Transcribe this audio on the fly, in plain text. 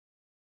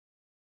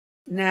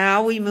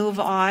Now we move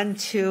on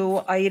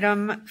to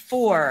item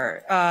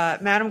 4.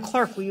 Madam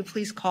Clerk, will you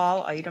please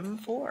call item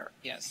 4?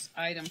 Yes,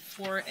 item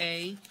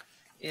 4A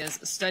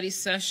is a study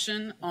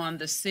session on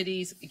the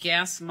city's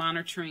gas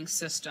monitoring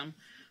system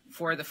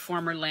for the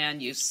former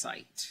land use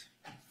site.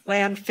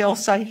 Landfill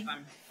site?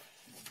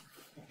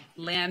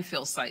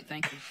 Landfill site,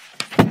 thank you.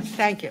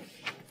 Thank you.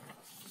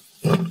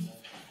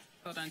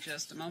 Hold on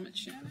just a moment,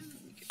 Shannon.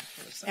 Let me get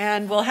this up.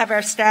 And we'll have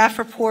our staff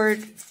report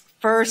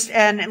first.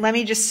 And let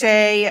me just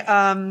say,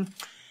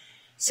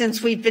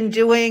 since we've been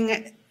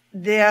doing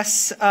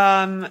this,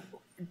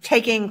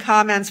 taking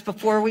comments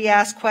before we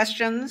ask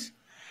questions,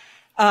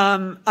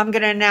 I'm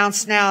going to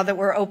announce now that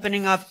we're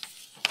opening up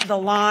the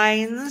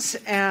lines,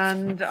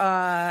 and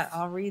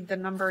I'll read the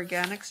number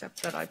again,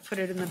 except that I put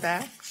it in the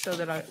back so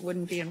that it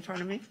wouldn't be in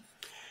front of me.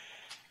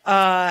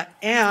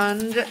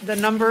 And the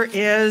number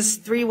is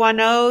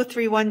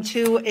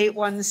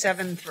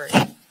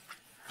 310-312-8173.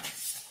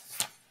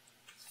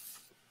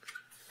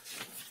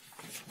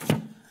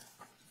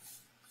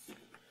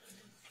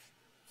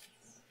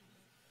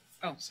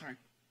 Oh, sorry.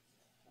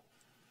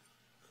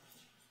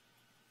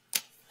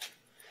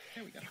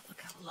 There we go. Look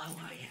how low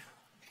I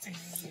am.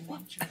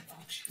 I'm just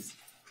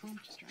trying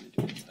to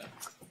do this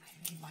stuff.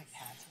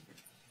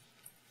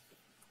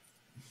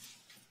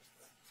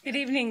 Good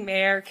evening,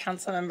 Mayor,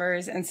 council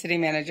members, and City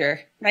Manager.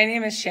 My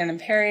name is Shannon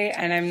Perry,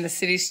 and I'm the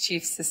city's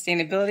Chief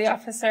Sustainability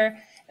Officer,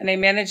 and I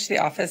manage the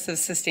Office of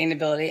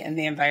Sustainability and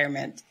the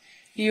Environment.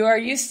 You are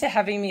used to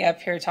having me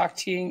up here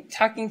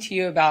talking to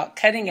you about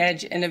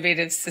cutting-edge,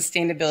 innovative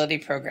sustainability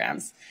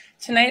programs.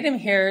 Tonight, I'm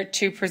here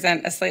to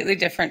present a slightly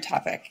different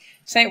topic.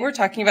 Tonight, we're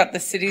talking about the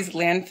city's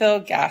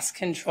landfill gas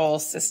control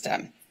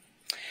system.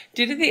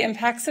 Due to the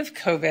impacts of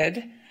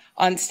COVID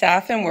on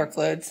staff and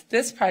workloads,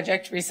 this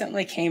project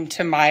recently came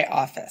to my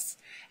office.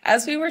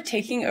 As we were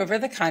taking over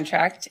the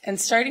contract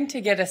and starting to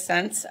get a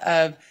sense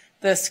of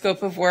the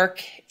scope of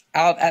work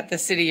out at the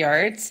city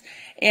yards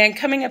and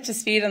coming up to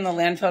speed on the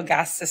landfill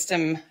gas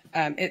system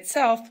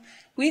itself,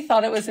 we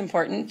thought it was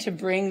important to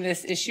bring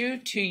this issue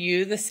to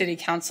you, the City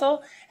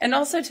Council, and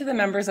also to the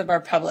members of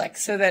our public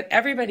so that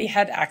everybody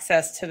had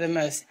access to the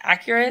most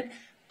accurate,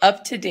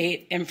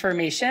 up-to-date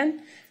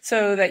information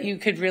so that you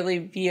could really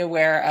be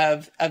aware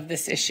of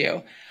this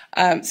issue.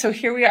 So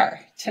here we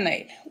are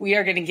tonight. We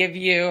are going to give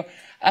you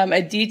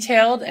a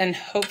detailed and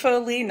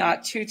hopefully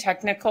not too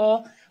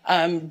technical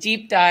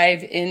deep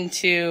dive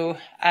into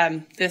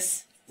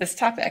this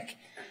topic.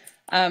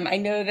 I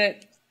know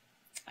that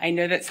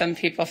some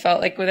people felt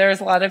like there was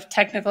a lot of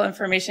technical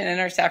information in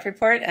our staff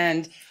report,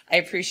 and I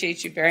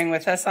appreciate you bearing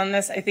with us on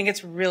this. I think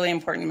it's really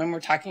important when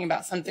we're talking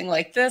about something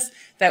like this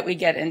that we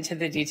get into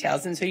the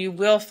details. And so you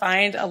will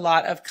find a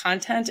lot of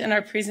content in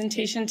our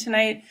presentation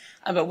tonight,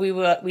 but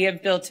we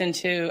have built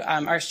into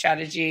our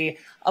strategy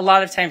a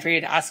lot of time for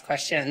you to ask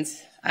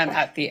questions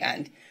at the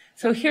end.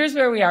 So here's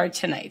where we are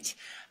tonight.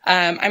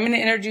 I'm going to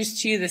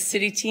introduce to you the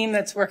city team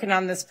that's working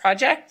on this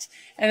project,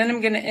 and then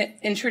I'm going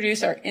to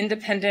introduce our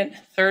independent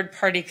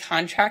third-party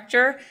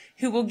contractor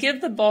who will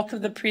give the bulk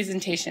of the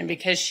presentation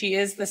because she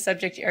is the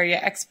subject area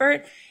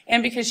expert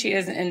and because she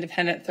is an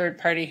independent third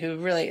party who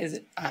really is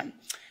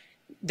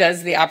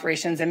does the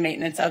operations and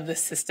maintenance of the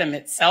system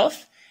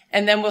itself.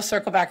 And then we'll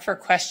circle back for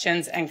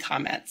questions and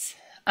comments.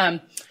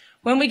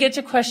 When we get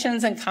to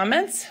questions and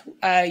comments,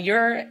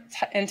 your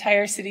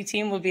entire city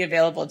team will be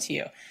available to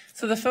you.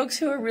 So the folks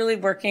who are really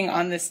working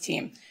on this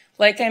team,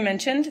 like I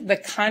mentioned, the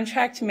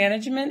contract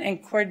management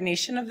and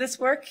coordination of this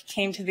work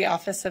came to the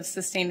Office of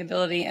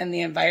Sustainability and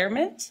the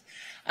Environment.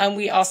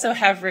 We also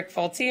have Rick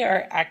Volte,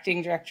 our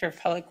Acting Director of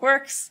Public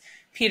Works,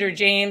 Peter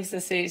James,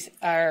 the city's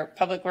our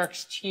Public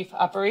Works Chief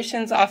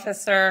Operations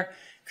Officer,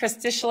 Chris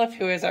Dishlip,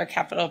 who is our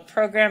Capital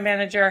Program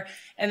Manager,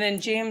 and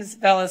then James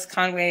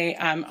Velez-Conway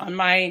on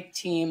my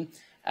team.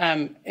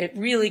 It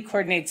really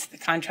coordinates the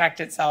contract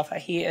itself.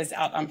 He is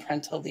out on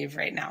parental leave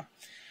right now.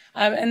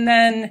 And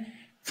then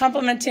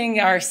complementing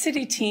our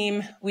city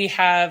team, we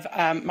have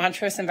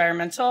Montrose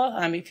Environmental.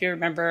 If you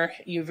remember,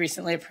 you've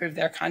recently approved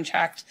their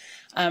contract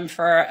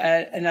for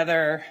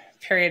another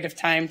period of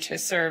time to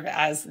serve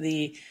as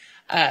the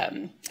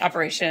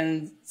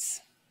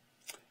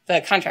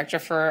contractor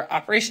for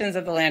operations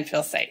of the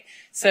landfill site.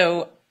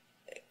 So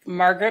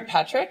Margaret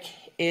Patrick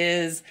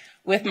is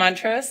with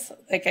Montrose,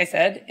 like I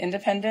said,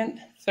 independent,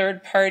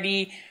 third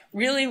party,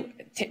 really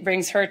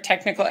brings her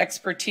technical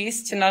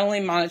expertise to not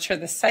only monitor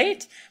the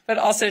site, but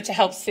also to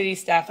help city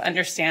staff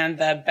understand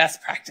the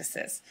best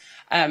practices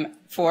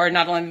for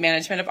not only the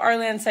management of our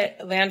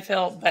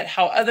landfill, but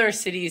how other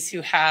cities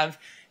who have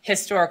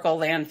historical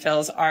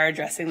landfills are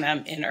addressing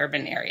them in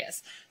urban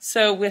areas.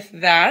 So with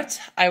that,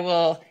 I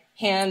will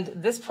hand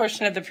this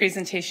portion of the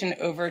presentation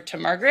over to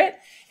Margaret,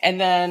 and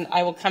then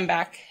I will come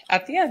back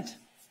at the end.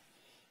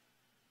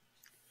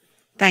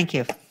 Thank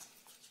you.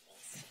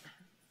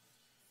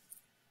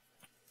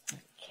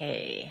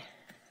 Okay.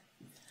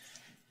 I'm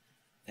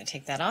going to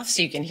take that off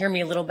so you can hear me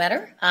a little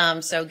better.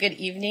 So good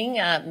evening,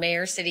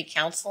 Mayor, City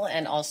Council,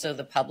 and also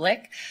the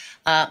public.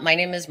 My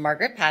name is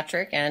Margaret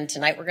Patrick, and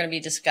tonight we're going to be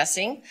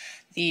discussing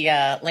the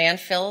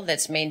landfill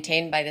that's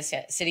maintained by the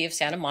city of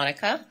Santa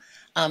Monica.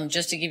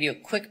 Just to give you a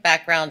quick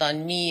background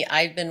on me,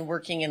 I've been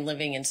working and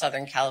living in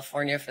Southern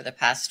California for the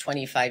past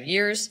 25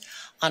 years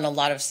on a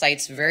lot of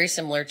sites very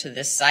similar to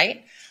this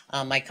site.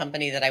 My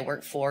company that I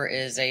work for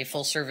is a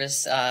full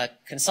service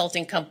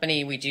consulting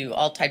company. We do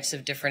all types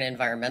of different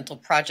environmental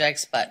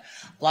projects, but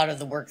a lot of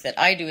the work that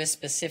I do is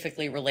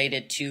specifically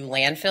related to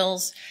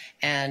landfills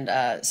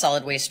and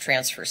solid waste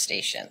transfer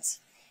stations.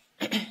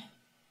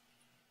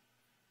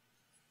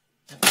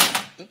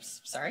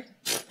 Oops, sorry.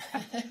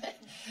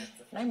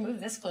 Can I move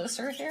this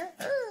closer here?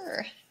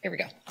 Here we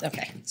go.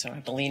 Okay, so I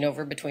have to lean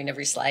over between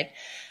every slide.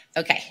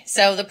 Okay,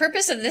 so the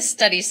purpose of this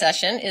study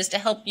session is to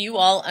help you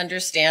all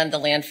understand the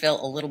landfill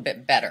a little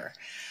bit better.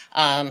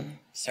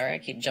 Sorry, I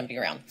keep jumping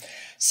around.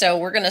 So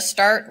we're going to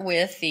start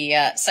with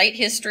the site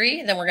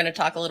history, then we're going to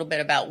talk a little bit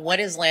about what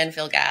is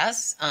landfill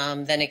gas,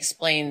 then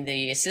explain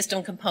the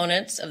system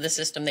components of the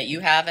system that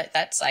you have at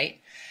that site,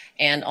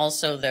 and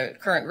also the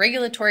current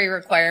regulatory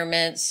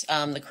requirements,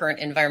 the current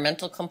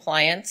environmental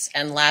compliance,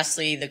 and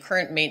lastly, the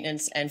current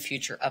maintenance and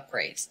future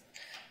upgrades.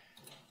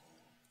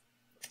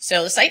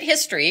 So the site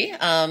history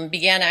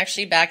began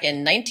actually back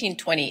in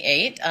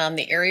 1928.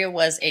 The area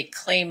was a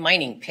clay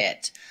mining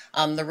pit.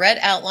 The red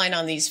outline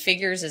on these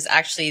figures is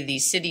actually the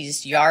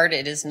city's yard.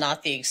 It is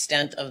not the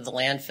extent of the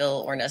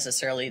landfill or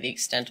necessarily the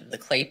extent of the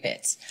clay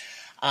pits.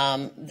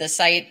 The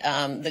site,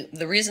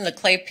 the reason the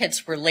clay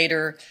pits were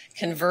later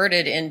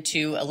converted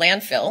into a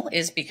landfill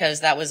is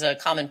because that was a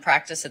common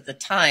practice at the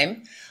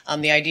time.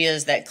 The idea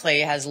is that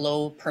clay has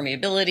low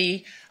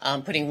permeability.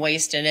 Putting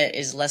waste in it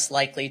is less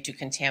likely to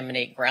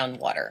contaminate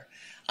groundwater.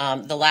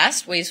 The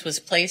last waste was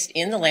placed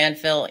in the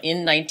landfill in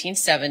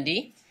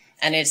 1970,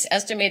 and it's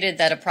estimated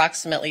that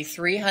approximately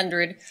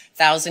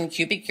 300,000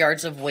 cubic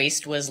yards of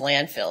waste was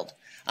landfilled.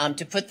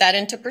 To put that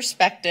into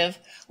perspective,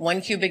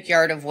 1 cubic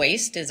yard of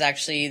waste is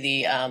actually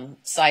the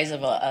size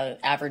of an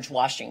average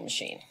washing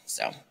machine.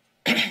 So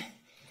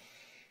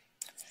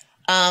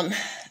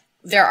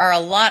there are a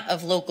lot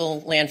of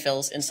local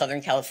landfills in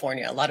Southern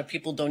California. A lot of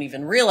people don't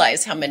even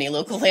realize how many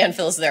local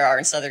landfills there are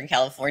in Southern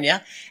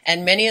California.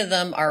 And many of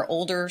them are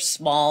older,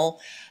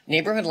 small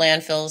neighborhood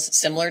landfills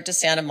similar to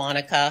Santa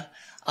Monica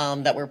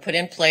that were put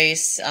in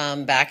place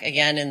back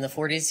again in the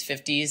 40s,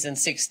 50s, and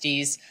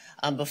 60s.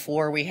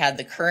 Before we had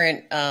the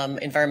current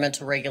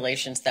environmental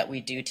regulations that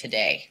we do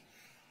today.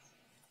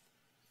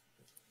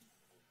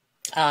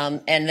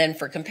 And then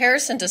for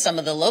comparison to some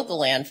of the local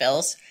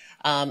landfills,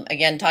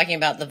 again, talking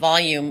about the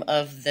volume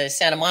of the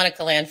Santa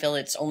Monica landfill,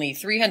 it's only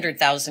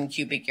 300,000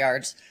 cubic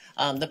yards.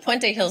 The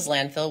Puente Hills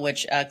landfill,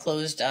 which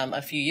closed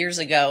a few years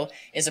ago,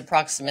 is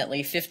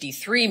approximately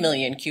 53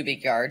 million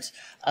cubic yards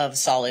of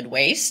solid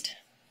waste.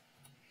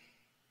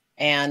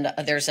 And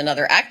there's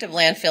another active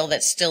landfill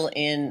that's still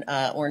in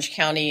Orange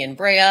County in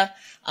Brea,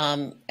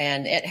 and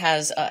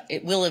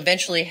it will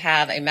eventually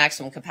have a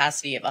maximum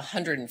capacity of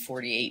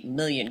 148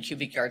 million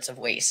cubic yards of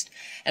waste.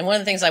 And one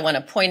of the things I want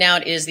to point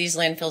out is these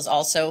landfills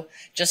also,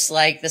 just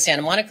like the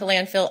Santa Monica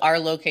landfill, are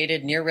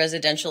located near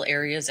residential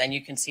areas, and you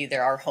can see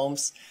there are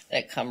homes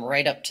that come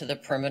right up to the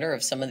perimeter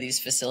of some of these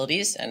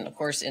facilities. And of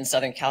course, in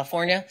Southern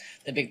California,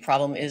 the big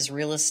problem is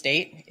real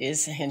estate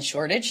is in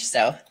shortage,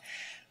 so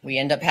we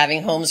end up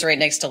having homes right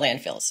next to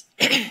landfills.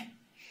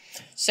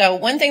 So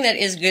one thing that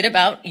is good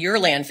about your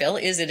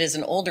landfill is it is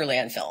an older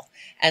landfill.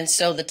 And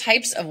so the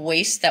types of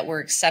waste that were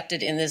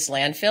accepted in this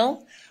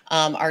landfill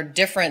are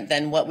different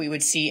than what we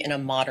would see in a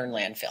modern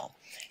landfill.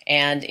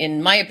 And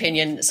in my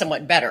opinion,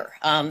 somewhat better.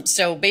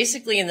 So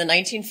basically in the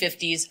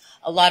 1950s,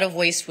 a lot of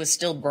waste was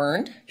still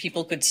burned.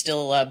 People could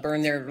still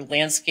burn their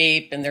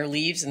landscape and their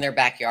leaves in their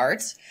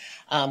backyards.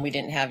 We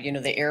didn't have,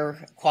 the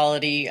air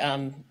quality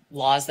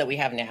laws that we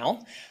have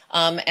now.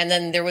 And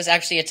then there was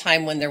actually a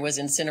time when there was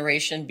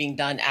incineration being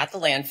done at the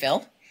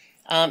landfill.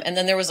 And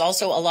then there was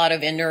also a lot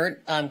of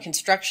inert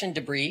construction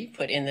debris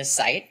put in this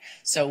site.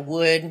 So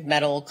wood,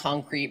 metal,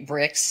 concrete,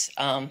 bricks.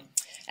 And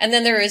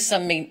then there is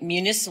some mixed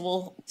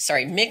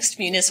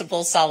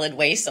municipal solid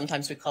waste.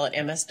 Sometimes we call it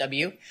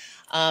MSW.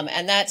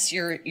 And that's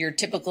your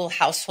typical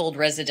household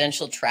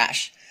residential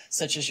trash,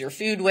 such as your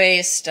food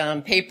waste,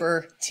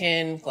 paper,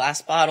 tin,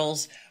 glass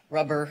bottles,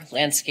 rubber,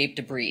 landscape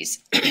debris.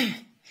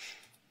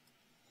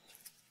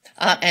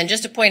 And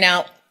just to point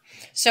out,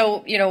 so,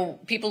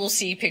 people will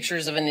see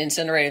pictures of an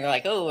incinerator and they're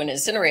like, oh, an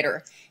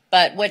incinerator.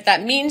 But what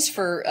that means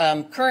for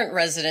current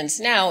residents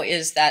now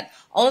is that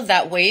all of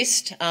that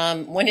waste,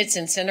 when it's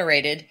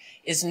incinerated,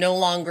 is no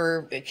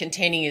longer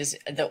containing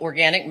the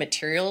organic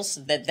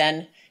materials that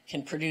then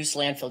can produce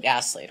landfill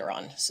gas later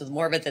on. So the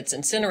more of it that's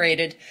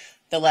incinerated,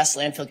 the less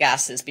landfill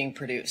gas is being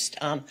produced.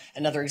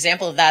 Another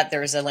example of that,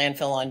 there is a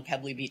landfill on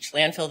Pebbly Beach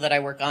landfill that I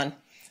work on.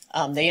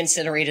 They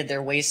incinerated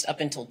their waste up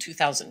until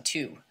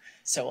 2002.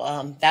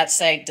 So that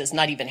site does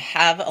not even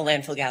have a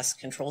landfill gas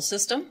control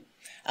system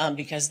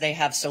because they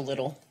have so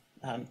little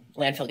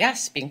landfill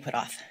gas being put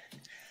off.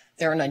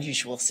 They're an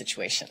unusual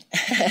situation.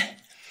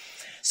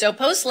 So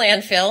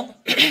post-landfill,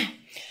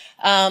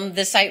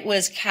 the site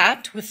was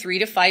capped with 3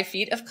 to 5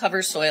 feet of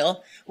cover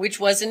soil which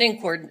was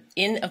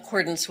in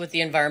accordance with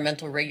the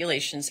environmental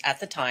regulations at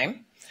the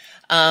time.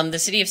 The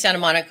city of Santa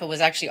Monica was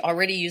actually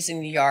already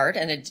using the yard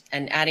and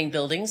adding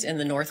buildings in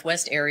the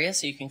northwest area,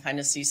 so you can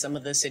kind of see some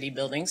of the city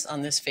buildings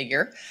on this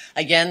figure.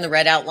 Again, the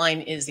red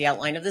outline is the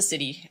outline of the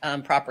city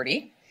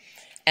property.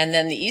 And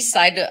then the east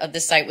side of the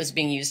site was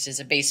being used as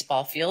a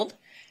baseball field.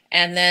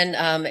 And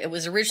then it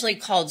was originally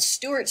called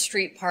Stewart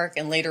Street Park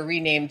and later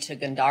renamed to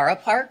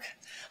Gandara Park,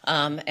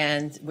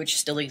 and which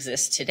still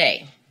exists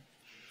today.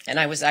 And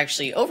I was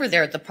actually over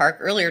there at the park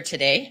earlier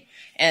today,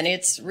 and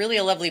it's really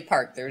a lovely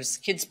park. There's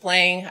kids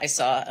playing. I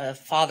saw a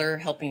father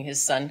helping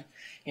his son,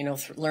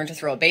 learn to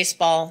throw a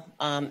baseball,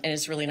 and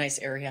it's a really nice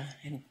area.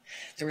 And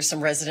there were some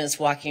residents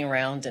walking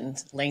around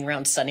and laying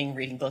around sunning,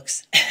 reading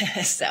books.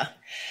 So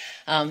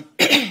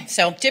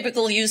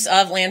typical use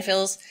of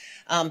landfills.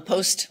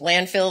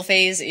 Post-landfill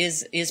phase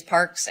is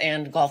parks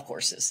and golf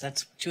courses.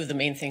 That's two of the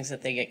main things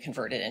that they get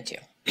converted into.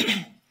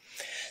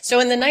 So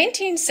in the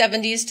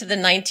 1970s to the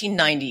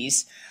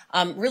 1990s,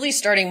 really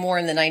starting more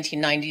in the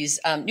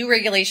 1990s, new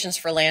regulations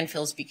for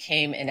landfills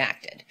became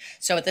enacted.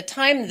 So at the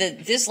time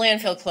that this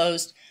landfill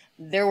closed,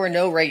 there were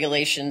no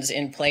regulations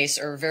in place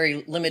or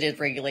very limited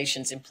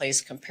regulations in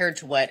place compared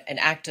to what an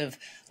active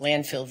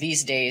landfill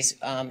these days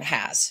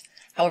has.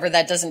 However,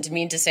 that doesn't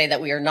mean to say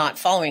that we are not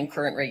following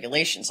current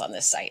regulations on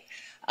this site.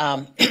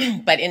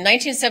 But in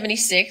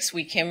 1976,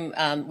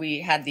 we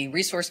had the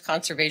Resource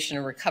Conservation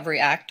and Recovery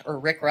Act, or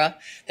RCRA,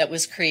 that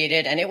was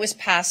created, and it was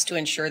passed to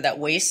ensure that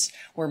wastes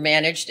were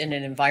managed in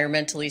an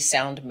environmentally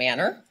sound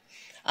manner.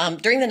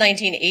 During the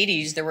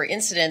 1980s, there were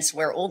incidents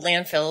where old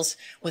landfills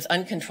with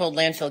uncontrolled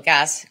landfill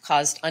gas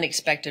caused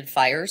unexpected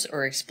fires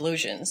or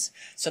explosions.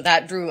 So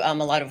that drew a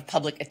lot of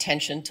public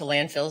attention to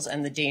landfills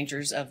and the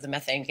dangers of the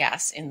methane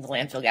gas in the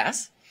landfill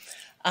gas.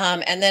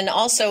 And then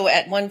also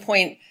at one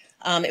point,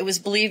 it was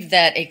believed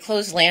that a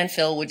closed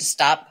landfill would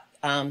stop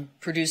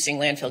producing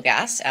landfill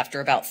gas after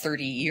about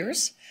 30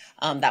 years.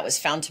 That was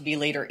found to be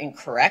later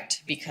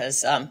incorrect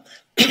because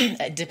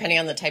depending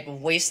on the type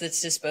of waste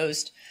that's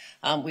disposed,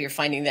 we are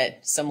finding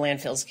that some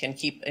landfills can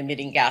keep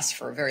emitting gas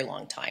for a very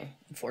long time,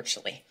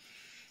 unfortunately.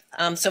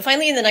 So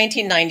finally, in the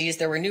 1990s,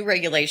 there were new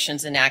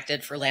regulations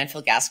enacted for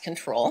landfill gas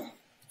control.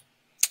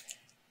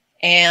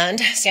 And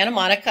Santa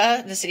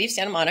Monica, the city of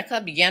Santa Monica,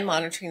 began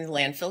monitoring the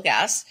landfill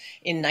gas.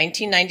 In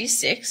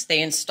 1996,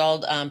 they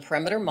installed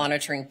perimeter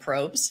monitoring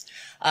probes.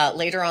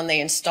 Later on,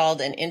 they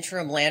installed an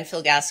interim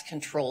landfill gas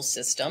control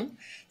system.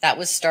 That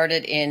was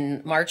started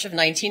in March of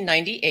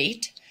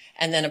 1998.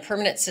 And then a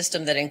permanent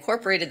system that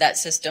incorporated that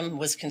system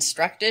was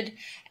constructed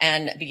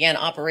and began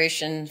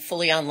operation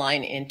fully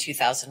online in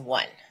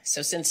 2001.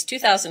 So since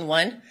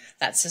 2001,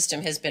 that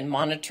system has been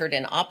monitored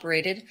and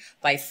operated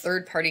by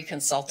third-party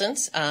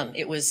consultants.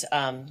 It was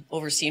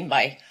overseen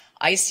by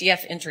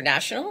ICF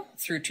International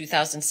through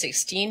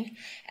 2016.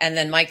 And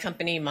then my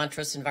company,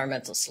 Montrose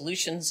Environmental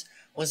Solutions,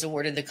 was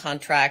awarded the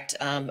contract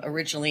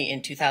originally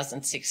in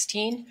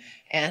 2016.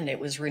 And it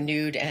was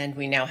renewed, and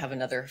we now have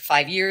another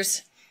 5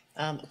 years.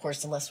 Of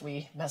course, unless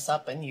we mess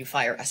up and you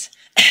fire us.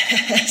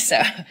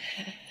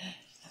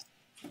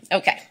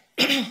 Okay.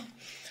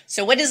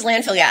 So what is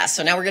landfill gas?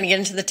 So now we're going to get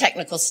into the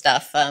technical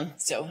stuff.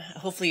 So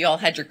hopefully you all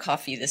had your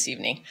coffee this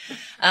evening.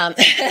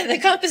 The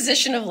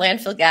composition of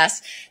landfill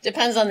gas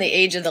depends on the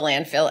age of the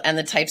landfill and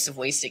the types of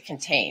waste it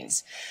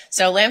contains.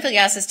 So landfill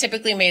gas is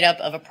typically made up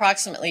of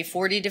approximately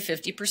 40 to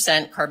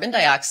 50% carbon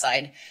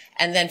dioxide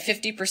and then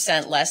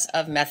 50% less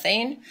of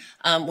methane,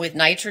 with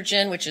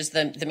nitrogen, which is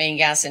the main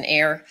gas in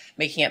air,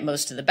 making up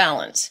most of the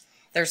balance.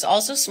 There's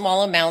also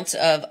small amounts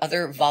of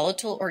other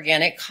volatile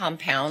organic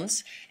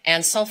compounds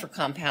and sulfur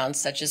compounds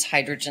such as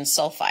hydrogen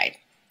sulfide.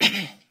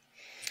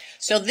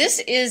 So this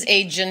is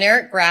a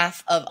generic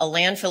graph of a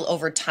landfill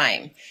over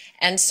time.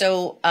 And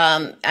so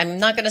I'm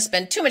not going to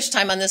spend too much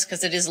time on this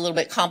because it is a little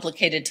bit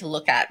complicated to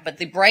look at. But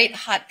the bright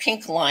hot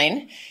pink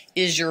line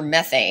is your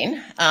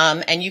methane.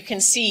 And you can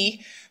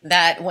see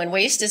that when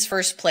waste is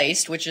first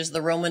placed, which is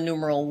the Roman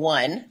numeral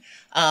 1,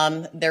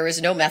 there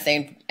is no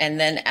methane. And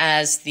then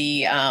as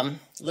the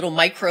little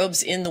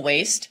microbes in the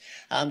waste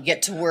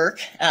get to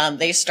work,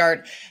 they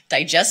start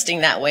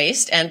digesting that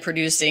waste and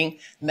producing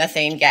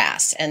methane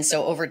gas. And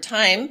so over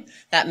time,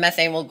 that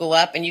methane will go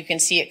up, and you can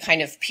see it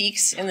kind of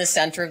peaks in the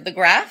center of the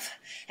graph,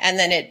 and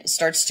then it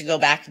starts to go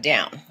back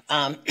down.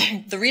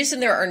 The reason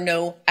there are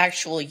no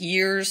actual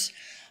years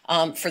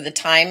for the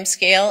time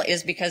scale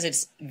is because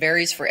it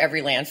varies for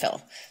every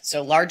landfill.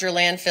 So larger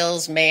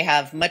landfills may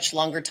have much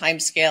longer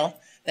time scale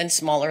than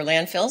smaller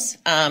landfills.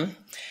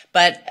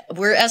 But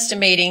we're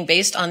estimating,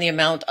 based on the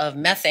amount of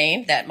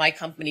methane that my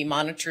company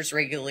monitors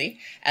regularly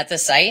at the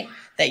site,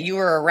 that you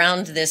are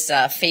around this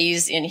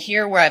phase in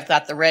here where I've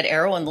got the red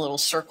arrow and the little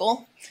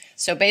circle.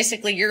 So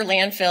basically your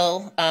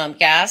landfill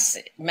gas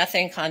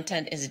methane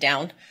content is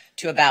down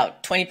to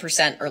about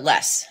 20% or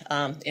less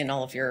in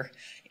all of your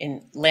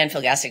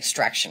landfill gas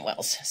extraction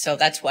wells. So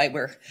that's why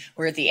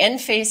we're at the end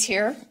phase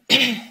here.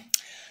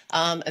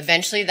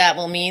 Eventually that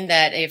will mean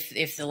that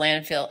if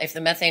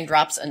the methane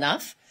drops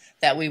enough,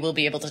 that we will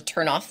be able to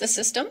turn off the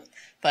system.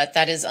 but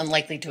that is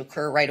unlikely to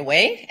occur right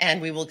away,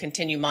 and we will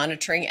continue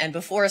monitoring. And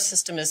before a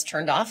system is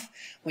turned off,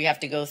 we have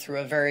to go through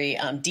a very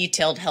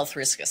detailed health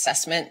risk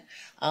assessment,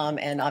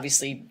 and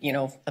obviously,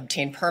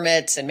 obtain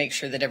permits and make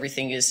sure that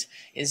everything is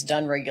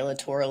done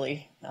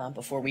regulatorily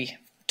before we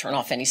turn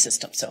off any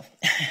system. So,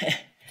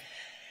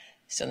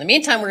 so in the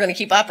meantime, we're going to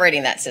keep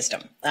operating that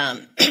system.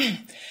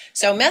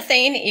 So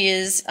methane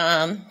is,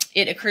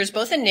 it occurs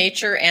both in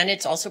nature and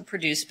it's also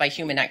produced by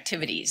human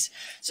activities.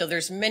 So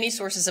there's many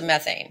sources of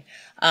methane.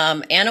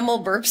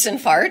 Animal burps and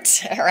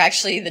farts are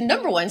actually the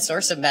 #1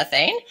 source of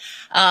methane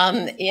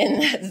in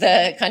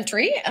the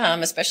country,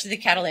 especially the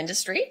cattle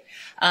industry.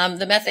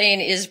 The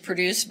methane is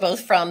produced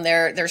both from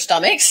their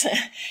stomachs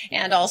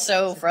and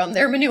also from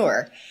their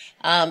manure.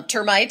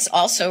 Termites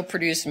also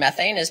produce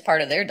methane as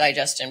part of their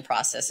digestion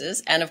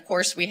processes. And of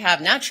course, we have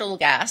natural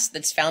gas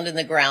that's found in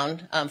the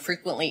ground,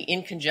 frequently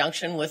in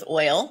conjunction with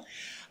oil.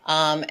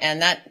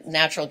 And that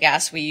natural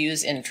gas we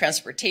use in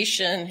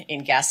transportation,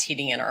 in gas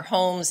heating in our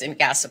homes, in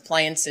gas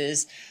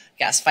appliances,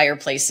 gas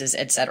fireplaces,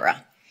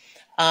 etc.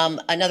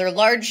 Another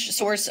large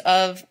source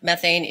of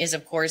methane is,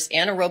 of course,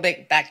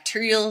 anaerobic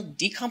bacterial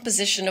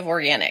decomposition of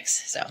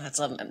organics. So that's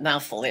a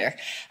mouthful there.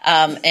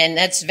 And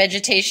that's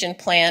vegetation,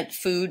 plant,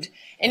 food.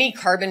 Any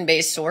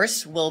carbon-based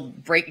source will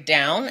break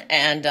down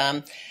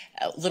and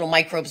little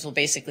microbes will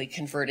basically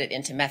convert it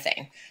into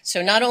methane.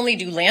 So not only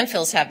do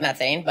landfills have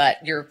methane,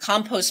 but your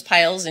compost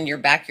piles in your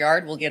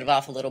backyard will give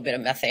off a little bit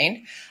of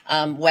methane.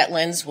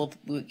 Wetlands will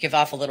give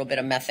off a little bit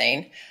of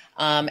methane.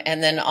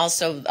 And then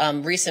also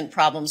recent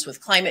problems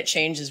with climate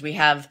change is we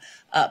have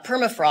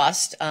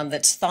permafrost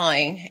that's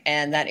thawing,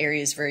 and that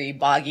area is very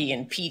boggy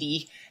and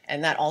peaty,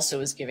 and that also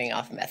is giving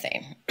off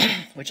methane,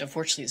 which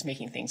unfortunately is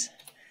making things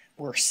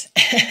worse,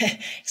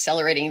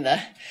 accelerating the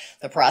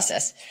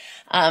process.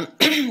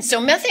 So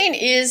methane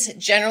is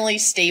generally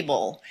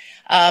stable.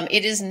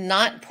 It is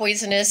not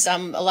poisonous. A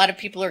lot of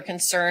people are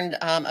concerned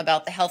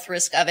about the health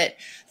risk of it.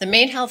 The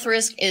main health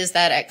risk is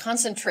that at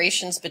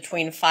concentrations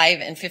between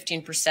 5 and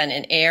 15%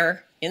 in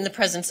air, in the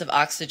presence of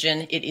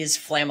oxygen, it is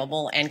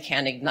flammable and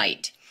can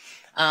ignite.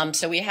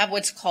 So we have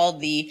what's called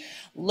the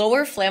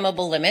lower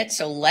flammable limit.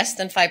 So less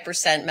than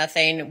 5%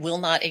 methane will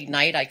not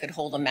ignite. I could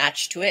hold a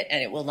match to it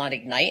and it will not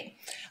ignite.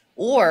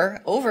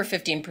 Or over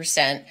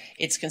 15%,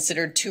 it's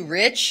considered too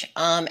rich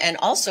and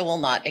also will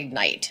not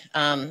ignite.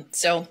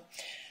 The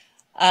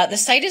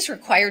site is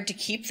required to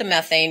keep the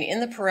methane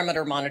in the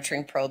perimeter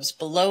monitoring probes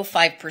below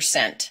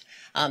 5%.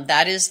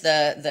 That is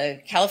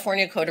the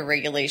California Code of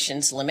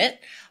Regulations limit.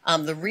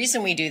 The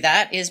reason we do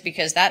that is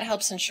because that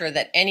helps ensure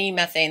that any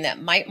methane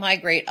that might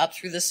migrate up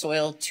through the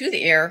soil to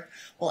the air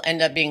will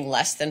end up being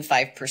less than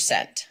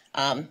 5%.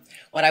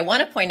 What I want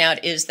to point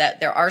out is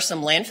that there are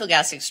some landfill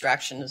gas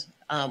extraction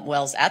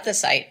wells at the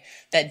site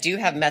that do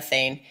have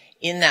methane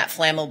in that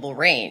flammable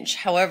range.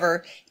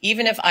 However,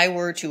 even if I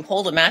were to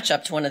hold a match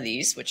up to one of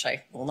these, which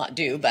I will not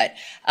do, but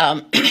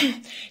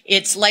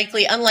it's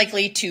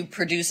unlikely to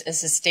produce a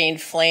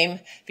sustained flame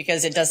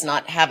because it does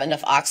not have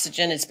enough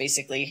oxygen. It's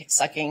basically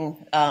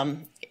sucking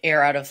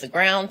air out of the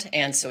ground,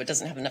 and so it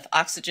doesn't have enough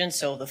oxygen,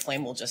 so the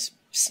flame will just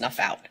snuff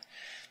out.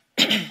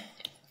 That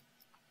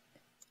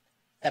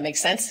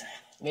makes sense?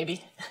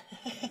 Maybe?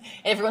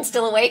 Everyone's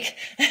still awake?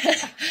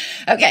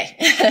 Okay.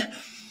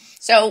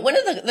 So one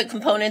of the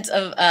components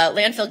of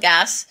landfill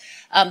gas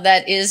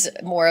that is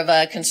more of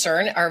a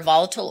concern are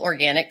volatile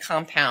organic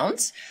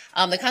compounds.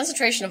 The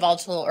concentration of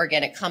volatile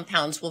organic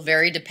compounds will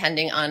vary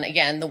depending on,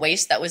 again, the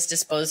waste that was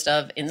disposed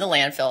of in the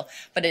landfill,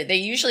 but they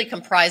usually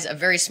comprise a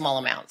very small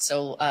amount.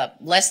 So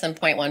less than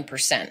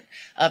 0.1%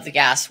 of the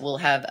gas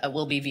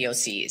will be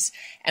VOCs.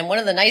 And one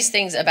of the nice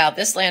things about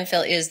this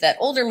landfill is that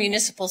older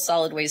municipal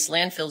solid waste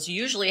landfills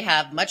usually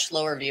have much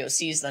lower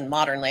VOCs than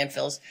modern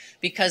landfills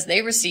because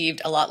they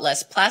received a lot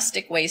less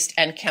plastic waste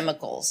and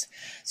chemicals.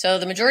 So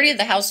the majority of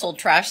the household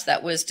trash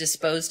that was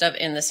disposed of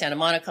in the Santa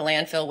Monica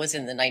landfill was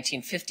in the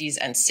 1950s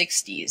and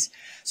 60s.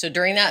 So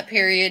during that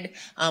period,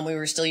 we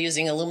were still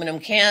using aluminum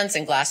cans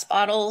and glass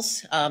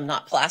bottles,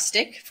 not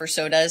plastic, for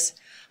sodas.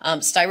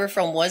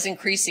 Styrofoam was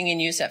increasing in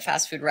use at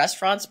fast food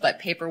restaurants, but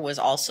paper was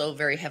also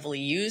very heavily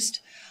used.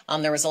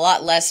 There was a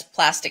lot less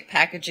plastic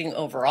packaging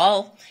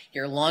overall.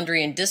 Your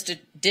laundry and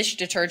dish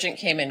detergent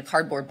came in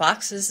cardboard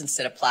boxes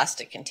instead of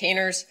plastic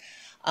containers.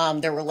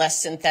 There were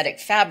less synthetic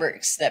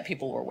fabrics that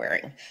people were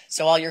wearing.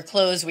 So all your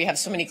clothes, we have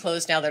so many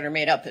clothes now that are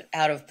made up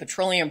out of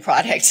petroleum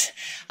products.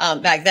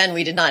 Back then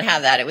we did not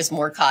have that. It was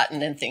more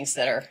cotton and things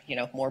that are,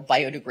 more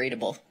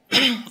biodegradable.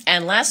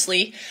 And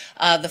lastly,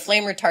 the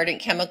flame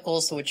retardant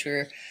chemicals, which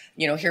we're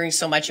hearing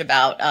so much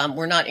about,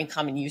 were not in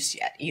common use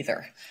yet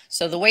either.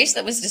 So the waste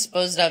that was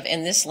disposed of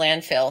in this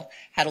landfill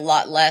had a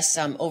lot less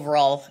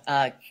overall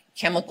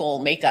chemical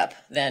makeup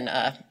than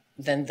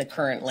the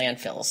current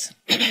landfills.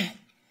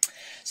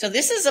 So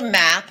this is a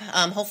map,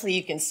 hopefully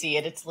you can see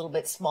it, it's a little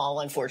bit small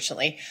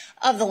unfortunately,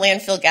 of the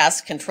landfill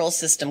gas control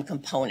system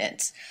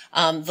components.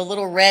 The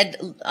little red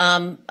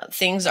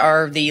things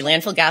are the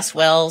landfill gas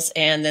wells,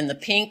 and then the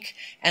pink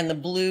and the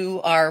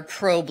blue are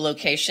probe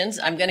locations.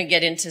 I'm going to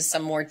get into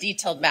some more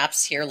detailed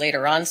maps here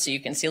later on so you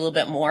can see a little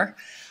bit more.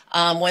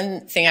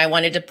 One thing I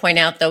wanted to point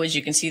out, though, is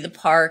you can see the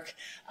park.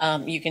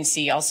 You can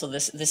see also the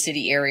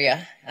city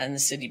area and the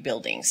city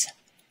buildings.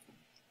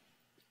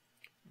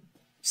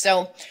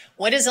 So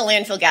what is a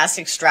landfill gas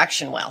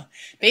extraction well?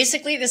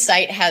 Basically, the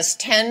site has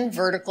 10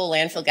 vertical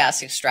landfill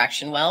gas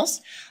extraction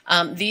wells.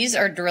 These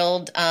are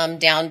drilled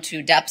down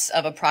to depths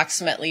of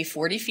approximately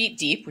 40 feet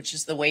deep, which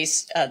is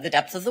the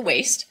depth of the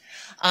waste.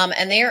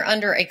 And they are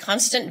under a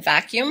constant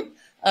vacuum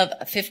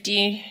of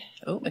 15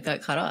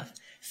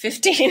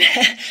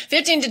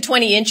 to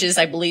 20 inches,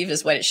 I believe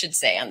is what it should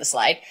say on the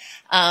slide.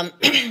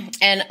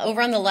 And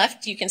over on the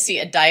left, you can see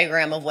a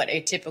diagram of what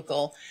a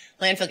typical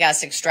landfill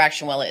gas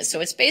extraction well is.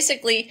 So it's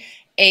basically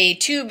a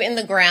tube in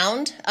the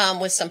ground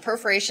with some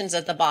perforations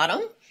at the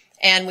bottom,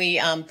 and we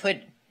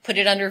put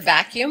it under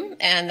vacuum,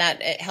 and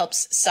that it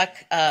helps suck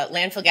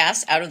landfill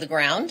gas out of the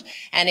ground.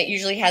 And it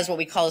usually has what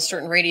we call a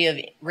certain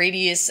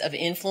radius of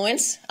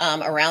influence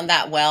around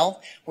that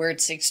well, where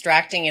it's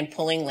extracting and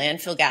pulling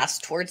landfill gas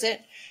towards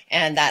it.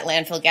 And that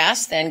landfill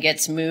gas then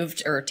gets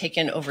moved or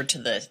taken over to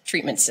the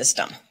treatment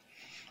system.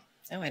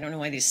 Oh, I don't know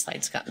why these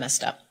slides got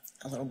messed up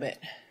a little bit.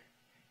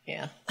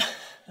 Yeah.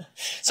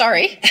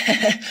 Sorry.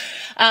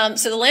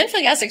 So the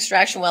landfill gas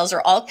extraction wells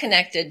are all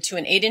connected to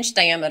an 8-inch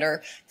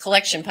diameter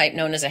collection pipe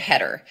known as a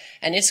header.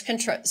 And it's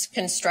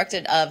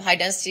constructed of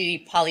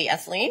high-density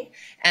polyethylene,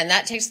 and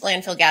that takes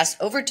landfill gas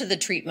over to the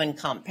treatment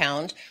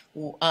compound,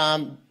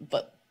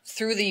 but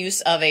through the use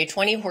of a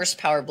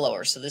 20-horsepower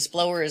blower. So this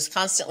blower is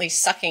constantly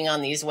sucking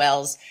on these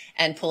wells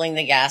and pulling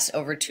the gas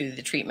over to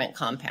the treatment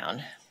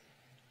compound.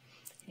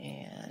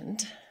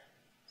 And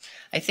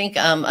I think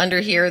under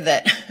here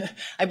that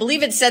I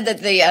believe it said that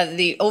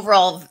the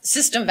overall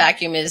system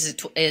vacuum is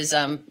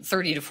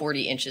 30 to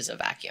 40 inches of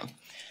vacuum.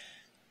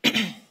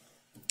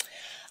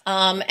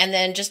 And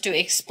then just to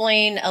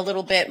explain a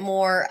little bit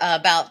more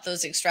about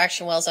those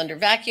extraction wells under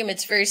vacuum,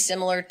 it's very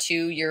similar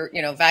to your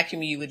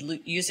vacuum you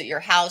would use at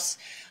your house.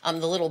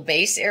 The little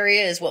base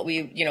area is what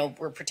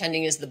we're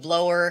pretending is the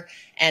blower,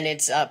 and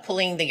it's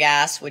pulling the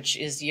gas, which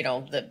is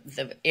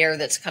the air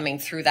that's coming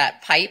through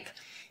that pipe.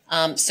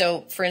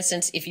 So for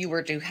instance, if you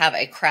were to have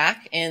a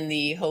crack in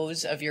the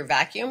hose of your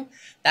vacuum,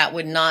 that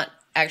would not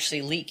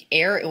actually leak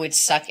air, it would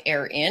suck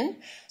air in.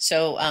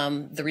 So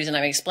the reason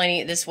I'm explaining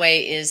it this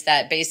way is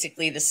that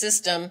basically the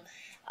system,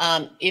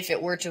 if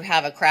it were to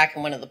have a crack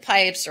in one of the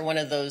pipes or one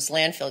of those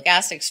landfill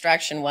gas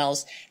extraction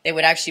wells, they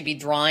would actually be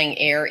drawing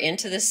air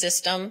into the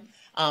system.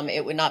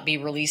 It would not be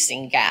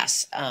releasing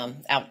gas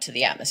out to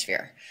the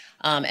atmosphere.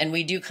 And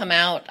we do come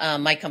out,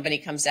 my company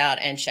comes out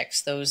and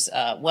checks those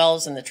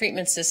wells in the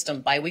treatment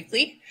system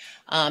biweekly.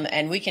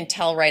 And we can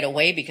tell right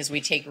away because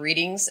we take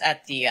readings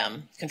at the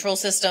control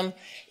system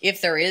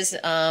if there is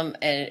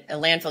a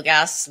landfill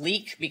gas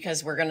leak,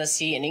 because we're going to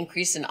see an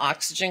increase in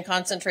oxygen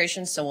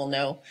concentration. So we'll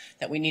know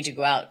that we need to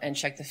go out and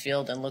check the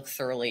field and look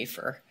thoroughly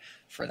for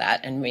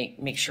that and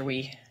make sure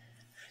we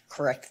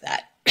correct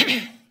that.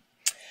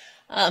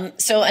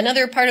 So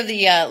another part of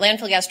the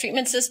landfill gas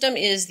treatment system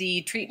is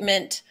the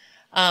treatment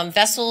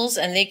vessels,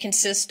 and they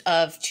consist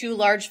of 2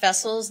 large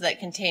vessels that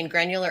contain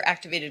granular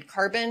activated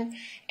carbon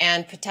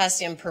and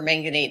potassium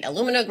permanganate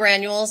alumina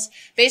granules.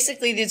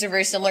 Basically, these are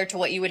very similar to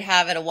what you would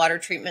have at a water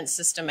treatment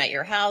system at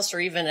your house, or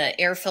even an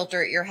air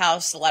filter at your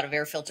house. A lot of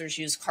air filters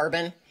use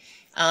carbon.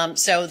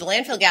 So the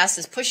landfill gas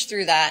is pushed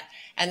through that,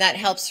 and that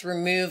helps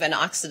remove and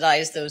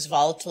oxidize those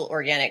volatile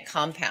organic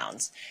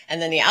compounds.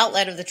 And then the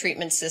outlet of the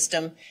treatment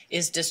system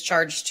is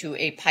discharged to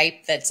a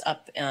pipe that's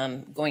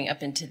going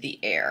up into the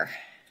air.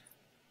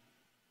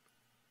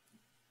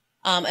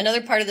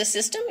 Another part of the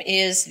system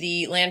is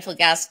the landfill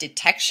gas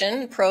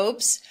detection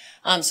probes.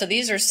 So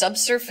these are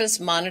subsurface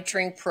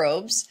monitoring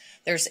probes.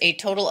 There's a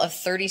total of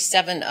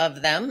 37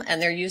 of them,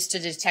 and they're used to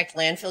detect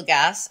landfill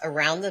gas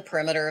around the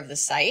perimeter of the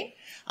site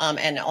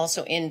and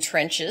also in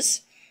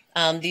trenches.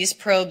 These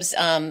probes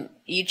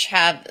each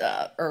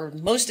have, or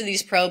most of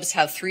these probes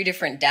have 3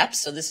 different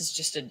depths. So this is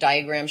just a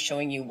diagram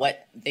showing you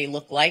what they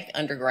look like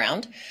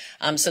underground.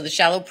 So the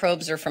shallow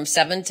probes are from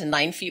 7 to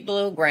 9 feet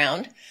below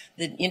ground.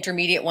 The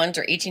intermediate ones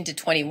are 18 to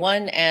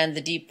 21, and the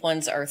deep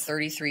ones are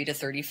 33 to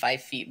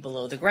 35 feet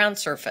below the ground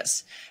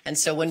surface. And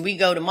so when we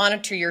go to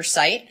monitor your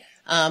site,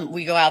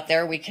 we go out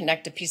there, we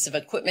connect a piece of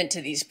equipment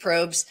to these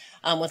probes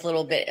with a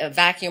little bit of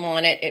vacuum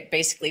on it. It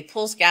basically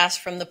pulls gas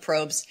from the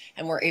probes,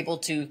 and we're able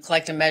to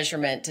collect a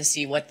measurement to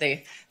see what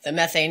the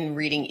methane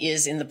reading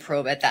is in the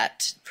probe at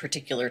that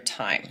particular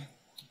time.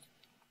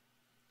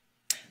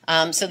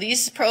 So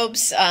these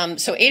probes,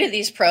 so 8 of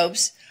these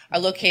probes are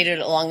located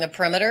along the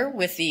perimeter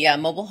with the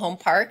mobile home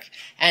park,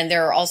 and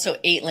there are also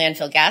 8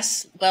 landfill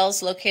gas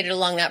wells located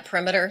along that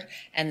perimeter,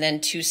 and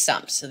then 2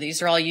 sumps. So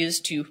these are all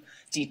used to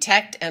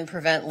detect and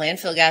prevent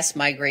landfill gas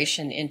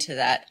migration into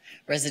that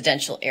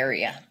residential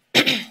area.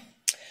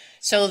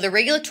 So the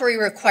regulatory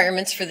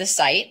requirements for the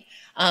site.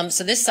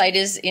 So this site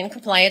is in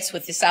compliance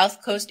with the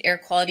South Coast Air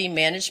Quality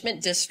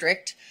Management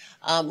District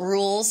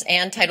rules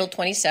and Title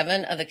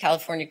 27 of the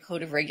California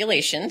Code of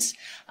Regulations,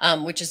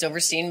 which is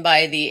overseen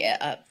by the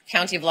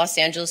County of Los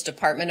Angeles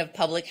Department of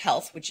Public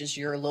Health, which is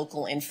your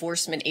local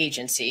enforcement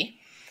agency.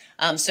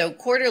 So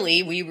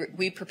quarterly,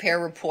 we prepare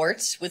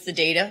reports with the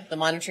data, the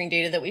monitoring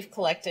data that we've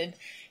collected,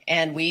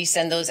 and we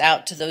send those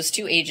out to those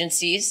two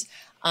agencies.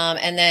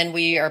 And then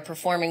we are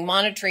performing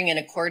monitoring in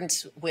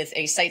accordance with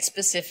a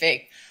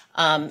site-specific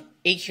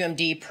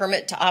AQMD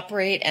permit to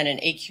operate and an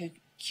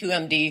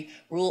AQMD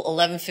Rule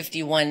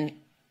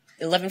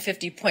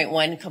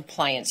 1150.1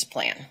 compliance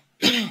plan.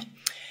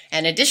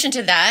 In addition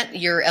to that,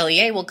 your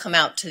LEA will come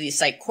out to the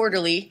site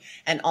quarterly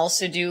and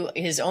also do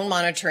his own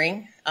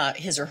monitoring,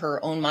 his or her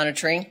own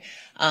monitoring,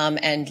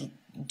 and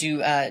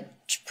do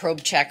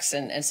probe checks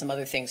and some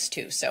other things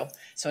too. So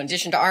in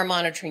addition to our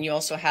monitoring, you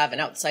also have an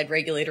outside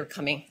regulator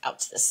coming out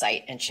to the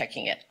site and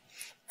checking it.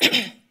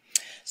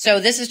 So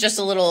this is just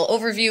a little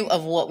overview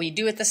of what we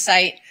do at the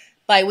site.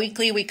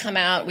 Bi-weekly, we come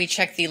out, we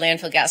check the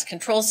landfill gas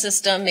control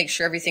system, make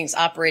sure everything's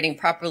operating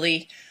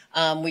properly.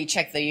 We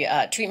check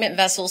the treatment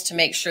vessels to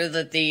make sure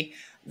that the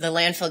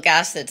landfill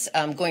gas that's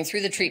going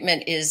through the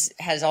treatment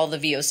has all the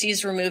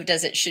VOCs removed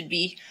as it should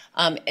be.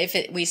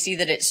 If we see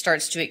that it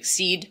starts to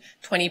exceed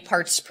 20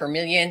 parts per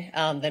million,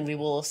 then we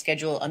will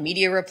schedule a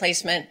media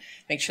replacement,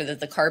 make sure that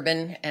the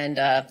carbon and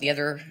the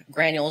other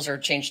granules are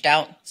changed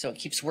out so it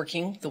keeps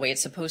working the way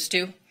it's supposed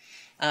to.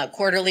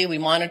 Quarterly, we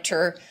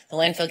monitor the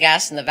landfill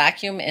gas and the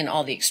vacuum in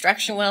all the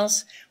extraction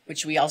wells,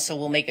 which we also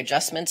will make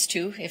adjustments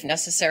to if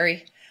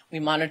necessary. We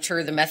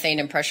monitor the methane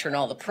and pressure in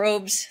all the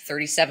probes,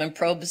 37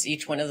 probes,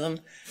 each one of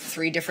them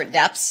 3 different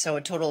depths, so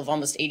a total of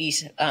almost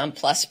 80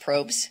 plus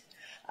probes.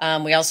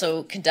 We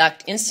also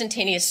conduct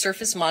instantaneous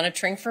surface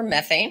monitoring for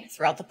methane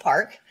throughout the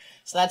park.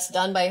 So that's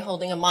done by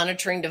holding a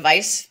monitoring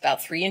device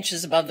about 3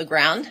 inches above the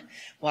ground,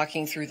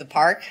 walking through the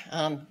park,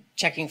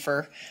 checking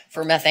for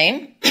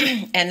methane.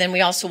 And then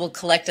we also will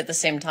collect at the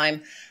same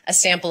time a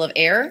sample of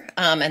air,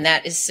 and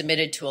that is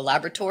submitted to a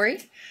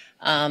laboratory.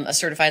 A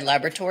certified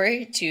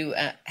laboratory to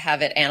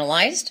have it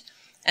analyzed.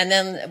 And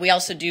then we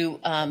also do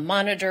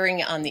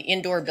monitoring on the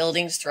indoor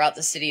buildings throughout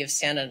the city of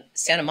Santa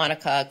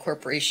Monica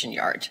Corporation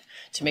Yard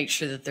to make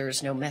sure that there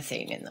is no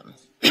methane in them.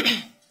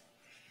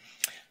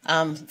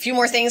 A few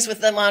more things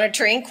with the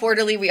monitoring.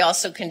 Quarterly, we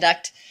also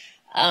conduct,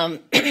 oh,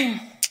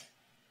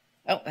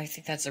 I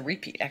think that's a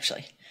repeat,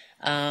 actually.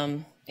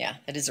 Yeah,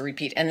 that is a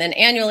repeat. And then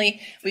annually,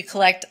 we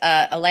collect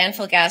a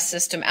landfill gas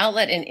system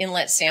outlet and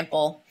inlet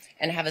sample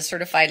and have a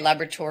certified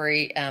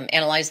laboratory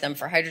analyze them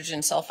for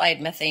hydrogen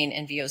sulfide, methane,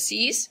 and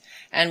VOCs.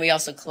 And we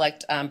also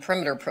collect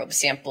perimeter probe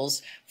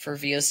samples for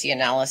VOC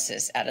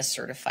analysis at a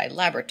certified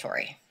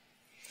laboratory.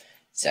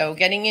 So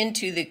getting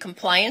into the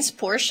compliance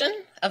portion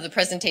of the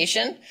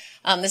presentation,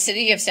 the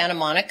city of Santa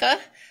Monica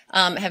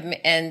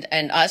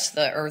and us,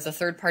 the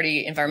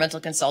third-party environmental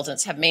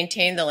consultants, have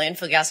maintained the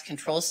landfill gas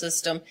control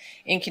system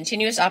in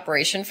continuous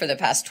operation for the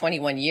past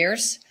 21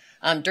 years.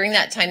 During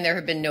that time, there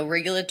have been no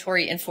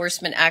regulatory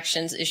enforcement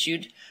actions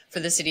issued for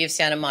the city of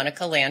Santa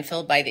Monica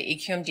landfill by the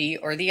AQMD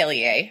or the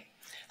LEA.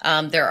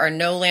 There are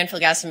no landfill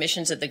gas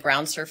emissions at the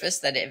ground surface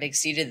that have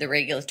exceeded the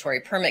regulatory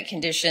permit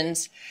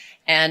conditions,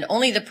 and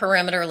only the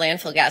perimeter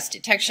landfill gas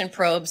detection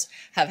probes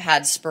have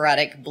had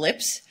sporadic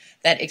blips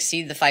that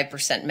exceed the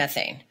 5%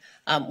 methane.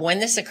 When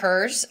this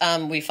occurs,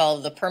 we follow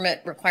the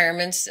permit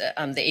requirements, the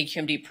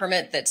AQMD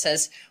permit that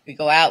says we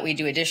go out, we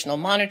do additional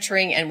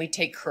monitoring, and we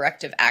take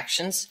corrective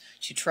actions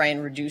to try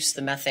and reduce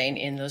the methane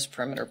in those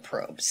perimeter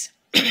probes.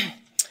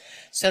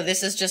 So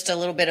this is just a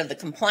little bit of the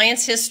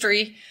compliance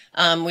history.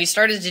 We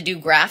started to do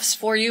graphs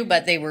for you,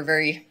 but they were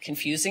very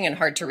confusing and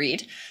hard to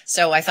read.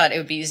 So I thought it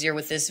would be easier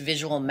with this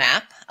visual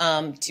map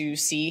to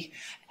see.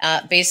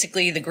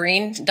 Basically, the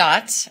green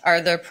dots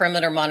are the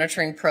perimeter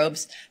monitoring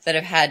probes that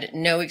have had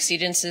no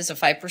exceedances of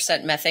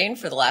 5% methane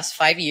for the last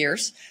 5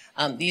 years.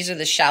 These are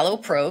the shallow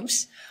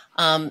probes.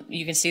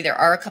 You can see there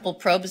are a couple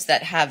probes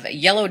that have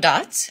yellow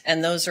dots,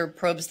 and those are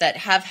probes that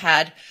have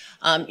had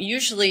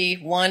usually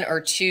 1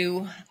 or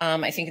 2,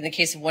 I think in the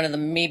case of one of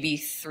them, maybe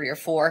 3 or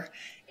 4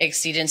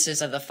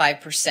 exceedances of the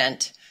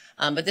 5%.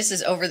 But this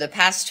is over the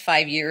past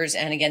 5 years,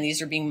 and again,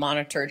 these are being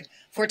monitored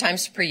 4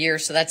 times per year,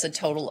 so that's a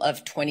total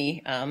of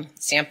 20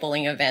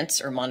 sampling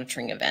events or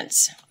monitoring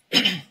events.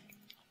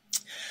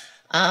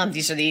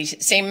 These are the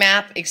same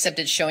map, except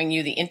it's showing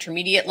you the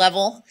intermediate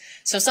level.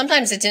 So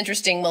sometimes it's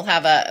interesting, we'll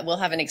have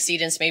an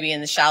exceedance maybe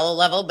in the shallow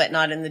level, but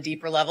not in the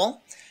deeper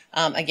level.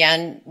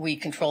 Again, we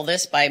control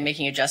this by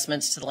making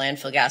adjustments to the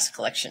landfill gas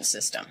collection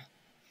system.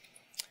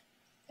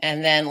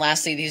 And then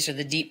lastly, these are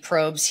the deep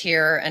probes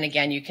here. And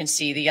again, you can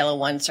see the yellow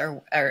ones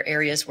are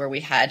areas where we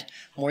had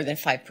more than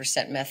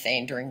 5%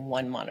 methane during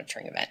one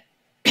monitoring event.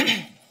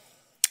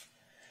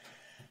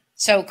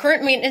 So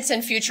current maintenance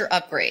and future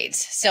upgrades.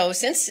 So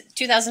since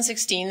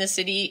 2016, the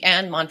city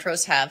and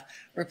Montrose have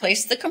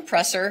replaced the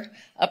compressor,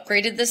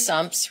 upgraded the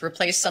sumps,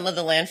 replaced some of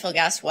the landfill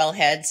gas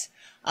wellheads,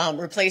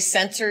 replaced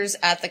sensors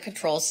at the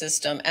control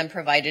system, and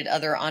provided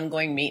other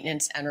ongoing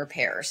maintenance and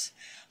repairs.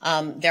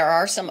 There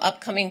are some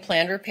upcoming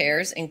planned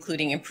repairs,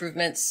 including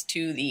improvements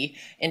to the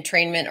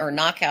entrainment or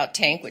knockout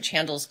tank, which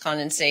handles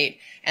condensate,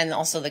 and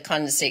also the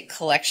condensate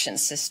collection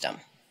system.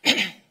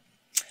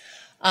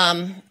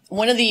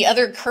 One of the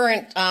other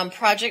current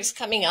projects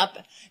coming up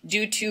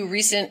due to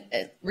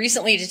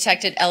recently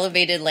detected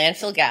elevated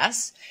landfill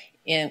gas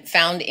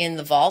found in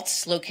the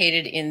vaults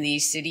located in the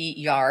city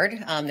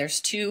yard.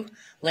 There's 2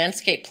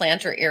 landscape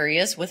planter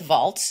areas with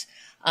vaults.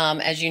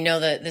 As you know,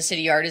 the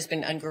city yard has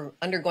been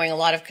undergoing a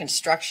lot of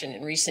construction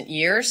in recent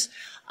years.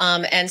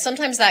 And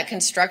sometimes that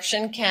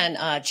construction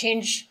can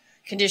change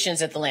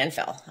conditions at the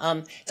landfill.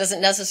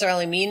 Doesn't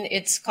necessarily mean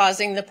it's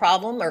causing the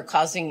problem or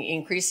causing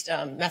increased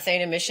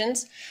methane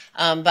emissions,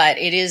 but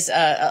it is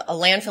a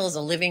landfill is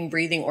a living,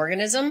 breathing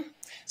organism.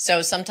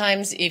 So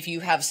sometimes if you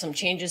have some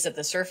changes at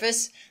the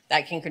surface,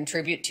 that can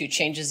contribute to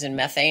changes in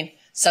methane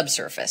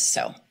subsurface.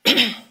 So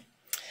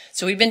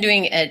we've been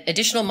doing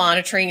additional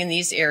monitoring in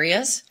these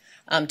areas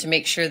to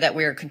make sure that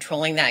we're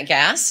controlling that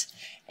gas.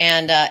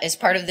 And as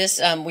part of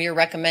this, we are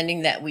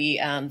recommending that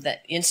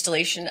that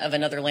installation of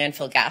another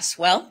landfill gas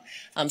well.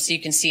 So you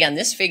can see on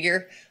this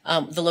figure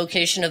the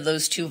location of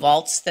those 2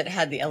 vaults that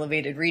had the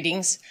elevated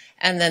readings,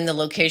 and then the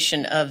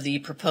location of the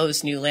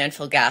proposed new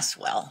landfill gas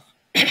well.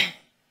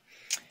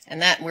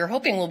 And that we're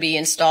hoping will be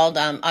installed.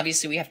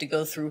 Obviously, we have to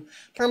go through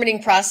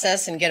permitting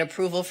process and get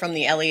approval from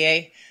the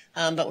LEA,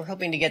 but we're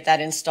hoping to get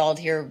that installed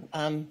here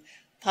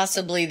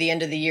possibly the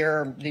end of the year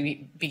or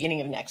the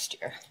beginning of next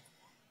year.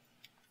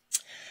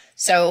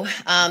 So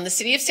the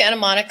City of Santa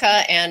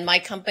Monica and my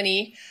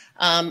company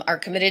are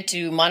committed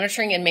to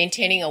monitoring and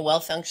maintaining a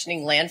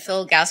well-functioning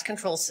landfill gas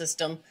control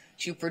system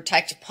to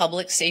protect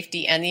public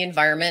safety and the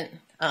environment.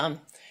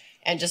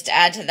 And just to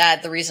add to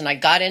that, the reason I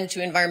got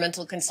into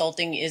environmental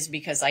consulting is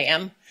because I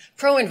am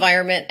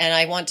pro-environment and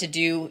I want to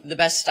do the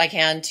best I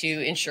can to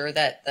ensure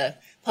that the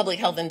public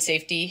health and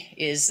safety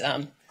is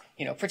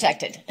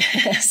protected.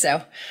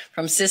 So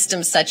from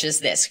systems such as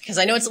this, because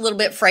I know it's a little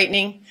bit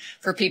frightening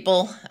for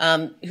people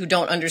who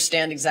don't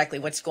understand exactly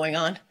what's going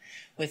on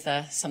with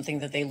something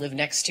that they live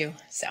next to.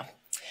 So,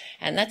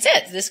 and that's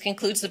it. This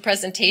concludes the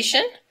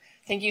presentation.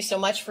 Thank you so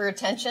much for your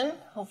attention.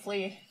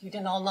 Hopefully you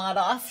didn't all nod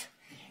off.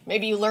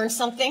 Maybe you learned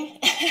something.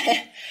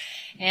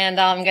 And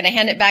I'm going to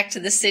hand it back to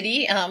the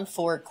city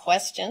for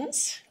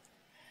questions.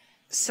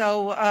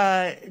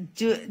 So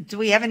do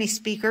we have any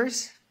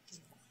speakers?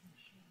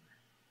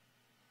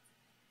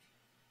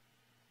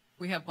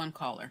 We have 1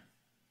 caller.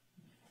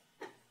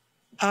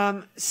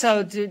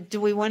 So do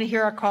we want to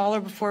hear our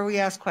caller before we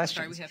ask questions?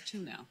 Sorry, we have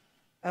 2 now.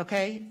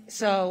 Okay.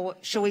 So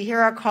shall we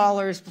hear our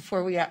callers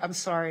before we, I'm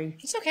sorry.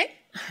 It's okay.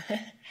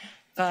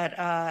 But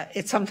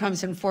it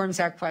sometimes informs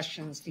our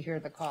questions to hear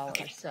the callers.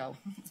 Okay. So.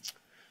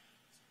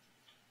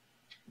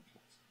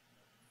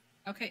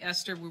 Okay,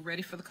 Esther, we're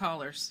ready for the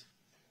callers.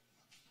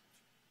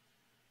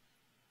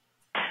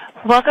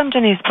 Welcome,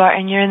 Denise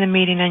Barton. You're in the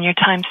meeting and your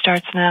time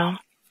starts now.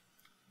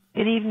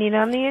 Good evening.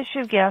 On the issue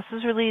of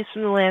gases released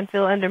from the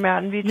landfill under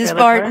Mountain View Ms. Trailer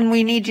Barton, Park.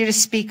 we need you to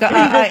speak.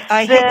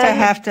 I hate to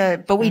have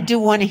to, but we do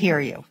want to hear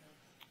you.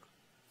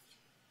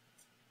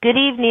 Good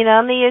evening.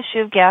 On the issue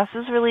of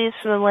gases released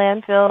from the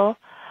landfill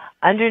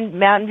under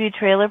Mountain View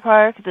Trailer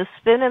Park, the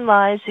spin and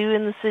lies you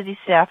and the city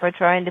staff are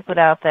trying to put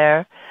out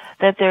there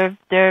that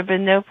there have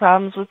been no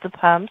problems with the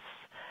pumps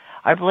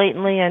are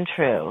blatantly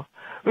untrue.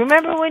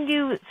 Remember when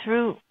you,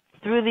 through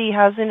the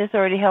Housing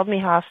Authority, held me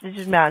hostage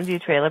in Mountain View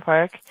Trailer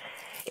Park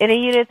in a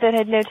unit that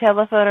had no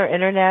telephone or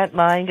internet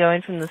line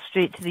going from the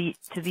street to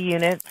the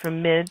unit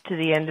from mid to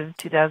the end of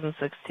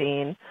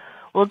 2016?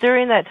 Well,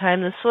 during that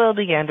time, the soil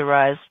began to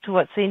rise to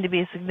what seemed to be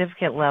a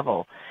significant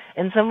level,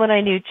 and someone I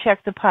knew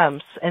checked the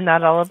pumps, and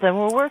not all of them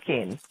were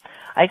working.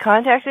 I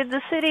contacted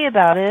the city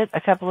about it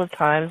a couple of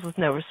times with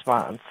no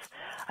response.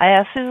 I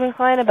asked Susan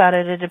Klein about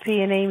it at a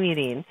P&A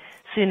meeting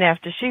soon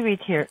after she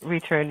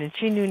returned, and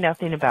she knew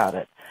nothing about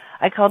it.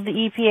 I called the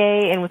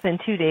EPA, and within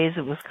 2 days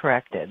it was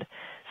corrected.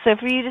 So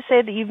for you to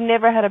say that you've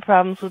never had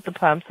problems with the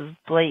pumps is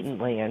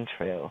blatantly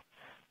untrue.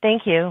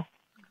 Thank you.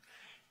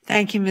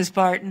 Thank you, Ms.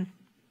 Barton.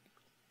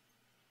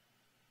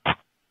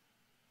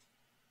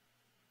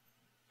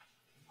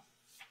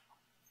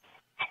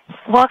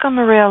 Welcome,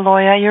 Maria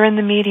Loya. You're in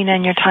the meeting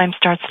and your time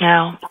starts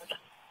now.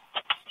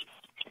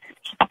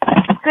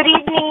 Good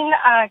evening,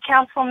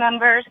 council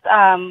members.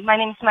 My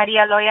name is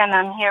Maria Loya, and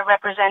I'm here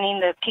representing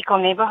the Pico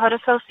Neighborhood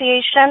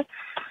Association.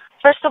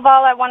 First of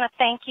all, I want to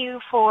thank you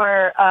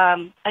for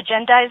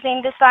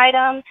agendizing this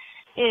item.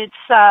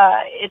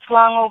 It's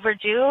long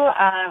overdue,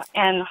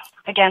 and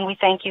again, we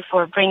thank you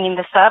for bringing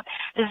this up.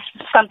 This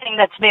is something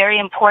that's very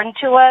important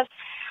to us.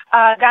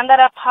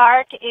 Gandara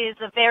Park is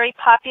a very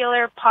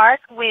popular park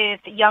with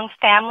young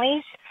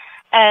families.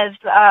 As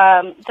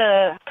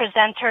the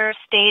presenter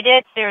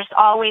stated, there's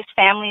always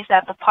families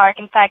at the park.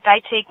 In fact,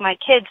 I take my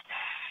kids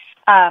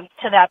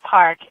to that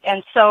park.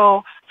 And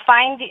so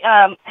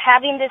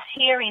having this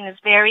hearing is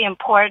very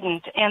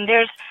important. And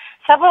there's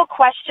several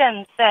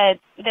questions that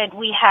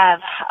we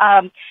have.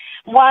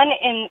 One,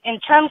 in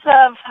terms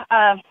of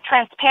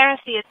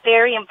transparency, is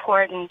very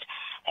important.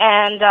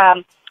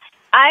 And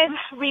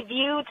I've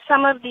reviewed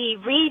some of the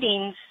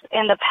readings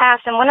in the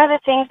past, and one of the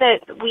things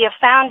that we have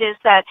found is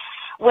that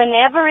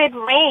whenever it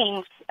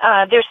rains,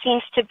 there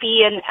seems to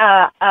be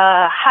a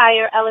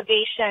higher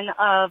elevation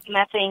of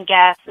methane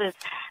gases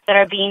that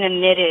are being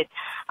emitted.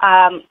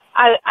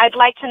 I'd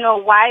like to know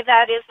why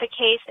that is the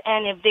case,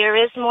 and if there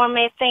is more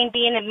methane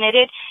being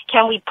emitted,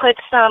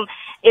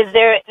 is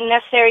there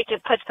necessary to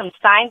put some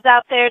signs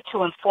out there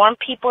to inform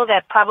people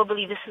that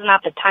probably this is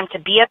not the time to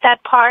be at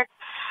that park?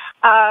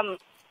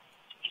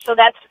 So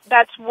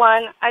that's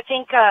one. I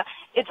think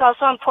it's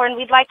also important.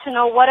 We'd like to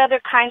know what other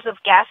kinds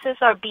of gases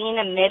are being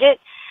emitted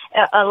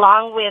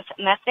along with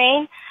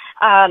methane.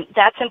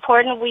 That's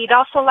important. We'd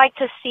also like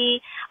to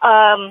see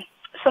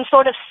some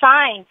sort of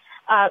sign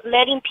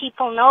letting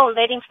people know,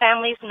 letting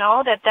families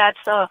know that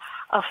that's a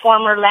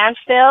former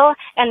landfill,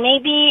 and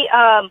maybe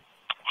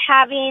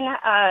having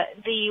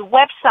the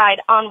website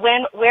on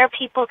where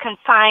people can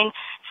find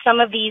some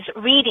of these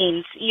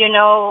readings.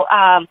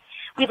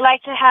 We'd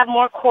like to have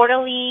more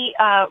quarterly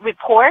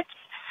reports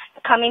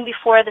coming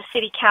before the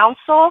City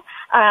Council,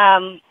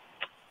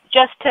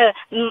 just to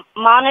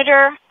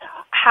monitor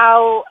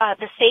how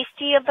the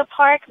safety of the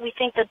park. We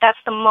think that that's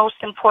the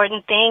most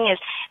important thing, is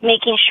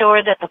making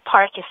sure that the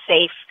park is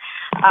safe.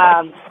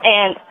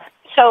 And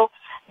so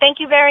thank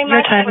you very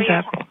much for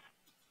your time.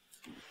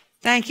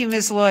 Thank you,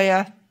 Ms.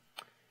 Loya.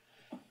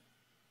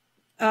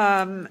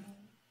 And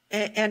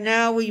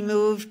now we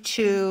move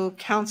to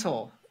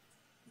council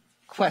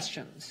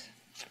questions.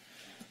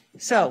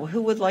 So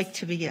who would like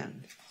to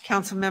begin?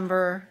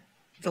 Councilmember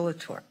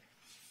Polute.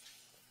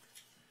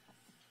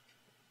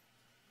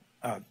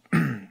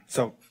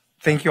 So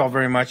thank you all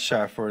very much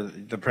for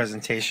the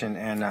presentation.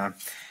 And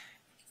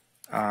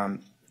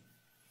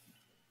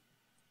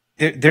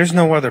there's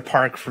no other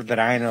park that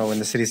I know in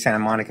the city of Santa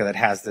Monica that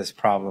has this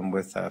problem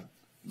with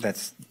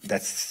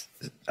that's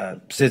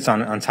sits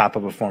on top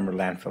of a former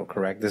landfill,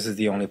 correct? This is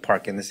the only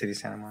park in the city of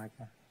Santa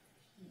Monica?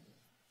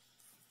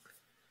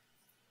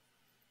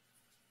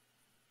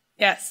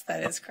 Yes,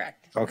 that is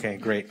correct. Okay,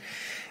 great.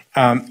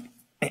 Are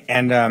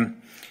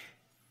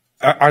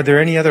there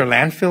any other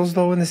landfills,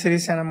 though, in the city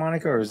of Santa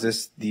Monica, or is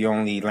this the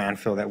only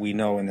landfill that we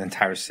know in the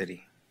entire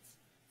city?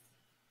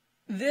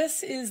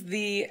 This is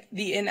the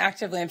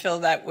inactive landfill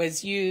that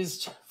was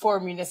used for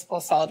municipal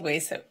solid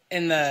waste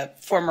in the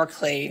former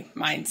clay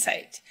mine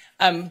site.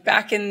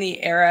 Back in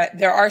the era,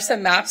 there are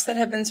some maps that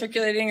have been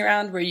circulating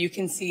around where you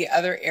can see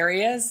other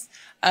areas.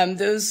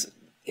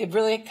 It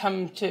really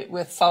come to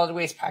with solid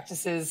waste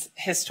practices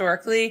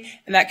historically,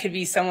 and that could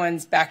be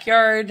someone's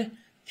backyard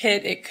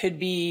pit. It could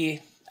be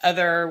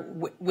other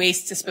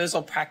waste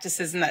disposal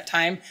practices in that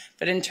time.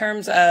 But in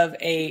terms of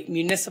a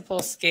municipal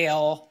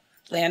scale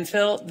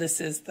landfill,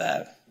 this is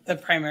the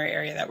primary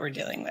area that we're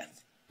dealing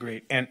with.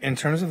 Great. And in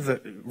terms of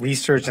the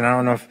research, and I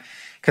don't know if,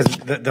 because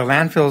the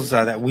landfills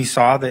that we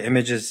saw, the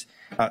images,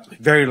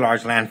 very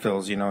large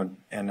landfills,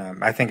 and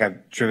I think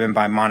I've driven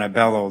by the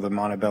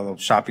Montebello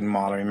shopping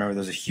mall. I remember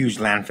there's a huge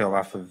landfill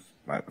off of,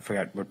 I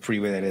forgot what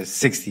freeway that is,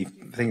 60,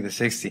 I think it's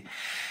 60.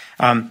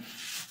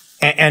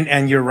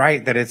 And you're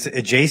right that it's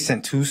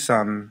adjacent to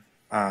some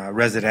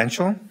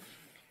residential,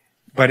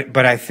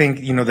 but I think,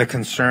 the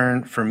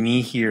concern for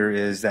me here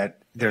is that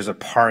there's a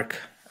park,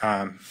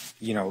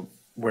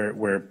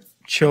 where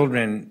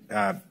children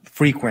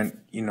frequent,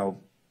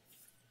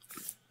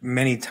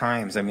 many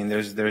times. I mean,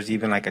 there's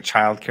even like a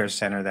child care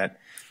center that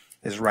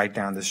is right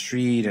down the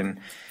street, and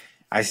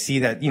I see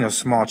that,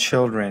 small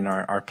children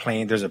are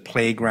playing. There's a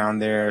playground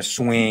there,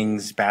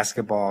 swings,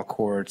 basketball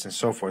courts, and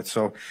so forth.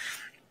 So,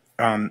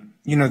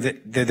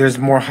 there's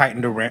more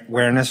heightened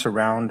awareness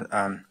around,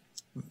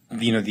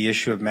 the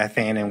issue of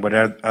methane and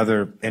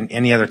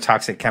any other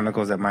toxic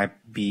chemicals that might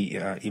be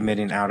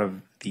emitting out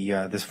of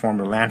this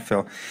former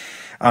landfill.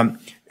 I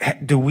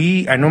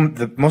know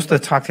most of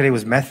the talk today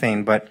was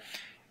methane, but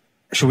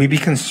should we be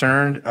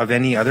concerned of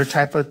any other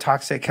type of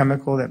toxic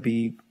chemical that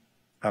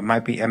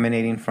might be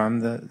emanating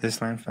from this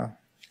landfill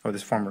or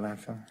this former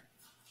landfill?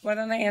 Why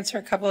don't I answer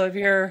a couple of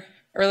your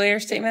earlier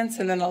statements,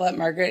 and then I'll let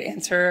Margaret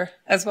answer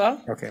as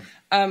well. Okay.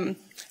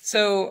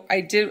 So I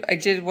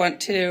did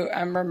want to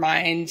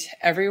remind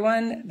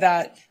everyone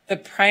that the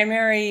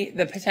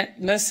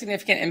most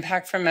significant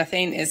impact from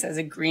methane is as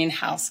a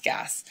greenhouse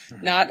gas,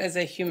 not as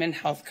a human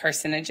health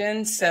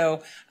carcinogen.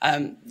 So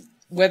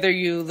whether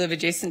you live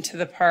adjacent to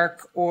the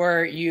park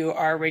or you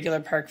are a regular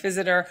park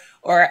visitor,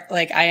 or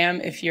like I am,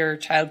 if your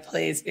child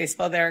plays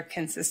baseball there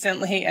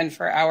consistently and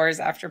for hours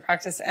after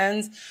practice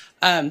ends,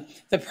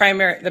 the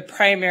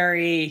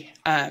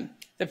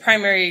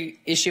primary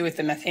issue with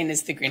the methane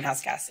is the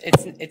greenhouse gas.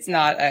 It's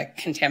not a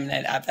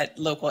contaminant at that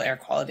local air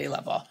quality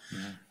level.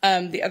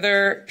 The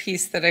other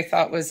piece that I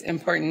thought was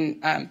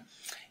important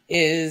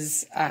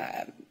is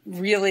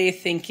really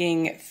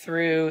thinking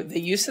through the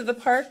use of the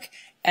park.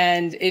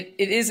 And it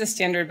is a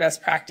standard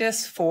best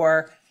practice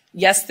for,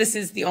 yes, this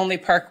is the only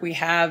park we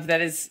have that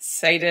is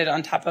sited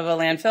on top of a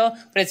landfill,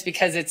 but it's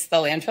because it's the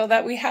landfill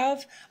that we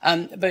have.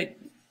 But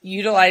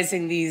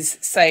utilizing these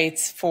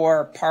sites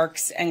for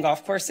parks and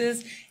golf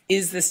courses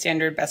is the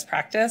standard best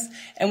practice.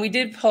 And we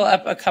did pull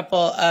up a couple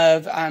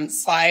of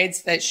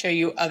slides that show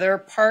you other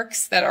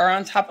parks that are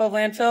on top of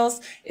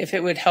landfills, if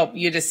it would help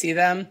you to see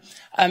them,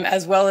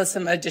 as well as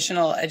some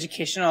additional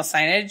educational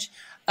signage.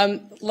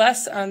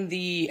 Less on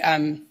the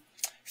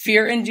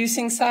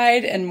fear-inducing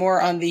side and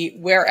more on the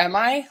where am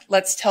I?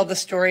 Let's tell the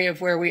story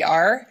of where we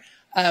are.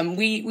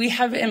 We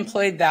have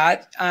employed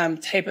that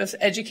type of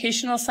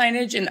educational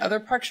signage in other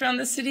parks around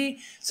the city.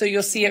 So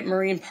you'll see at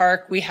Marine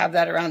Park, we have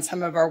that around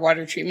some of our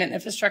water treatment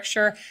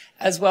infrastructure,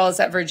 as well as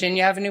at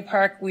Virginia Avenue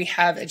Park, we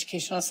have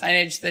educational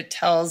signage that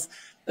tells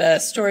the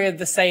story of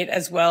the site,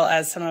 as well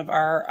as some of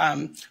our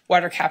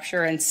water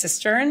capture and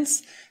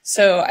cisterns.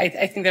 So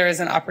I think there is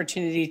an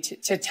opportunity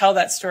to tell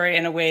that story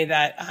in a way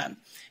that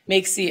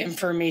makes the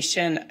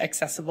information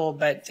accessible,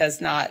 but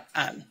does not,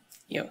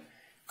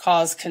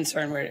 cause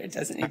concern where it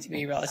doesn't need to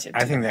be relative to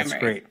I think that's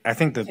great. I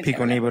think the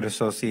Pico Neighborhood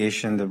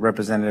Association, the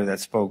representative that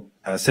spoke,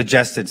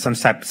 suggested some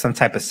type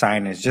of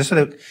signage. Just so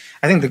that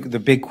I think the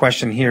big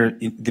question here,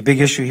 the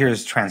big issue here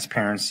is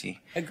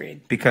transparency.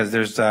 Agreed. Because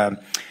there's, look,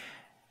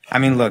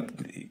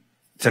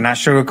 to not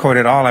sugarcoat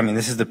it all,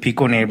 this is the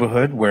Pico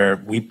Neighborhood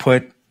where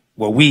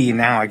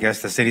I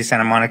guess the city of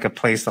Santa Monica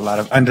placed a lot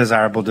of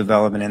undesirable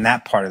development in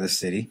that part of the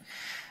city.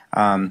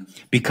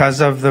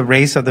 Because of the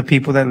race of the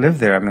people that live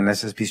there.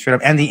 Let's just be straight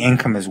up, and the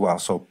income as well.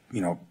 So,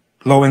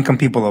 low income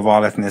people of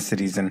all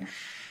ethnicities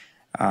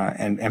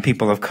and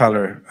people of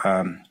color,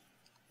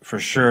 for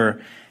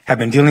sure, have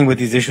been dealing with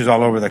these issues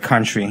all over the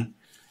country.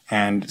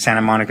 And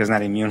Santa Monica is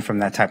not immune from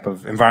that type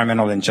of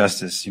environmental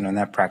injustice, in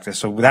that practice.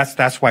 So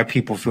that's why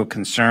people feel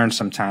concerned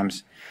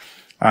sometimes.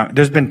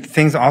 There's been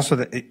things also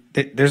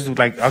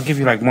I'll give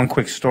you one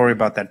quick story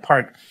about that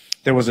park.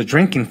 There was a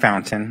drinking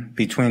fountain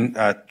between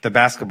the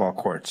basketball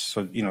courts.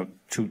 So,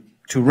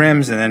 two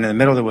rims, and then in the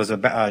middle there was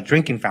a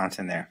drinking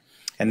fountain there.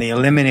 And they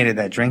eliminated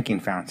that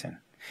drinking fountain.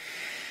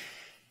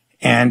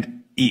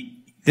 And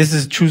this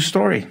is a true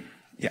story.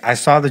 I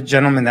saw the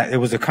gentleman that it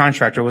was a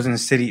contractor, it wasn't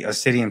a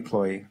city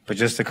employee, but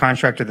just a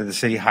contractor that the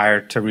city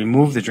hired to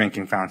remove the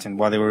drinking fountain.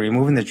 While they were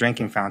removing the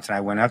drinking fountain,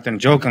 I went up there and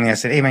jokingly I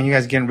said, "Hey man, you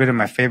guys getting rid of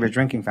my favorite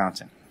drinking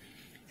fountain?"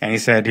 And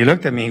he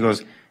looked at me, he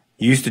goes,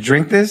 "You used to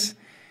drink this?"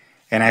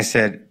 And I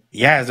said,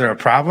 "Yeah, is there a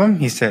problem?"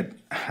 He said,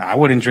 "I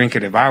wouldn't drink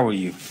it if I were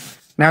you."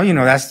 Now,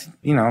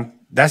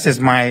 that's just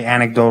my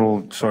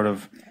anecdotal sort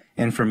of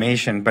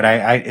information, but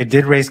it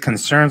did raise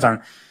concerns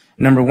on,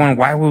 number one,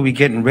 why were we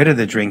getting rid of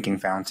the drinking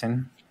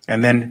fountain?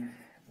 And then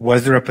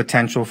was there a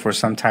potential for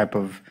some type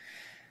of,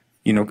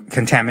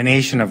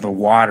 contamination of the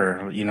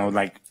water?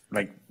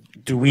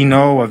 Do we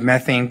know of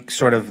methane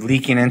sort of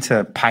leaking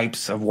into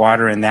pipes of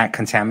water and that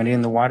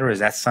contaminating the water? Is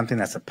that something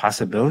that's a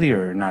possibility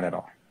or not at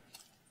all?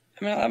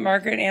 I'm going to let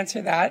Margaret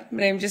answer that,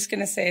 but I'm just going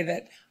to say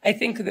that I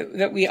think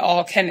that we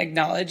all can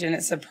acknowledge, and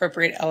it's an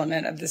appropriate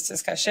element of this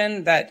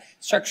discussion, that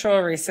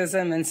structural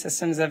racism and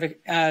systems of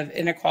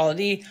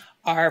inequality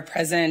are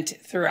present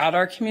throughout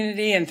our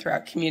community and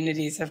throughout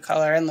communities of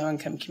color and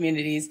low-income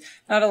communities,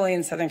 not only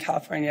in Southern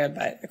California,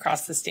 but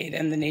across the state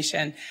and the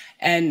nation.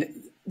 And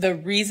the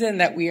reason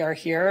that we are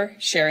here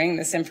sharing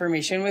this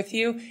information with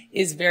you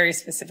is very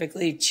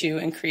specifically to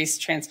increase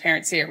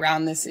transparency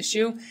around this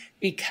issue,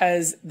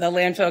 because the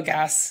landfill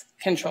gas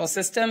control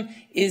system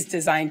is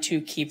designed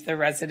to keep the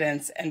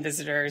residents and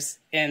visitors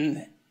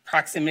in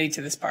proximity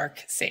to this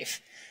park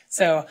safe.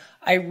 So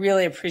I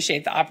really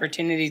appreciate the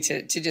opportunity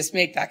to just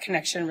make that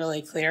connection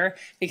really clear,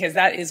 because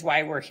that is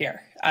why we're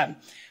here.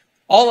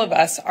 All of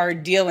us are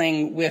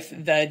dealing with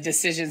the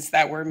decisions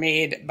that were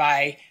made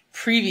by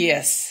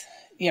previous,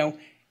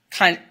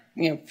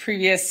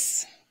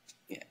 previous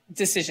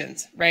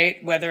decisions,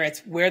 right? Whether it's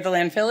where the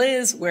landfill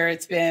is, where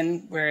it's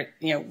been,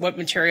 what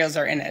materials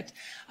are in it.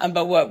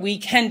 But what we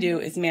can do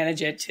is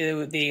manage it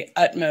to the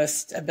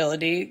utmost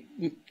ability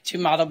to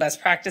model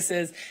best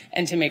practices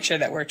and to make sure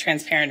that we're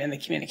transparent in the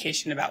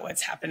communication about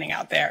what's happening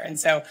out there. And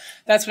so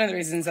that's one of the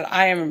reasons that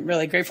I am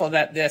really grateful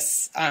that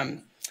this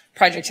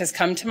project has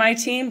come to my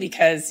team,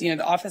 because, the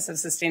Office of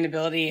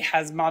Sustainability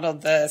has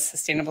modeled the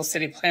Sustainable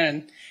City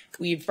Plan.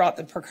 We've brought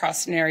the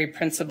precautionary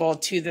principle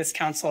to this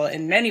council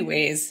in many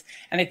ways.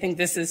 And I think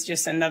this is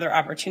just another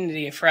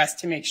opportunity for us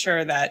to make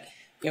sure that,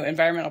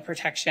 environmental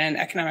protection,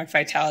 economic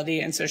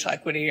vitality, and social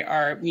equity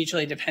are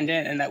mutually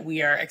dependent, and that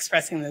we are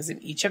expressing those in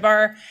each of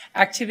our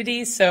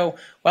activities. So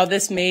while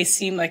this may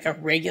seem like a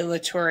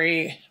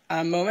regulatory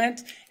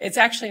moment, it's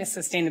actually a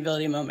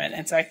sustainability moment.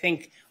 And so I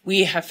think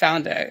we have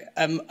found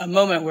a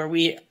moment where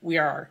we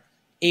are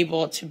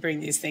able to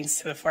bring these things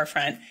to the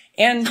forefront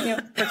and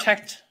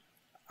protect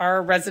our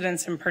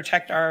residents and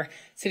protect our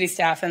city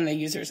staff and the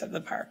users of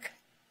the park.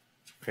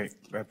 Great.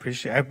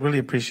 I really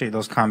appreciate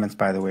those comments,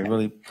 by the way.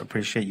 Really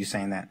appreciate you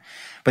saying that.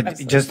 But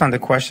Absolutely. Just on the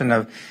question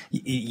of,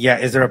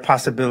 is there a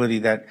possibility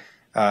that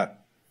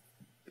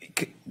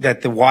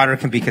that the water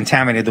can be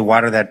contaminated, the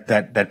water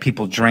that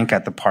people drink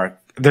at the park?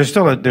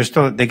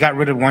 They got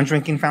rid of one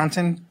drinking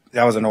fountain.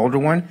 That was an older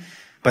one.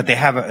 But they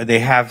have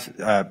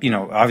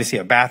obviously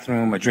a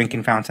bathroom, a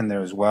drinking fountain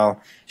there as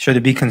well. Should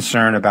there be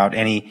concern about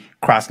any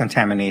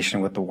cross-contamination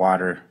with the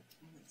water?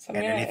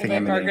 I'm going to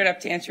invite Margaret up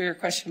to answer your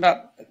question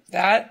about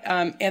that,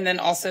 and then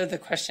also the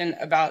question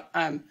about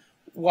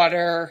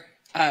water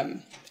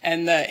and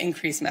the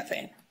increased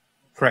methane.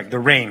 Correct. The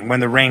rain. When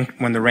the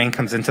rain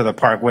comes into the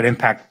park, what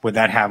impact would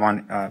that have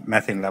on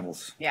methane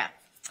levels? Yeah.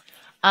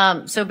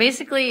 So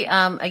basically,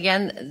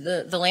 again,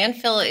 the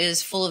landfill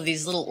is full of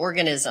these little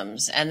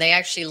organisms, and they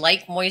actually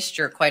like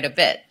moisture quite a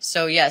bit.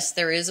 So yes,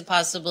 there is a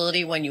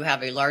possibility when you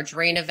have a large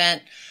rain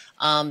event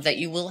that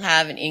you will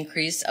have an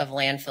increase of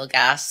landfill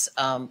gas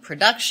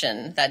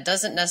production. That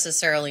doesn't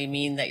necessarily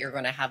mean that you're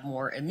going to have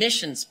more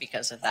emissions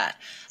because of that.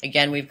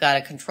 Again, we've got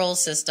a control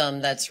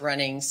system that's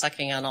running,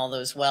 sucking on all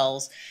those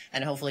wells,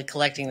 and hopefully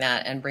collecting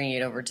that and bringing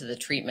it over to the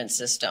treatment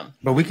system.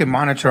 But we could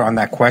monitor on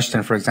that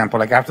question, for example,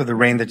 like after the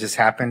rain that just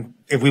happened,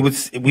 if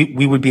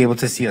we would be able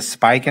to see a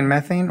spike in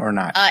methane or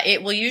not?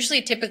 It will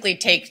usually typically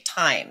take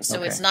time,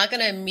 so it's not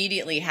going to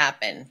immediately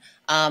happen.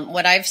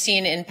 What I've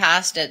seen in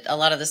past at a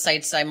lot of the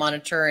sites I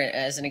monitor,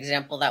 as an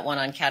example, that one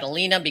on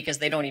Catalina, because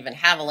they don't even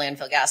have a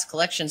landfill gas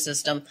collection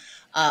system,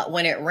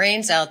 when it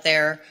rains out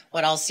there,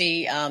 what I'll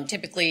see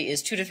typically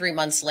is 2 to 3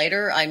 months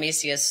later, I may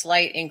see a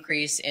slight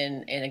increase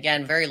in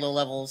again, very low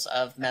levels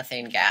of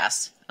methane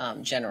gas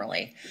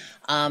generally.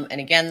 And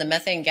again, the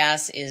methane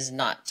gas is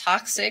not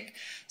toxic.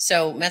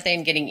 So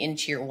methane getting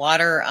into your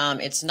water,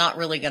 it's not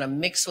really going to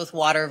mix with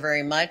water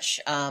very much.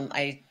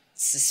 I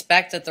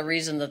suspect that the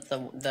reason that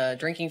the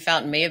drinking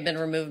fountain may have been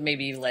removed may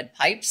be lead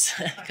pipes,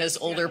 because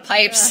older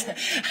pipes,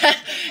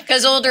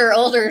 because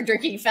older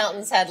drinking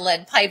fountains had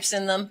lead pipes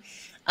in them.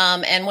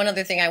 And one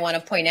other thing I want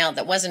to point out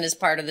that wasn't as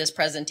part of this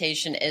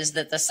presentation is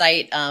that the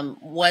site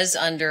was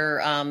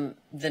under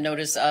the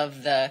notice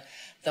of the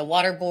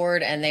water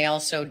board, and they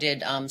also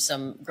did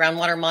some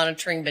groundwater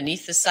monitoring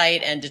beneath the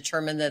site and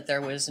determined that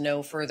there was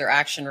no further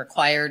action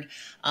required,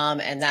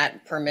 and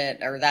that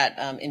permit or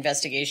that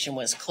investigation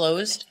was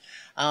closed.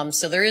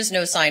 So there is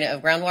no sign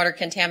of groundwater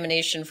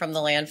contamination from the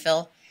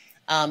landfill.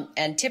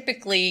 And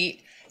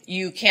typically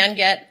you can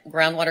get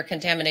groundwater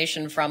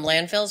contamination from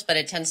landfills, but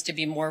it tends to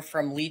be more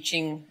from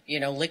leaching,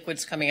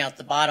 liquids coming out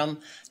the bottom,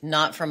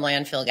 not from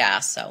landfill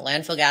gas. So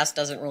landfill gas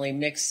doesn't really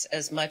mix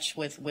as much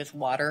with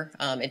water.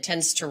 It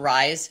tends to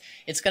rise.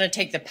 It's going to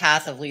take the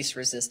path of least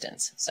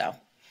resistance. So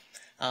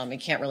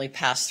it can't really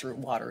pass through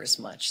water as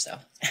much. So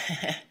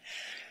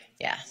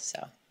yeah,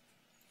 so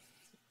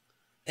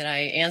did I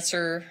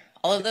answer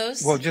all of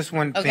those? Well, just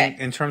one thing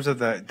in terms of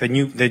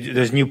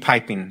there's new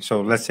piping.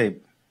 So let's say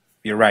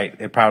you're right.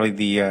 It probably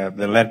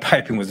the lead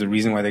piping was the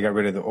reason why they got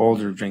rid of the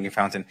older drinking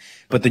fountain.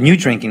 But the new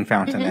drinking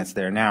fountain that's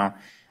there now,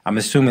 I'm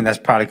assuming that's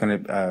probably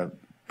going to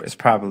it's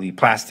probably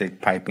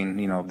plastic piping,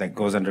 that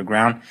goes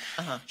underground.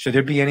 Should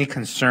there be any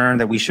concern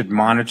that we should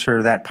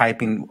monitor that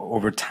piping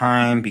over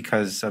time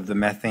because of the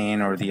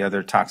methane or the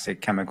other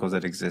toxic chemicals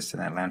that exist in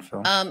that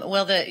landfill?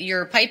 Well,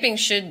 your piping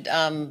should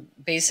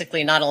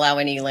basically not allow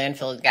any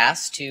landfill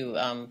gas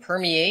to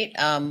permeate,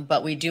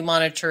 but we do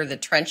monitor the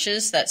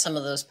trenches that some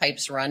of those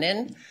pipes run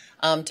in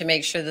to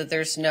make sure that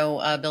there's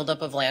no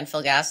buildup of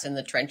landfill gas in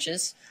the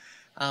trenches.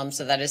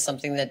 So that is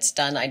something that's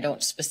done. I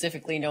don't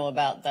specifically know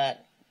about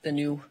the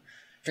new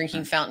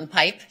drinking fountain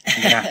pipe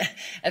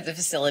at the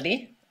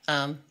facility,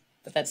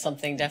 but that's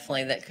something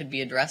definitely that could be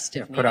addressed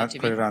if needed to be.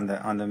 Put it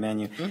on the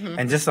menu.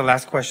 And just the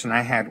last question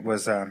I had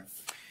was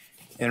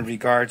in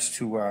regards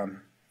to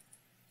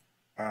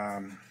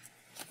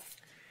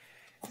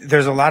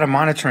there's a lot of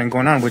monitoring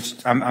going on, which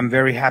I'm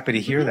very happy to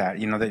hear that.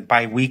 That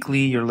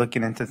bi-weekly you're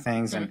looking into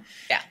things, and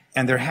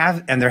there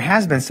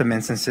has been some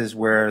instances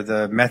where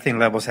the methane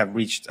levels have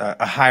reached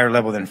a higher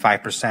level than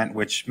 5%,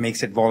 which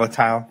makes it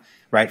volatile.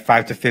 Right,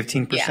 5 to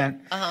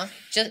 15%.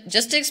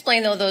 Just to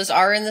explain though, those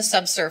are in the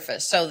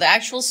subsurface. So the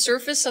actual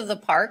surface of the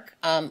park,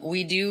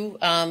 we do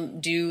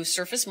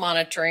surface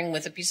monitoring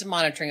with a piece of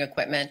monitoring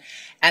equipment,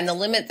 and the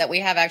limit that we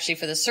have actually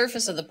for the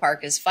surface of the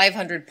park is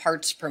 500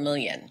 parts per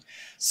million.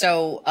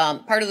 So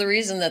part of the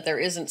reason that there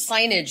isn't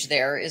signage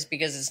there is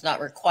because it's not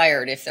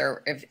required.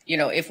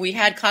 If we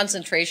had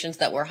concentrations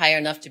that were high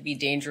enough to be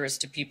dangerous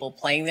to people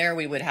playing there,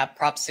 we would have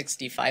Prop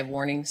 65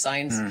 warning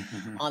signs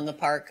on the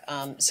park.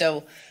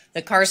 So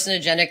the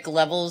carcinogenic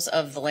levels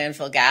of the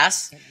landfill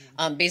gas,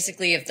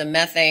 basically if the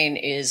methane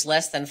is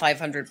less than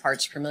 500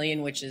 parts per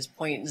million, which is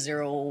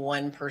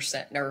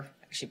 0.01%, or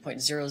actually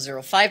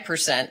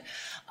 0.005%,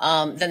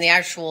 then the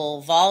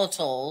actual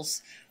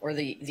volatiles or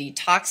the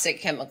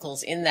toxic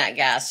chemicals in that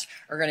gas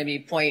are going to be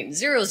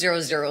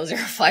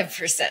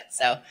 0.00005%.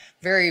 So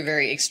very,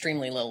 very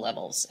extremely low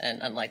levels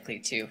and unlikely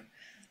to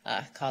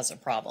cause a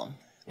problem.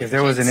 If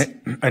there was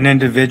an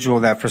individual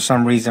that for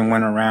some reason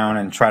went around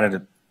and tried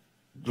to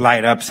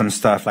light up some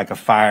stuff like a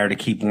fire to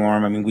keep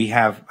warm. I mean, we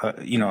have,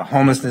 a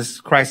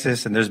homelessness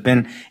crisis, and there's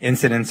been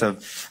incidents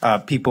of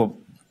people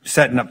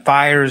setting up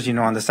fires,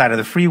 on the side of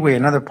the freeway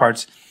and other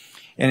parts.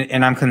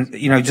 And I'm,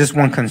 just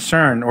one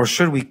concern, or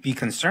should we be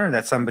concerned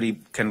that somebody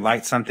can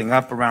light something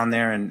up around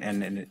there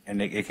and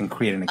it can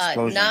create an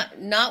explosion?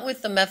 Not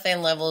with the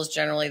methane levels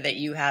generally that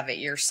you have at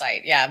your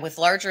site. Yeah, with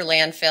larger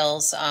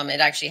landfills, it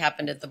actually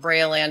happened at the Brea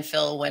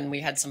landfill when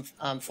we had some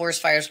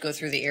forest fires go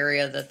through the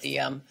area that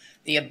the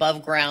the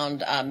above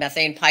ground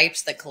methane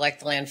pipes that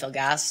collect landfill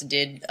gas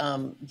did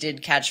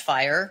catch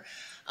fire.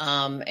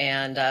 But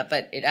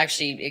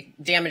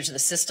it damaged the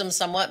system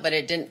somewhat, but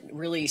it didn't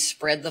really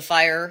spread the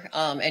fire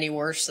any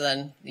worse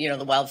than,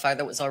 the wildfire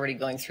that was already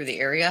going through the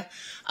area.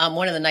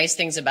 One of the nice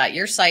things about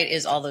your site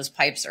is all those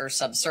pipes are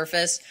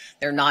subsurface.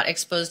 They're not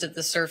exposed at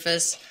the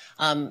surface.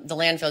 The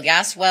landfill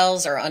gas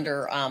wells are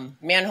under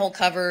manhole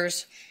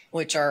covers,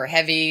 which are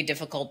heavy,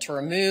 difficult to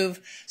remove.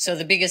 So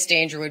the biggest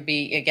danger would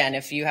be, again,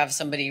 if you have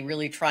somebody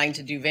really trying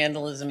to do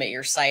vandalism at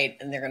your site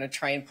and they're going to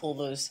try and pull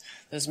those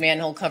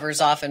manhole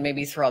covers off and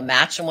maybe throw a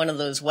match in one of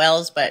those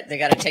wells, but they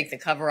got to take the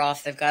cover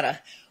off. They've got to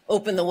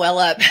open the well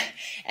up.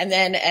 And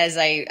then, as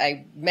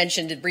I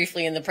mentioned it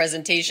briefly in the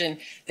presentation,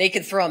 they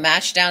could throw a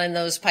match down in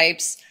those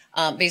pipes.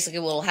 Basically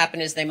what will happen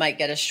is they might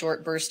get a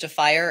short burst of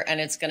fire and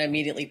it's going to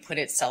immediately put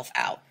itself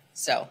out.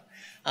 So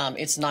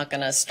it's not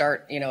going to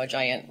start, a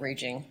giant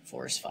raging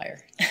forest fire.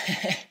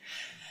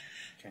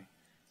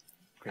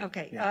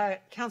 Okay. Yeah.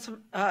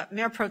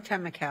 Mayor Pro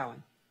Tem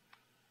McCowan.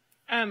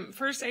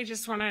 First, I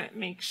just want to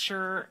make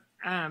sure,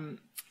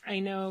 I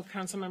know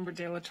Councilmember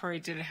De La Torre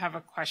did have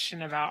a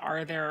question about,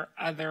 are there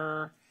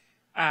other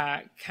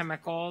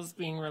chemicals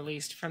being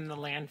released from the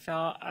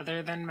landfill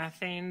other than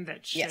methane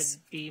that should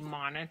be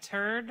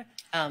monitored?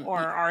 Or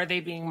are they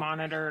being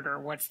monitored, or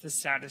what's the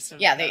status of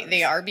those? Yeah,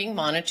 they are being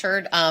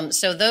monitored.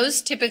 So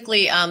those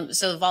typically,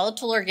 so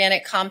volatile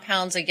organic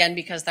compounds, again,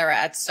 because they're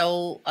at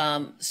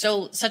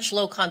such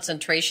low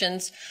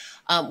concentrations,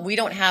 we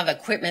don't have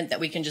equipment that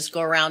we can just go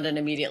around and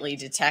immediately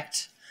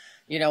detect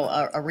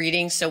a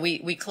reading. So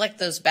we collect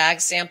those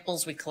bag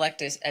samples. We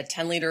collect a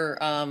 10-liter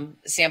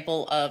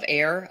sample of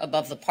air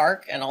above the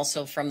park and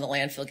also from the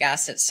landfill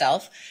gas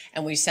itself.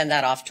 And we send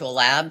that off to a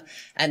lab.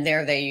 And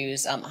there they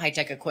use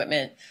high-tech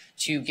equipment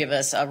to give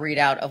us a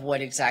readout of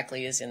what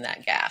exactly is in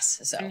that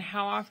gas. So. And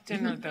how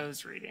often are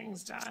those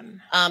readings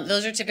done?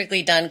 Those are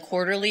typically done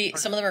quarterly.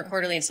 Some of them are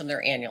quarterly and some of them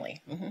are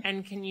annually. Mm-hmm.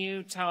 And can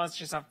you tell us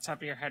just off the top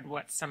of your head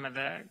what some of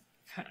the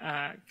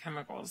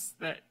chemicals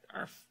that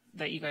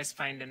you guys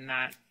find in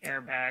that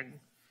airbag?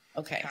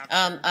 Okay.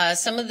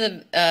 Some of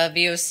the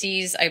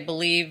VOCs, I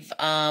believe,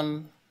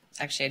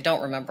 actually, I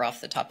don't remember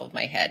off the top of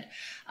my head.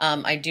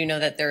 I do know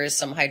that there is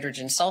some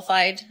hydrogen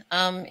sulfide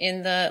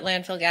in the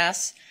landfill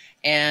gas.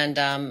 And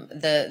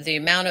the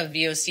amount of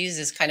VOCs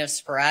is kind of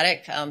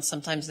sporadic.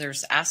 Sometimes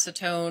there's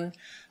acetone,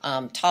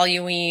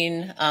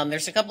 toluene.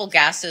 There's a couple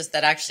gases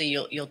that actually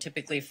you'll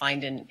typically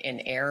find in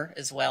air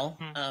as well,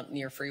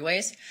 near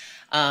freeways.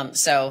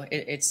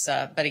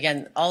 But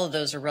again, all of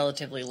those are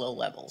relatively low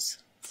levels.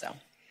 So.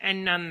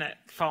 And none that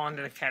fall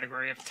into the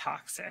category of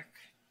toxic.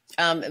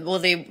 They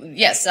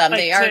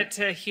are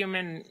to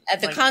human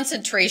at the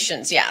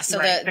concentrations. Yeah. So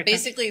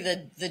basically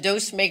the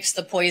dose makes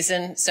the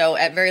poison. So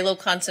at very low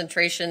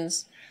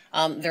concentrations,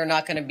 they're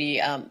not going to be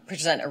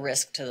present a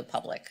risk to the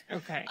public.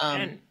 Okay.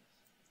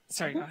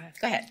 Sorry, go ahead.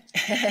 Go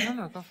ahead.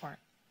 No, go for it.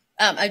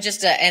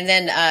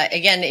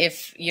 Again,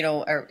 if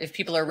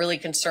people are really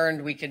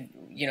concerned, we could,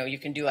 you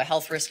can do a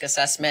health risk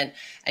assessment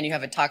and you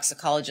have a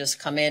toxicologist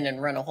come in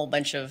and run a whole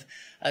bunch of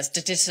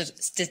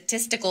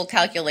statistical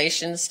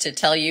calculations to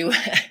tell you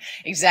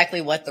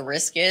exactly what the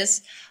risk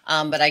is.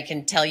 But I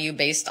can tell you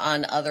based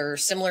on other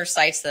similar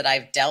sites that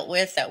I've dealt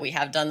with that we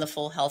have done the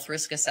full health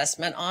risk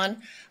assessment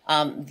on,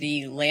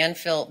 the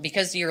landfill,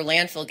 because your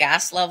landfill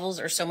gas levels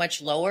are so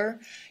much lower,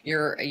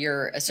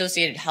 your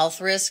associated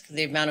health risk,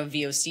 the amount of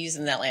VOCs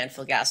in that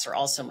landfill gas are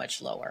also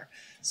much lower.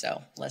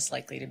 So less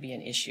likely to be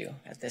an issue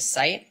at this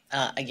site.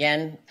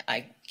 Again,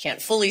 I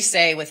can't fully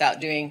say without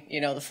doing,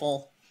 the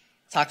full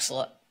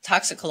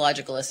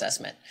toxicological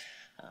assessment.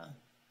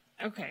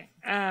 Okay.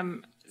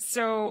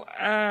 So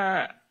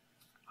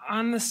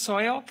on the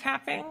soil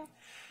capping,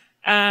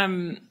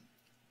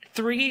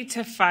 3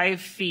 to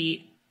 5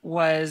 feet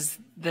was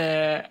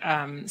the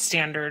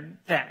standard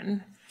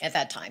then. At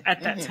that time.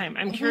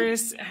 I'm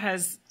curious,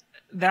 has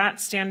that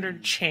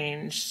standard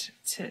changed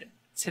today?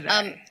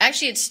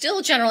 Actually, it's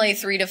still generally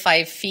 3 to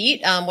 5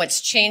 feet. What's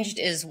changed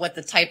is what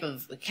the type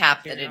of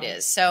cap that it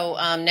is. So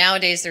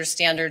nowadays there's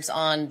standards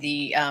on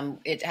the,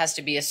 it has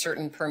to be a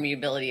certain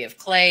permeability of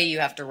clay. You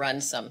have to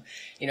run some,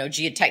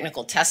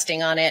 geotechnical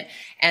testing on it.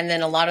 And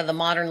then a lot of the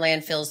modern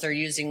landfills, they're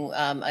using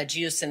a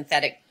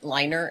geosynthetic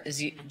liner,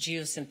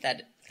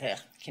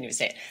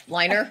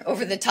 liner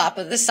over the top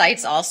of the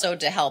sites also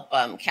to help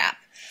cap.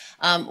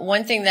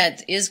 One thing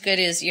that is good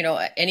is,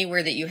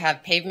 anywhere that you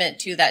have pavement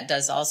too, that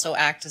does also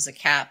act as a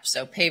cap.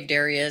 So paved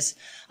areas,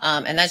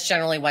 and that's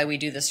generally why we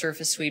do the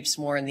surface sweeps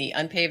more in the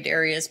unpaved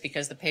areas,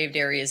 because the paved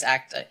areas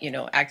act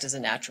as a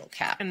natural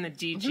cap. And the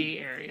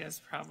DG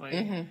areas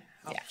probably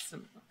help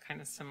some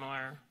kind of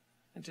similar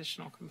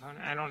additional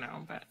component. I don't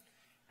know, but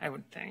I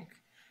would think.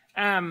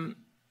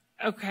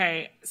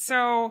 Okay,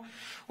 so,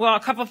 a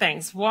couple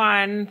things.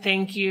 One,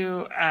 thank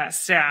you,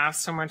 staff,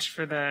 so much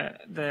for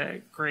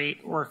the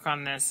great work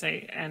on this.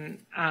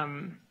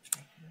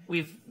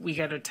 We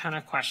get a ton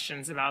of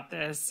questions about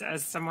this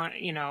as someone,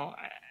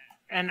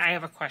 and I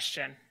have a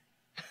question.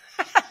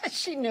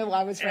 She knew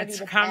I was ready to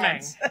to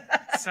coming.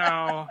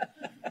 So,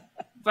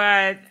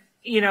 but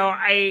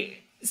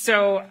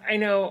I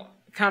know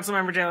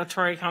Councilmember De La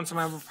Torre,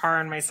 Councilmember Parr,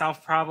 and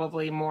myself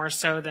probably more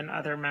so than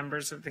other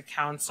members of the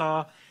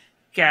council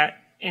get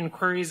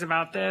inquiries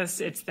about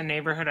this. It's the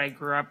neighborhood I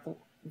grew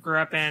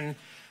up in.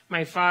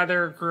 My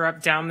father grew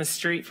up down the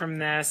street from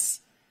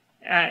this,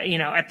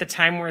 at the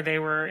time where they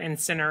were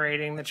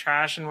incinerating the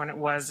trash and when it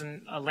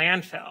wasn't a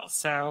landfill.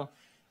 So,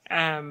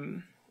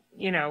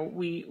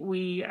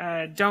 we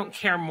don't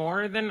care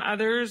more than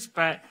others,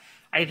 but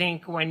I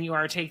think when you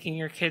are taking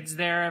your kids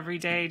there every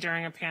day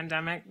during a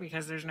pandemic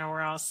because there's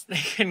nowhere else they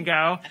can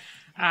go,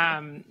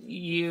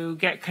 you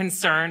get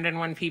concerned. And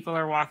when people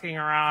are walking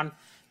around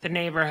the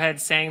neighborhood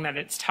saying that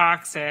it's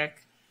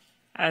toxic,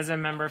 as a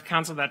member of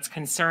council, that's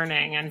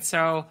concerning. And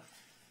so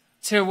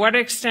to what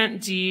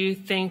extent do you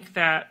think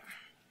that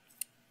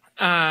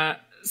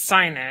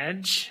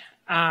signage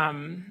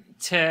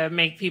to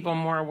make people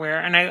more aware,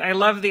 and I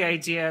love the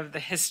idea of the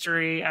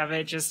history of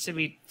it, just to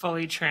be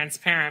fully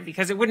transparent,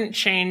 because it wouldn't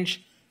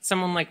change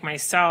someone like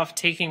myself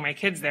taking my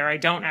kids there. I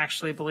don't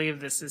actually believe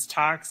this is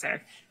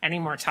toxic, any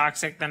more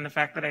toxic than the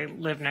fact that I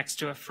live next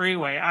to a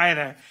freeway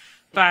either.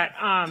 But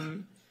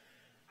I'm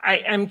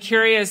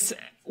curious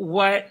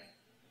what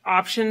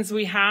options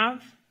we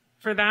have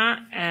for that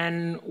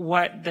and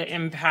what the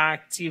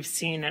impact you've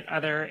seen at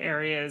other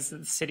areas of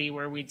the city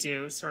where we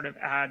do sort of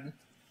add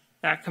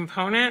that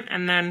component.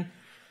 And then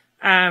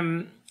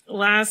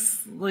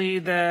lastly,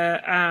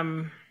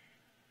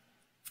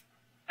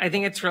 I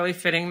think it's really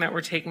fitting that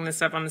we're taking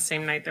this up on the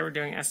same night that we're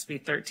doing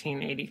SB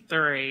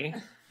 1383,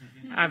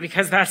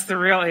 because that's the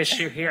real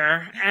issue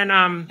here.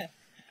 And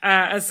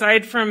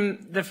aside from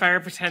the fire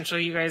potential,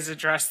 you guys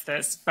addressed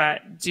this,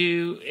 but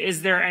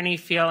is there any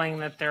feeling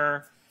that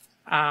there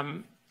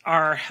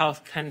are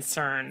health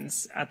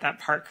concerns at that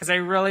park? Because I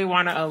really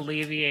want to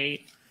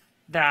alleviate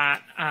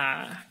that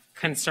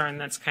concern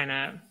that's kind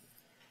of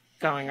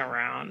going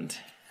around.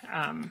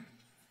 I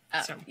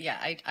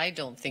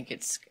don't think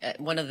it's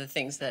one of the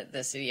things that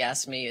the city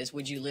asked me is,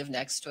 would you live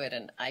next to it?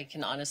 And I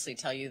can honestly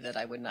tell you that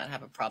I would not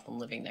have a problem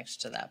living next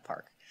to that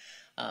park,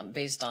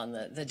 based on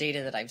the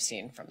data that I've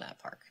seen from that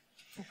park.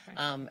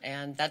 Okay.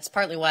 And that's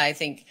partly why I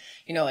think,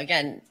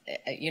 again,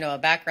 a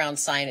background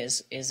sign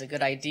is a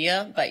good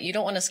idea, but you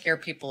don't want to scare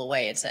people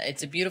away.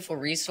 It's a beautiful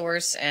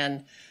resource,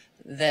 and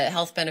the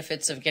health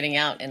benefits of getting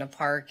out in a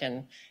park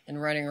and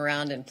running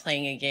around and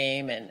playing a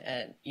game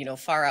and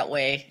far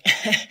outweigh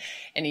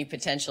any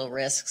potential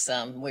risks,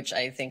 which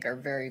I think are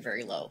very,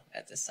 very low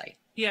at this site.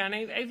 Yeah, and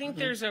I think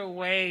there's a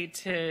way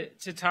to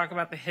talk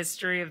about the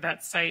history of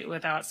that site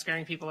without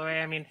scaring people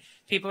away. I mean,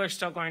 people are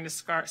still going to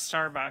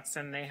Starbucks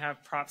and they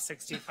have Prop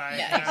 65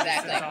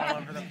 exactly. all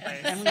over the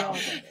place. So,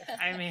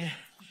 I mean,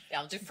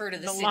 I'll defer to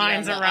the city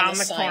lines around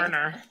the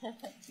corner.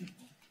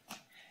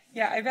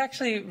 Yeah, I've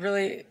actually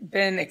really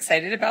been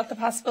excited about the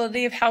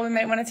possibility of how we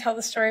might want to tell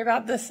the story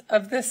about this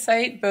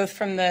site, both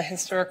from the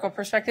historical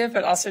perspective,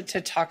 but also to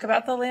talk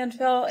about the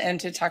landfill and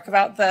to talk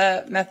about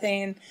the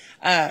methane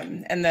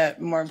and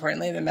more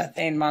importantly, the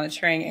methane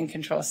monitoring and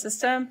control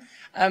system,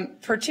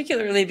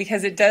 particularly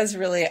because it does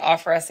really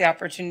offer us the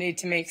opportunity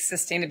to make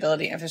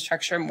sustainability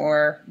infrastructure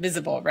more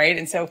visible, right?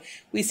 And so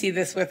we see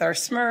this with our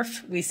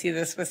Smurf, we see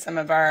this with some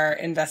of our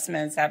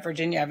investments at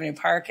Virginia Avenue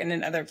Park and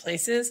in other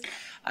places.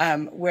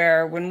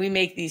 Where when we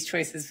make these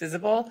choices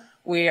visible,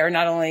 we are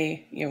not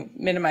only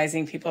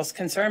minimizing people's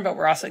concern, but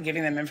we're also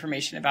giving them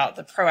information about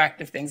the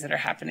proactive things that are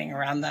happening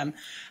around them.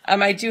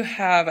 I do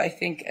have, I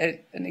think,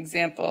 an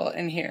example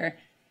in here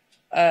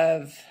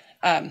of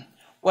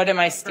what am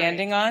I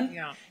standing on?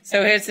 Yeah.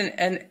 So here's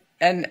an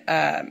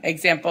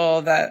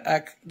example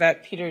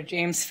that Peter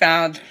James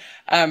found,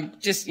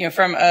 just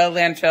from a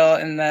landfill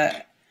in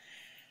the.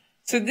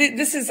 So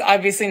this is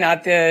obviously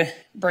not the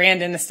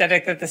brand and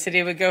aesthetic that the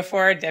city would go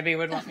for. Debbie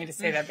would want me to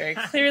say that very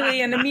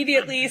clearly and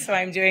immediately, so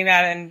I'm doing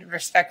that in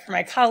respect for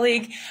my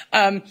colleague.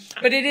 But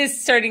it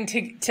is starting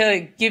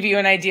to give you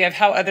an idea of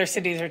how other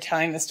cities are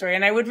telling the story,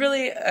 and I would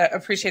really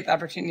appreciate the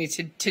opportunity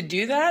to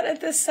do that at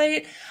this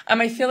site.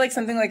 I feel like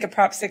something like a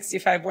Prop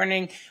 65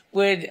 warning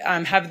would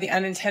have the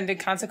unintended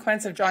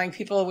consequence of drawing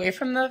people away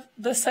from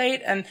the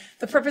site. And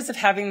the purpose of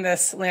having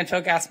this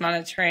landfill gas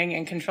monitoring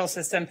and control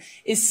system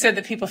is so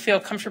that people feel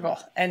comfortable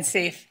and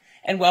safe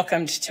and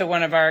welcomed to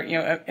one of our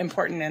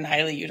important and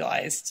highly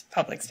utilized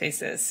public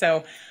spaces.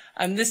 So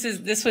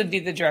this would be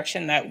the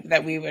direction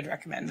that we would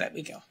recommend that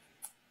we go.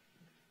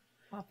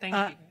 Well, thank you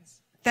guys.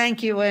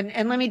 Thank you.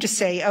 And let me just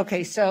say,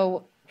 okay,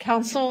 so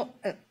council,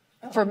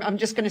 I'm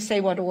just going to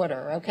say what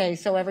order, okay?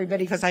 So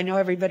everybody, because I know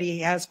everybody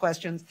has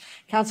questions.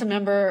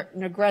 Councilmember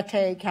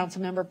Negrete,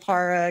 Councilmember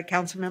Parra,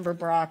 Councilmember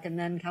Brock, and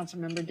then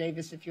Councilmember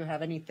Davis if you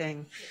have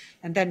anything,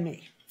 and then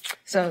me.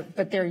 So,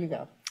 but there you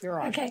go. You're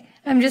on. Okay.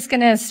 I'm just going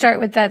to start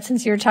with that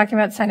since you were talking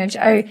about signage.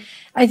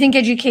 I think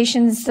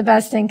education is the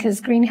best thing because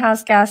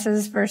greenhouse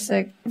gases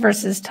versus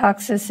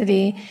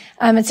toxicity.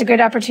 It's a great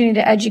opportunity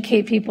to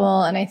educate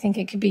people, and I think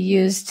it could be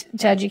used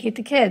to educate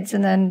the kids,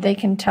 and then they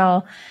can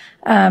tell,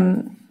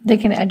 they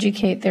can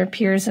educate their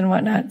peers and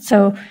whatnot.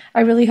 So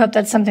I really hope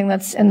that's something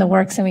that's in the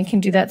works and we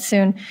can do that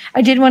soon.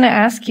 I did want to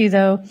ask you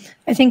though,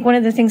 I think one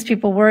of the things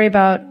people worry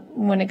about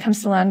when it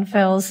comes to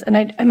landfills,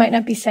 and I might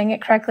not be saying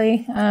it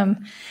correctly,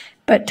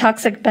 but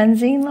toxic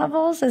benzene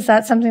levels, is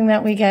that something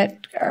that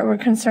we're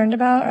concerned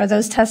about? Are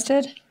those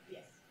tested?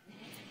 Yes.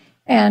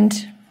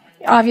 And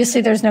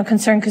obviously there's no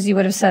concern because you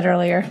would have said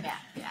earlier.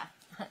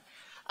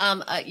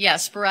 Yeah,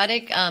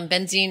 sporadic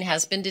benzene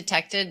has been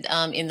detected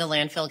in the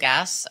landfill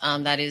gas.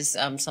 That is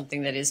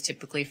something that is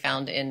typically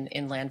found in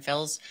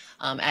landfills.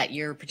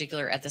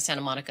 At the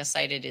Santa Monica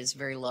site, it is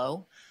very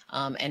low,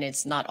 and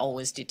it's not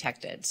always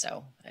detected,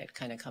 so it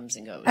kind of comes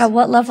and goes. At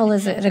what level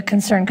is it a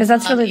concern? Because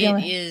that's really the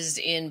only... It is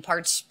in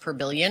parts per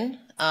billion,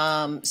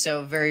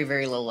 so very,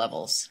 very low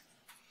levels.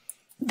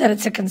 That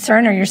it's a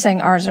concern, or you're saying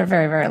ours are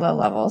very, very low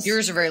levels?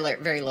 Yours are very,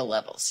 very low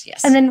levels,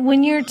 yes. And then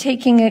when you're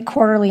taking it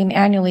quarterly and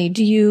annually,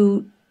 do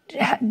you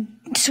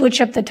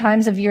switch up the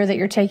times of year that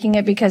you're taking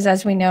it? Because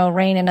as we know,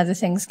 rain and other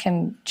things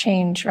can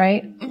change,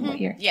 right?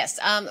 Mm-hmm. Yes.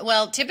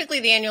 Well, typically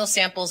the annual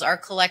samples are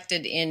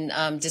collected in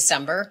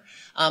December,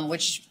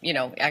 which,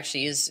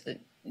 actually is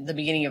the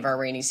beginning of our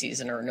rainy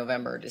season, or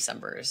November,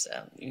 December is,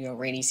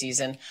 rainy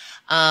season.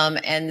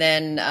 And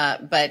then,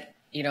 but,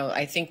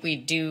 I think we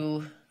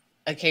do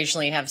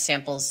occasionally have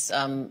samples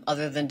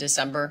other than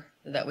December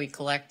that we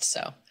collect.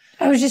 So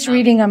I was just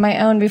reading on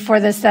my own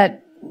before this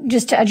that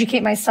just to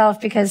educate myself,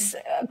 because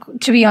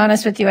to be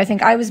honest with you, I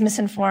think I was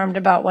misinformed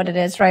about what it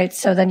is, right?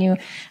 So then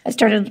I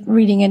started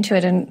reading into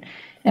it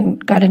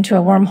and got into a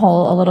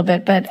wormhole a little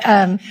bit, but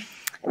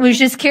was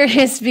just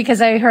curious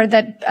because I heard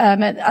that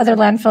at other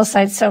landfill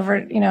sites over,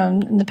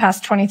 in the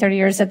past 20, 30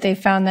 years that they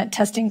found that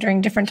testing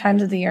during different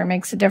times of the year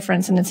makes a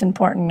difference and it's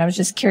important. I was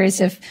just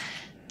curious if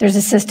there's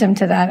a system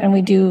to that, and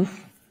we do.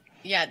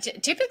 Yeah,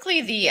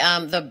 typically the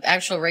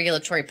actual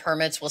regulatory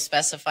permits will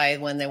specify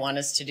when they want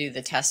us to do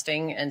the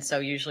testing, and so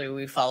usually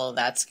we follow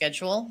that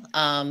schedule.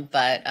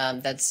 But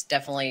that's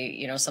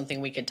definitely something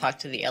we could talk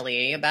to the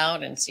LEA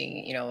about and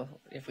see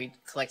if we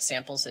collect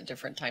samples at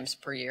different times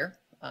per year,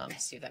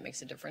 see if that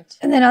makes a difference.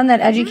 And then on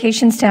that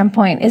education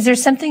standpoint, is there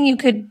something you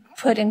could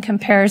put in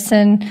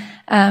comparison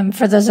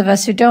for those of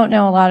us who don't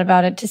know a lot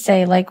about it to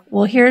say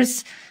well,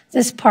 here's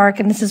this park,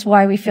 and this is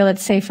why we feel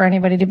it's safe for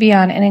anybody to be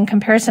on. And in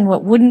comparison,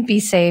 what wouldn't be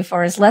safe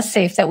or is less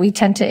safe that we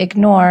tend to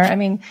ignore? I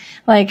mean,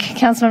 like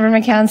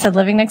Councilmember McCown said,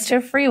 living next to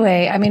a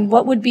freeway. I mean,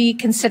 what would be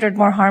considered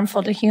more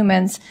harmful to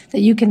humans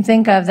that you can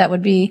think of that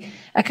would be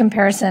a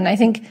comparison? I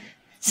think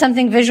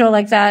something visual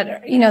like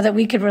that, that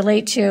we could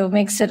relate to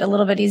makes it a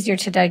little bit easier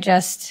to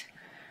digest.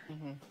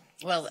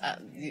 Well,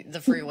 the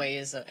freeway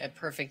is a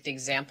perfect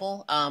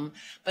example.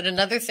 But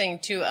another thing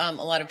too, a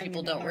lot of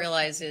people don't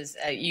realize is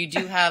you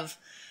do have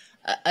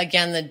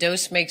again, the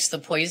dose makes the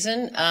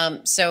poison.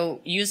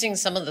 So using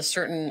some of the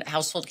certain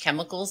household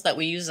chemicals that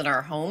we use in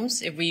our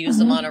homes, if we use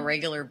them on a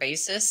regular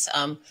basis,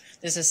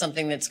 this is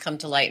something that's come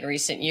to light in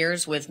recent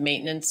years with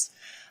maintenance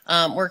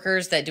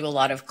workers that do a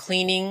lot of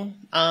cleaning,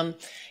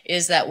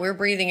 is that we're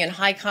breathing in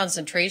high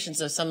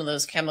concentrations of some of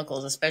those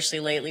chemicals, especially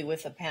lately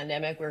with the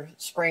pandemic. We're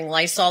spraying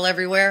Lysol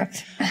everywhere.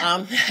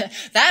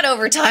 That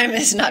over time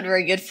is not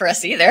very good for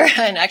us either,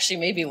 and actually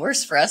maybe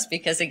worse for us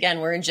because,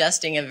 again, we're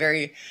ingesting a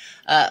very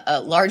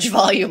a large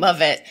volume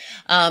of it.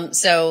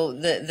 So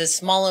the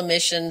small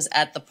emissions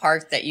at the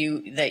park that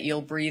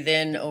you'll breathe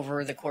in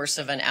over the course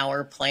of an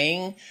hour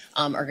playing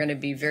are going to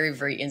be very,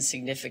 very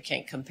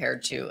insignificant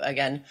compared to,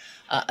 again,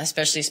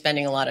 especially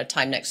spending a lot of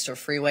time next to a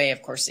freeway.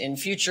 Of course, in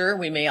future,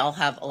 we may all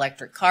have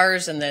electric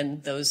cars, and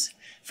then those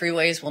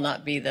freeways will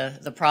not be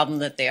the problem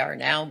that they are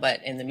now.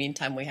 But in the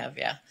meantime, we have,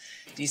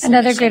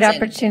 another great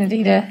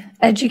opportunity to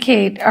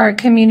educate our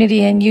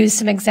community and use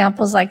some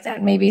examples like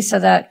that, maybe so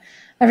that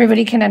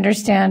everybody can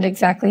understand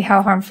exactly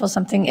how harmful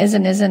something is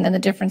and isn't, and the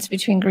difference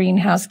between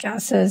greenhouse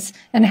gases,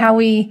 and how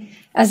we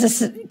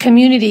as a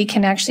community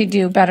can actually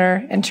do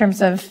better in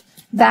terms of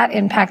that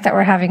impact that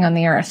we're having on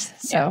the earth.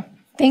 So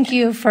thank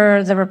you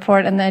for the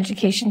report and the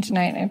education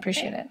tonight. I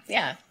appreciate it.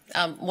 Yeah.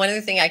 One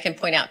other thing I can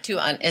point out too,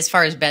 as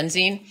far as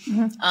benzene,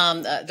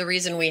 the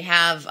reason we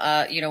have,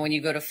 when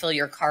you go to fill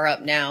your car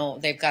up now,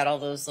 they've got all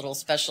those little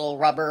special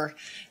rubber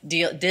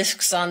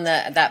discs on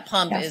that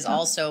pump is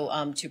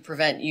also to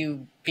prevent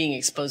you being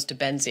exposed to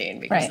benzene,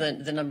 because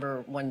the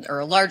number one or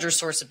a larger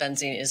source of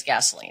benzene is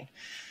gasoline.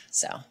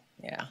 So,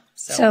 yeah.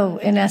 So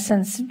in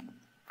essence,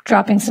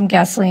 dropping some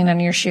gasoline on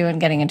your shoe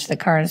and getting into the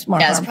car is more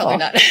harmful. It's probably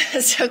not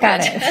so good. Got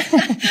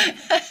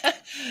it.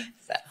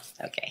 So,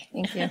 okay.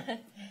 Thank you.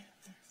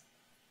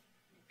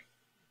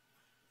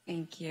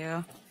 Thank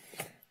you.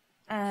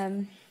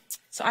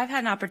 So I've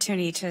had an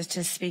opportunity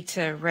to speak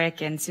to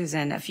Rick and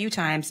Susan a few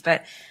times,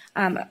 but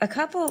a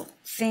couple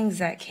things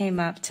that came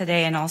up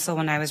today, and also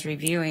when I was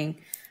reviewing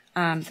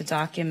the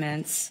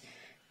documents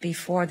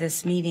before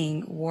this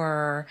meeting,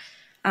 were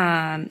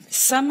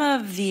Some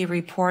of the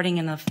reporting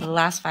in the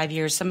last 5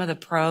 years, some of the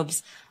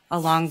probes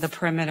along the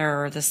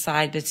perimeter or the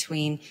side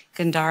between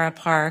Gandara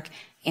Park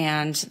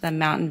and the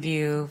Mountain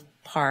View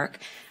Park,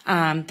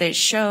 that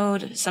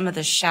showed some of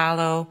the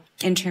shallow,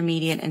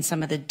 intermediate, and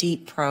some of the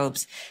deep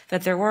probes,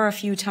 that there were a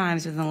few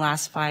times within the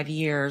last 5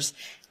 years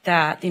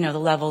that, the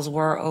levels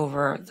were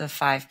over the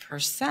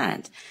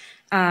 5%.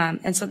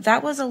 And so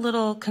that was a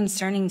little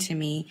concerning to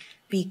me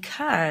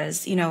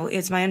because,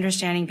 it's my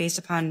understanding based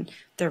upon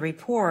the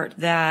report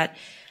that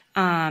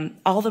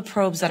all the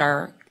probes that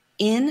are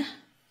in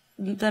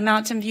the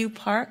Mountain View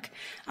Park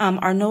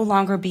are no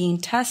longer being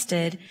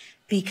tested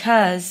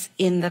because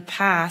in the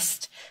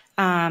past,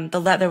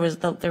 there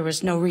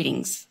was no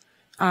readings.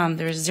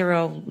 There was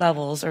 0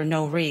 levels or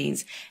no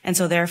readings. And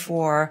so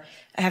therefore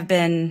have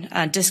been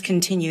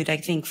discontinued, I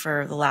think,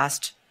 for the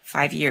last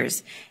 5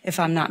 years, if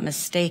I'm not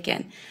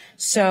mistaken.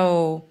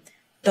 So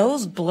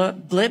those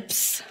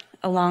blips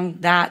along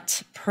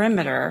that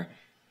perimeter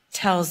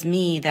tells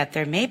me that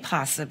there may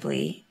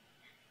possibly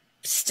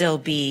still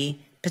be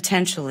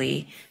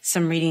potentially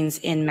some readings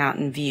in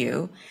Mountain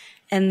View.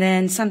 And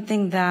then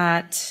something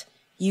that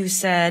you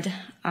said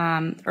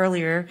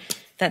earlier,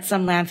 that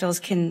some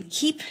landfills can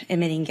keep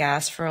emitting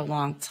gas for a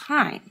long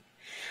time.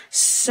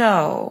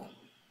 So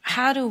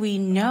how do we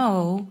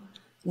know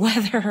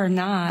whether or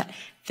not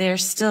there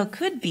still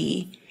could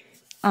be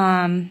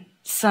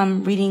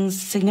some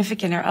readings,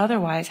 significant or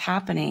otherwise,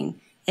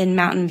 happening in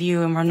Mountain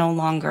View, and we're no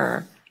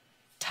longer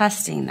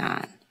testing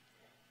that?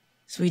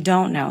 So we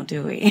don't know,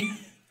 do we?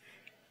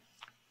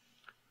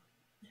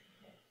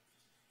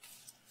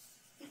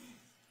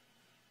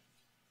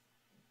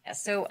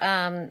 So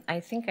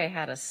I think I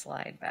had a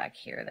slide back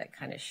here that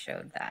kind of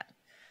showed that.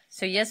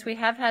 So yes, we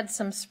have had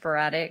some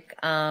sporadic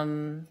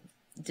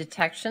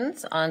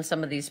detections on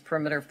some of these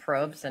perimeter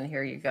probes, and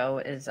here you go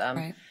is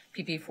Right.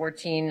 PP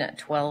 14,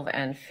 12,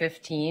 and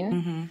 15,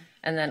 Mm-hmm.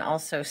 and then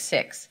also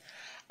 6.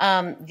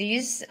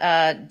 These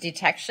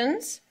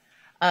detections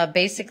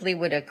basically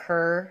would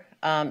occur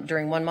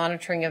during one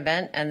monitoring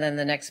event, and then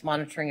the next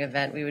monitoring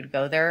event we would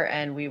go there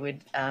and we would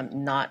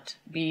not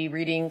be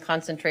reading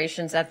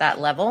concentrations at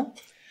that level.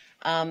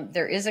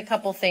 There is a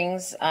couple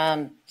things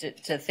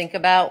to think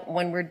about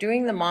when we're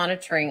doing the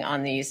monitoring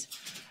on these.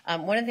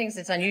 One of the things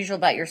that's unusual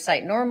about your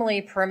site,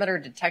 normally perimeter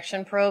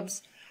detection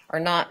probes are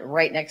not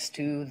right next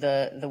to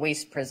the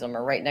waste prism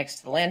or right next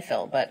to the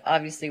landfill. But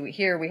obviously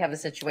here we have a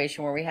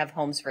situation where we have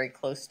homes very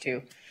close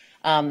to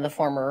the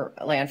former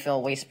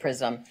landfill waste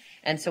prism.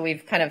 And so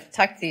we've kind of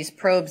tucked these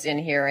probes in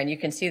here, and you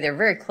can see they're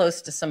very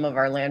close to some of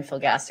our landfill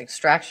gas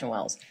extraction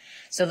wells.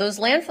 So those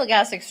landfill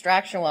gas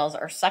extraction wells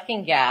are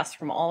sucking gas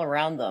from all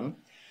around them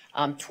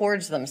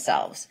towards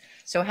themselves.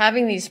 So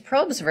having these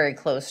probes very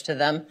close to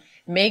them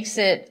makes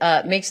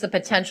the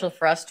potential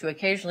for us to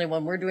occasionally,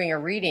 when we're doing a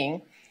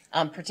reading,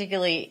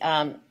 particularly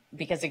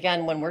because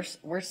again, when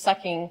we're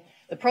sucking,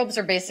 the probes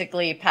are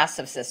basically a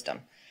passive system.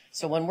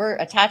 So when we're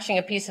attaching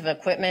a piece of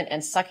equipment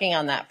and sucking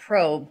on that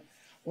probe,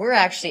 we're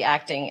actually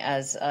acting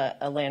as a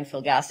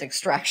landfill gas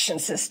extraction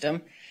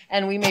system,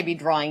 and we may be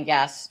drawing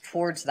gas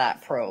towards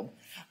that probe.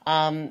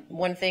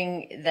 One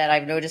thing that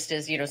I've noticed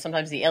is,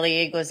 sometimes the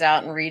LEA goes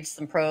out and reads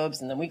some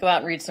probes, and then we go out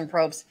and read some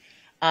probes.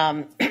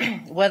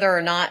 Whether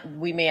or not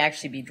we may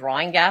actually be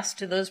drawing gas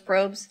to those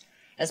probes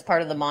as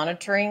part of the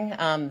monitoring,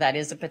 that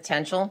is a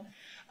potential.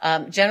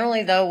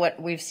 Generally, though,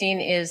 what we've seen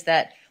is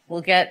that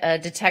we'll get a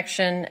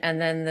detection, and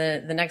then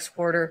the next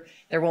quarter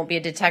there won't be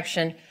a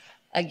detection.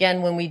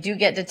 Again, when we do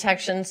get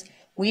detections,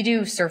 we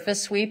do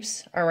surface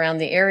sweeps around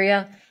the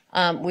area.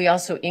 We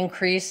also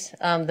increase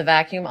the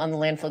vacuum on the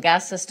landfill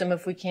gas system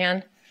if we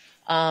can.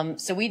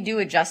 So we do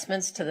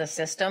adjustments to the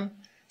system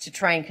to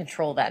try and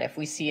control that if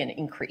we see an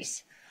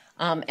increase.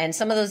 And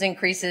some of those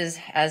increases,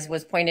 as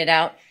was pointed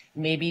out,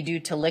 may be due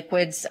to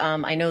liquids.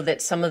 I know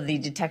that some of the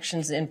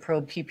detections in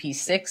probe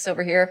PP6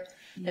 over here,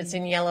 that's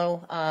in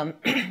yellow,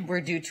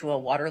 were due to a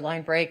water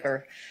line break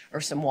or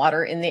some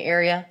water in the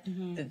area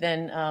that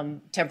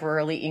then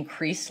temporarily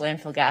increased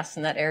landfill gas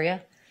in that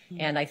area.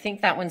 And I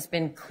think that one's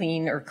been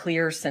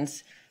clear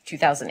since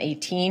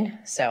 2018.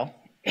 So,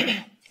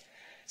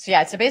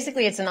 yeah, so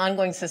basically it's an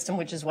ongoing system,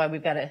 which is why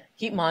we've got to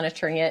keep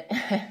monitoring it.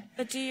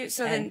 But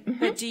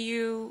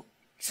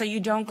so you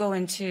don't go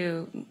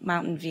into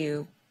Mountain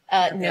View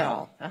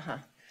No. at all?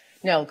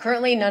 No,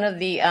 currently none of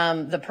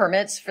the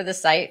permits for the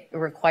site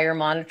require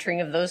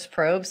monitoring of those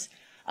probes.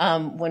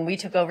 When we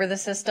took over the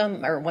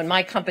system, or when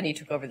my company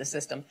took over the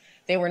system,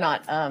 they were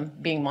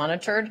not being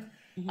monitored.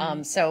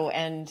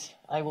 And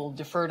I will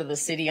defer to the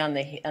city on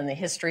the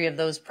history of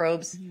those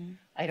probes.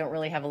 I don't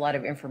really have a lot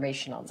of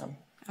information on them.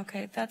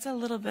 Okay, that's a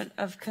little bit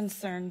of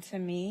concern to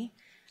me,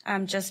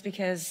 just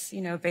because,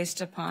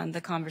 based upon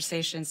the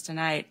conversations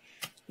tonight,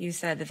 you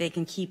said that they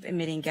can keep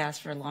emitting gas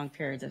for long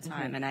periods of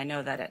time. And I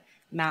know that at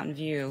Mountain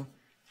View,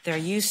 there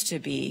used to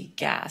be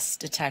gas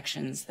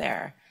detections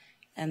there.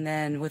 And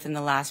then within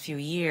the last few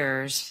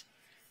years,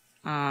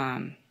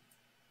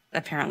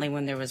 apparently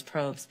when there was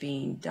probes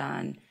being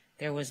done,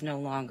 there was no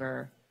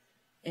longer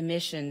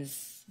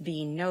emissions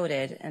being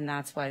noted, and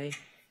that's why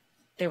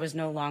there was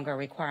no longer a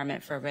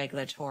requirement for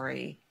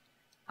regulatory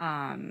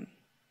having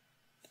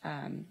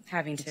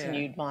to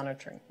continued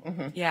monitoring.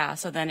 Mm-hmm. Yeah,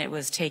 so then it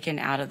was taken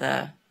out of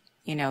the,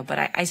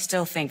 but I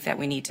still think that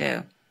we need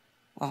to.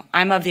 Well,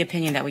 I'm of the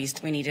opinion that we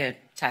need to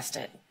test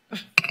it.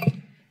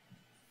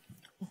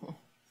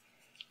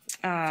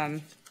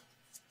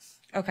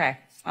 Okay,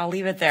 I'll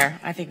leave it there.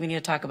 I think we need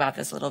to talk about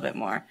this a little bit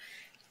more.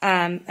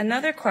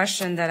 Another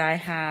question that I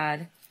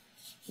had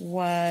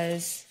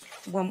was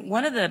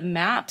one of the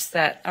maps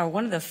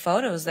one of the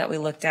photos that we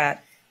looked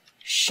at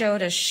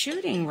showed a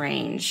shooting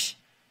range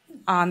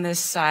on this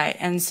site,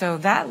 and so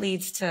that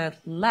leads to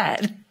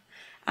lead.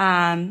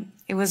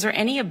 Was there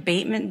any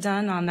abatement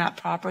done on that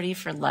property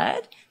for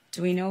lead?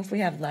 Do we know if we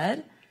have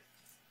lead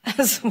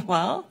as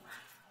well?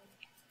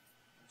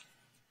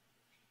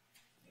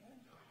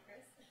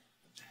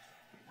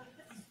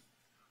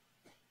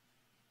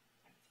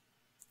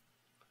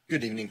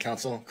 Good evening,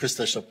 Council. Chris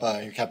Bishop,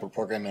 your Capital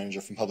Program Manager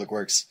from Public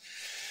Works.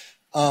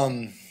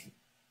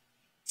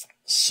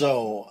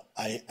 So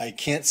I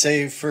can't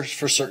say for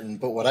certain,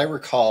 but what I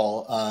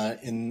recall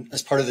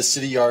as part of the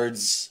City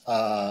Yards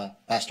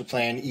Master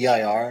Plan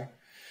EIR,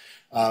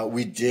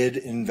 we did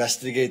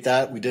investigate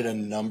that. We did a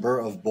number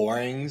of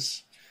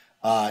borings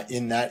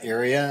in that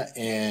area,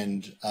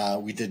 and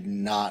we did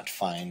not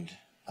find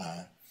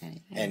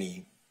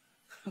any.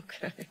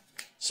 Okay.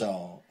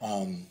 So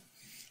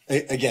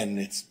again,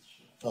 it's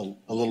a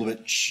little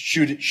bit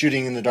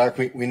shooting in the dark.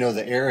 We know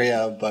the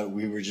area, but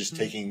we were just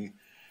taking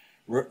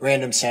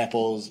random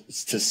samples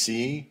to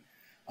see.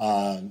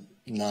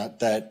 Not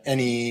that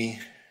any,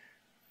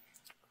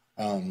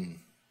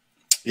 none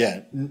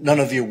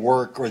of the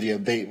work or the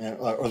abatement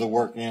or the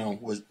work,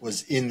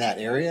 was in that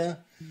area.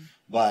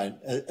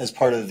 But as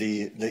part of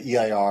the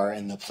EIR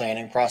and the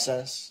planning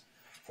process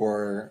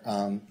for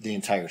the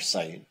entire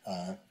site,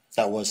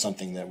 that was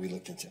something that we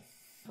looked into.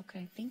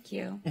 Okay, thank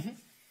you. Mm-hmm.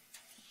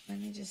 Let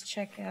me just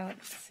check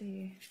out,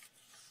 see.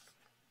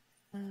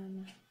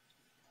 And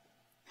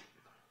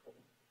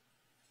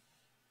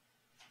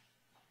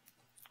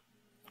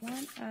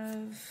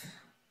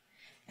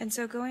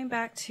so going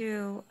back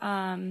to,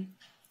 I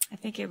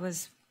think it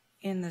was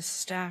in the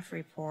staff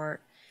report,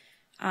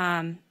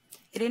 it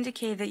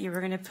indicated that you were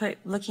going to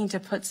looking to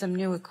put some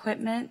new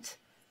equipment,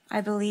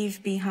 I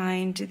believe,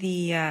 behind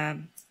the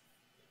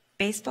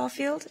baseball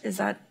field. Is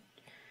that,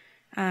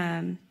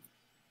 and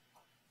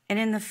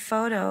in the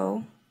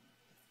photo,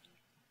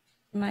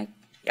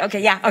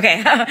 okay, yeah,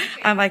 okay.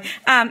 I'm like,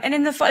 and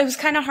in the it was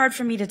kind of hard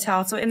for me to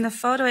tell. So in the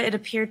photo, it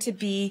appeared to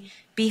be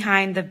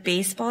behind the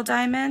baseball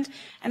diamond.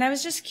 And I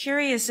was just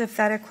curious if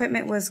that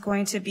equipment was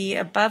going to be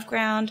above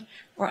ground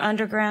or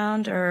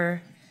underground,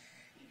 or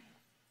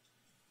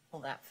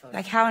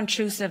like how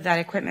intrusive that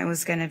equipment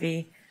was going to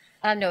be.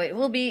 No,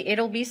 it'll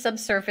be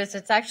subsurface.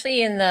 It's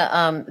actually in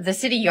the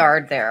city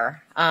yard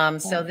there.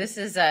 So this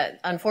is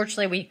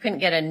unfortunately we couldn't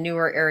get a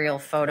newer aerial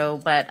photo,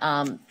 but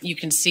you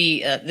can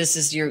see this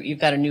is you've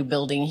got a new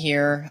building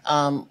here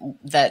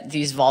that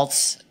these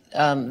vaults,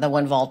 the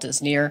one vault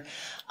is near.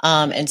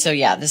 And so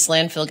yeah, this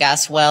landfill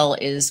gas well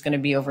is going to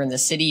be over in the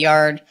city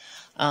yard,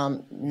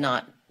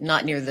 not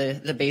near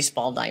the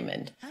baseball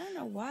diamond. I don't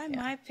know why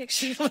my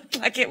picture looked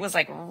like it was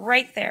like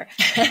right there.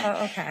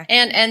 Oh, okay.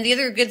 And the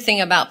other good thing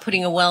about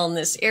putting a well in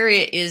this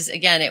area is,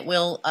 again, it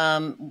will,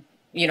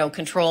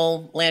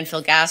 control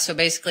landfill gas. So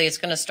basically it's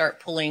going to start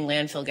pulling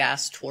landfill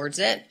gas towards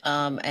it,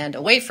 and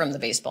away from the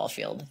baseball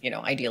field,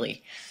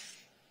 ideally.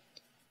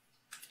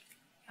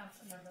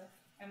 Councilmember,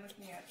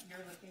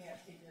 you're looking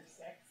at figure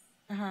 6.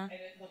 Uh-huh. And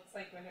it looks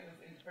like when it was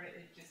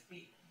inverted, it just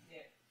be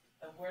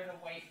where the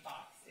white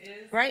box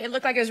is. Right? It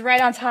looked like it was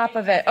right on top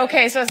of it.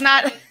 Okay, so it's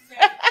not.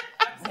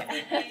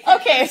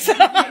 Okay, so.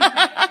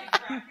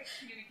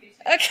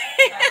 Okay.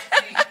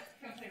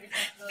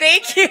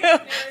 Thank you.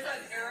 There's an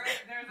error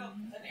there,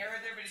 but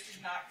it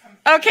did not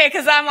come. Okay,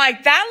 because I'm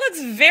like, that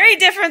looks very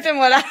different than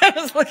what I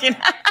was looking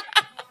at.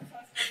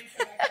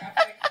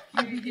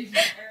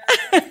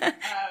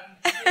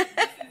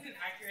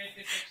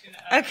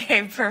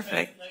 Okay,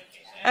 perfect.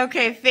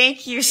 Okay,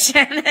 thank you,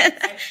 Shannon.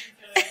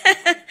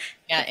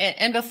 Yeah,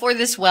 and before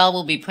this well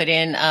will be put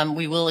in,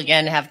 we will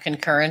again have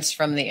concurrence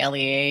from the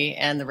LEA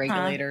and the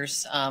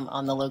regulators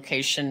on the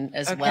location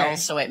as well.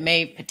 So it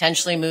may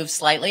potentially move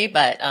slightly,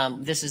 but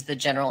this is the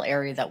general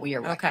area that we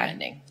are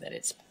recommending that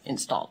it's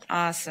installed.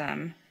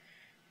 Awesome.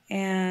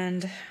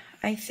 And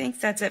I think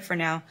that's it for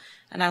now.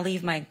 And I'll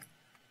leave my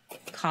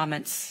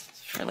comments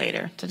for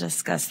later to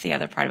discuss the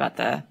other part about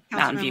the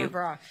Mountain View.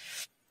 Hi,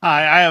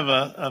 I have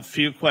a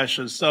few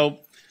questions. So,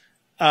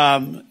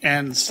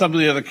 and some of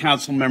the other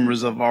council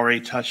members have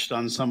already touched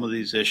on some of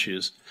these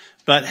issues.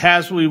 But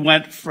as we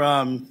went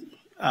from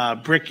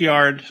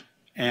brickyard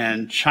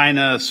and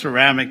China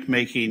ceramic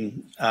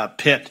making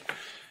pit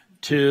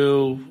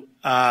to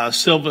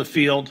Silva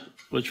Field,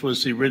 which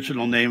was the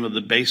original name of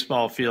the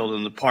baseball field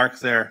in the park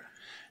there,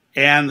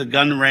 and the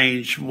gun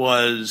range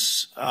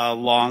was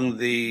along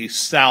the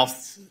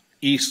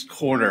southeast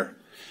corner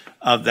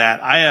of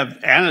that. I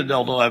have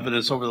anecdotal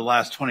evidence over the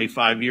last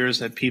 25 years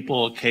that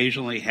people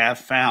occasionally have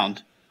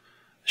found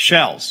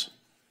shells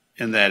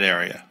in that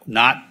area,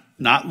 not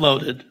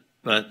loaded,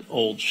 but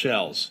old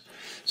shells.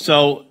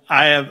 So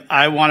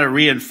I want to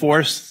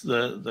reinforce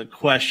the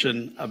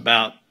question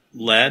about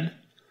lead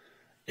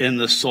in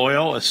the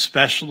soil,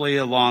 especially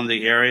along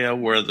the area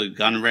where the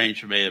gun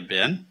range may have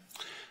been.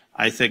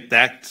 I think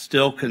that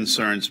still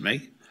concerns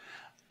me.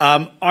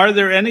 Are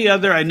there any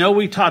other, I know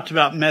we talked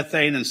about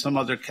methane and some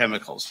other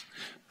chemicals,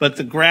 but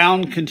the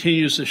ground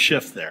continues to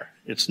shift there.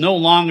 It's no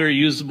longer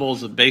usable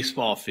as a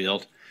baseball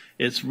field.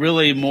 It's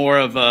really more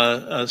of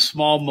a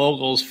small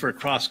moguls for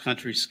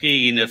cross-country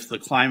skiing if the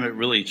climate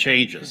really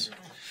changes.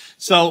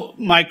 So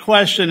my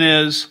question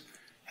is,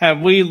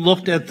 have we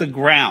looked at the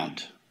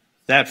ground?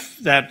 Now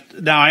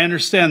I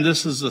understand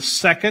this is the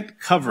second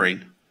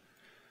covering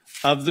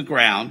of the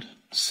ground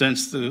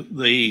since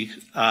the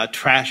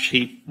trash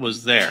heap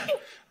was there.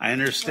 I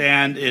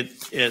understand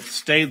it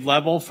stayed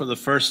level for the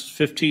first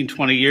 15,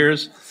 20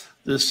 years.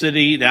 The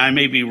city, now I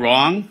may be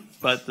wrong,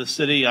 but the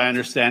city, I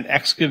understand,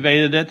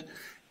 excavated it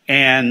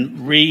and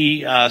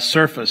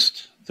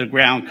resurfaced the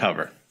ground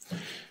cover.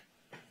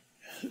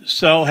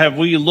 So have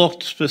we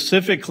looked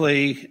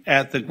specifically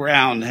at the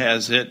ground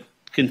as it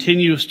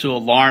continues to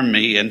alarm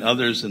me and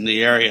others in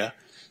the area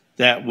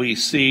that we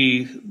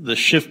see the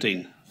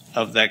shifting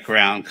of that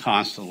ground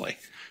constantly?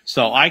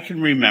 So I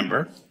can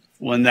remember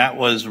when that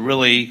was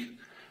really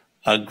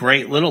a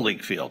great Little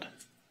League field.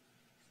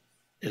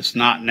 It's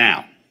not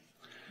now.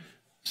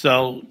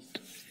 So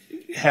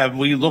have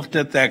we looked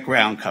at that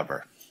ground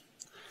cover?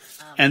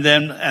 And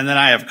then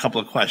I have a couple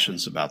of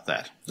questions about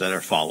that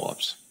are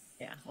follow-ups.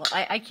 Yeah, well,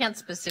 I can't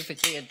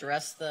specifically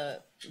address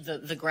the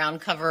ground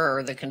cover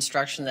or the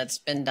construction that's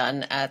been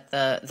done at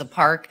the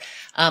park,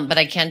 but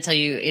I can tell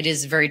you it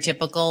is very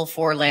typical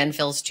for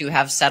landfills to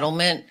have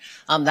settlement.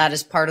 That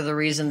is part of the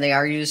reason they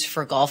are used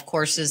for golf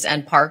courses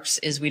and parks,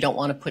 is we don't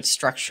want to put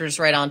structures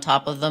right on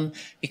top of them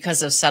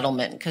because of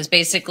settlement. Because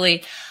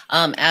basically,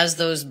 as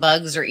those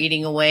bugs are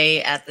eating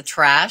away at the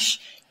trash,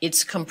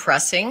 it's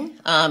compressing,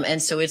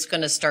 and so it's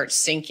going to start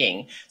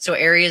sinking. So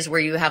areas where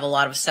you have a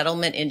lot of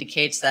settlement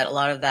indicates that a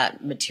lot of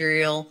that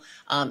material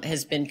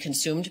has been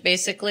consumed,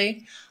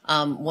 basically.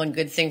 One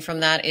good thing from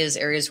that is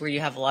areas where you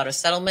have a lot of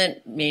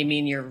settlement may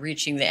mean you're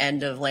reaching the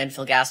end of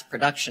landfill gas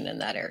production in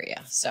that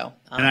area. So,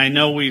 and I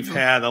know we've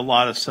had a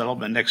lot of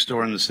settlement next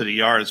door in the city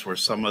yards where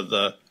some of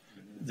the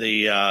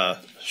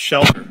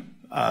shelter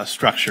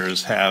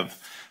structures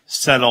have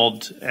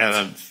settled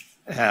and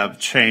have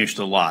changed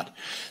a lot.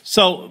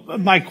 So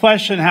my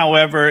question,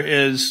 however,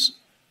 is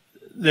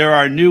there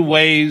are new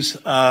ways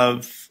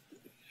of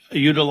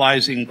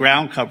utilizing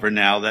ground cover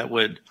now that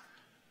would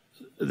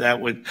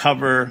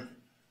cover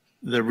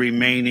the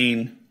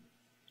remaining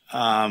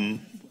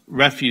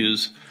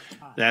refuse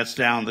that's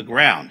down the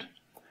ground.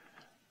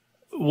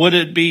 Would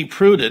it be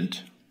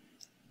prudent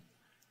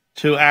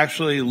to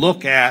actually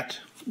look at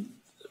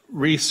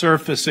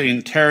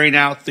resurfacing, tearing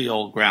out the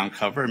old ground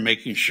cover,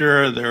 making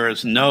sure there are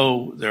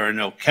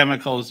no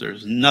chemicals,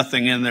 there's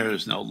nothing in there,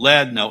 there's no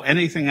lead, no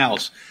anything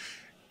else,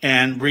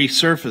 and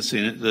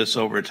resurfacing this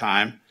over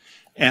time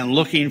and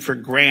looking for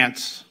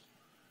grants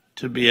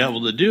to be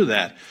able to do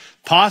that,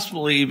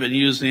 possibly even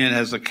using it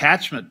as a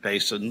catchment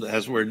basin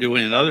as we're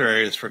doing in other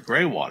areas for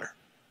gray water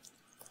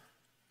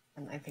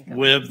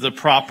with the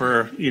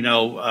proper,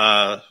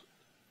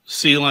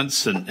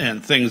 sealants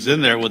and things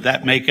in there. Would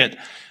that make it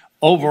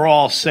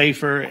overall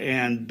safer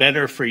and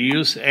better for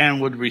use and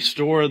would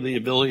restore the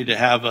ability to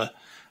have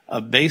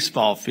a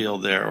baseball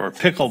field there or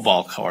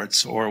pickleball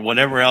courts or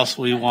whatever else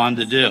we want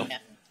to do?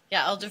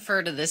 Yeah, I'll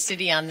defer to the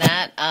city on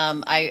that.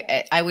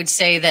 I would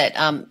say that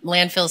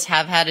landfills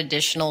have had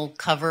additional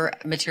cover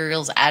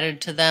materials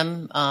added to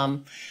them.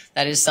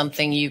 That is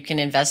something you can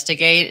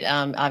investigate.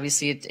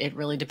 Obviously, it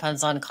really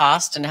depends on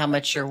cost and how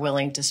much you're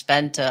willing to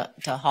spend to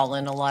haul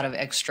in a lot of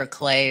extra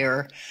clay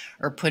or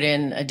put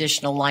in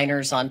additional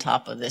liners on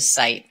top of this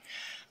site.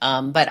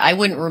 But I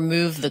wouldn't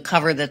remove the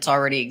cover that's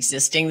already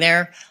existing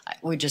there. I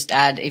would just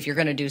add, if you're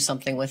going to do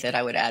something with it,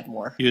 I would add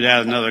more. You'd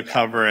add another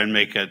cover and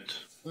make it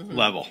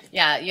level.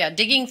 Yeah.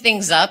 Digging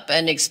things up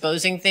and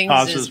exposing things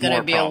Causes is going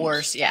to be problems. a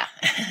worse. Yeah.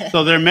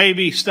 So there may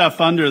be stuff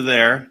under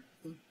there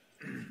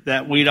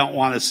that we don't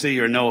want to see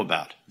or know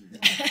about.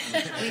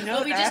 We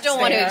just don't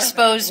want to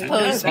expose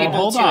people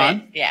hold to on.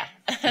 it. Yeah.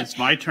 It's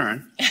my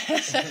turn.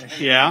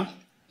 Yeah.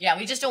 Yeah,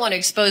 we just don't want to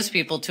expose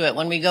people to it.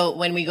 When we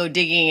go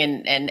digging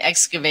and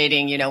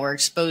excavating, we're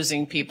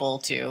exposing people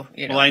to,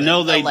 Well, I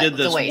know they did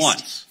this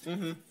waste.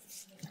 once.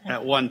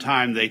 At one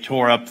time, they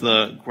tore up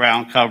the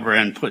ground cover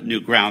and put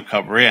new ground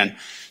cover in.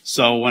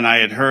 So when I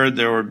had heard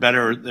there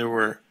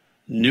were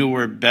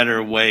newer,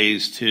 better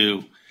ways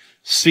to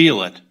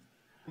seal it,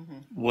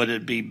 would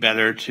it be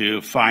better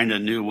to find a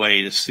new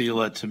way to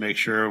seal it to make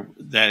sure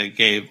that it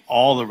gave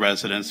all the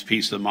residents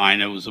peace of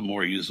mind it was a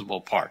more usable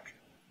park?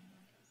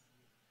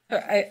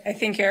 I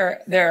think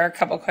there are a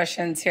couple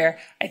questions here.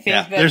 I think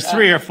that, there's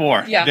 3 or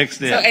 4. Yeah. Dick's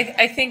So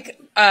I think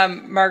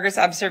Margaret's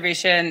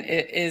observation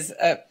is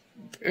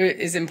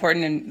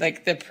important and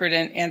like the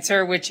prudent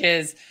answer, which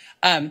is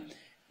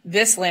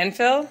this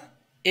landfill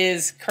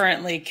is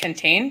currently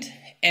contained,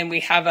 and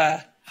we have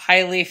a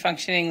highly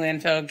functioning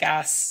landfill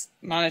gas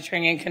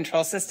monitoring and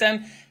control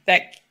system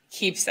that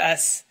keeps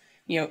us,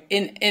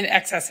 in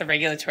excess of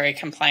regulatory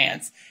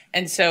compliance.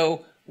 And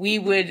so we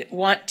would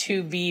want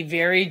to be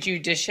very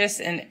judicious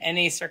in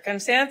any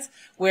circumstance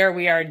where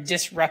we are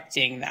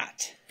disrupting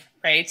that,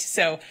 right?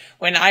 So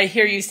when I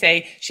hear you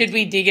say, should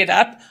we dig it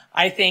up?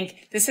 I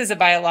think this is a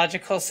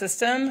biological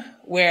system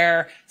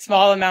where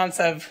small amounts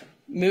of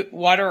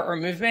water or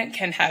movement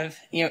can have,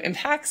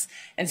 impacts.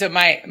 And so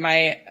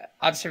my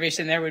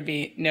observation there would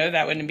be, no,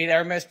 that wouldn't be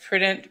our most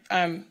prudent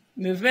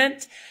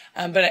movement.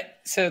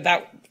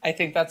 I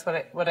think that's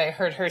what I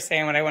heard her say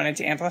and what I wanted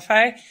to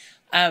amplify.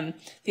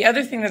 The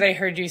other thing that I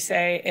heard you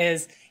say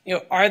is,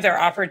 are there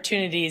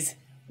opportunities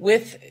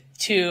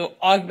to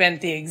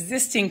augment the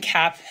existing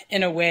cap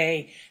in a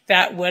way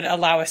that would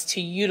allow us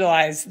to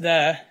utilize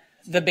the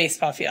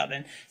baseball field?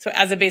 And so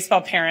as a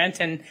baseball parent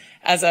and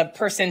as a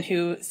person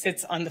who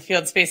sits on the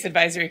Field Space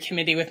Advisory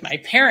Committee with my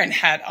parent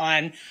hat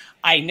on,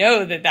 I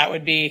know that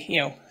would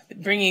be,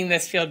 bringing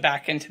this field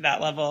back into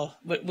that level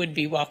would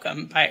be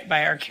welcome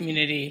by our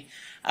community.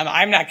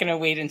 I'm not going to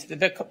wade into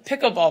the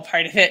pickleball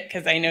part of it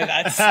because I know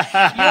that's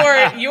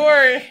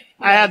your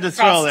I had to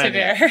throw that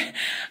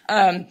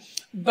in.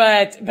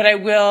 But I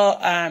will.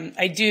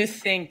 I do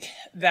think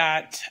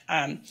that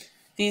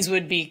these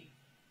would be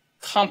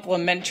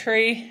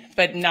complementary,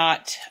 but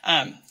not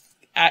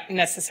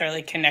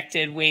necessarily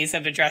connected ways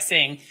of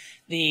addressing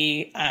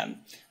the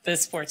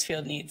sports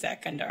field needs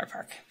at Gundara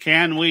Park.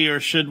 Can we or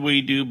should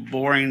we do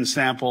boring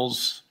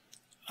samples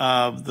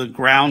of the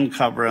ground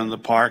cover in the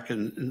park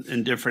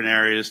in different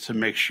areas to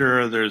make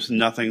sure there's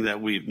nothing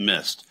that we've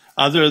missed?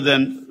 Other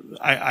than,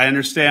 I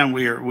understand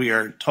we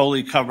are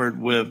totally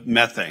covered with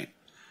methane,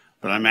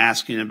 but I'm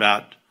asking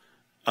about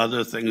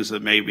other things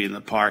that may be in the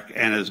park.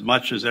 And as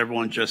much as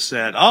everyone just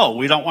said, oh,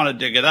 we don't want to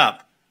dig it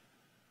up,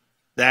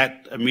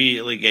 that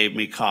immediately gave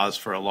me cause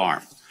for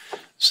alarm.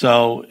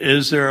 So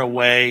is there a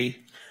way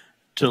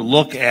to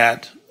look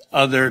at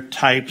other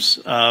types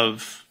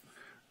of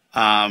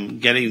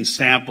getting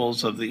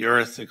samples of the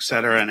earth, et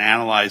cetera, and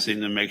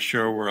analyzing to make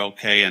sure we're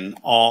okay in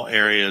all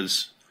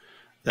areas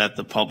that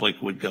the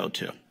public would go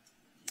to?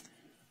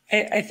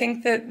 I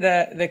think that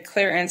the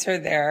clear answer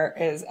there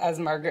is, as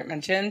Margaret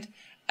mentioned,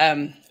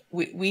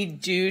 we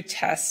do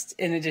test,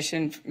 in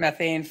addition,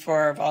 methane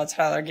for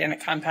volatile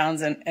organic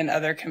compounds and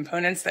other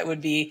components that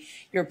would be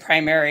your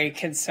primary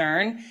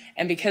concern.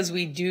 And because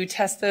we do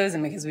test those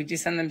and because we do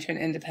send them to an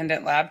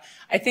independent lab,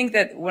 I think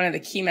that one of the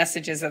key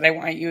messages that I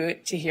want you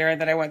to hear,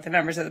 that I want the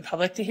members of the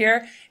public to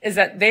hear, is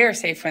that they are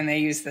safe when they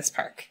use this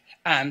park.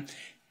 And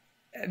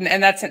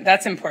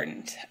that's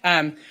important.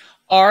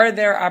 Are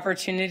there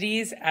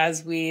opportunities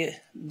as we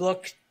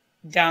look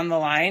down the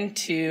line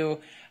to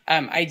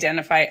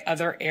identify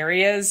other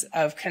areas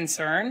of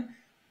concern?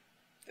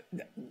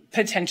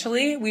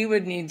 Potentially, we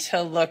would need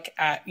to look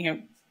at,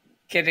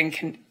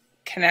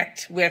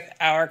 connect with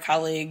our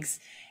colleagues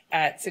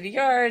at city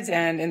yards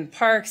and in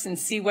parks and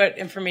see what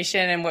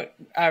information and what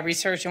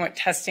research and what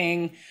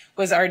testing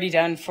was already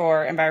done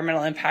for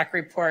environmental impact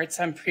reports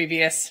on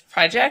previous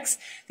projects.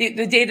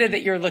 The data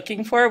that you're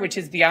looking for, which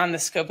is beyond the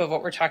scope of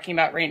what we're talking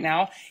about right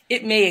now,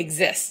 it may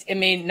exist. It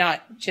may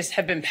not just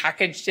have been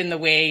packaged in the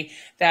way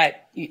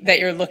that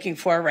you're looking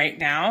for right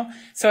now.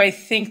 So I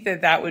think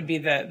that would be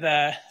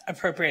the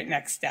appropriate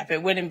next step.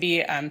 It wouldn't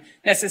be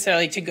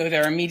necessarily to go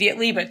there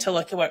immediately, but to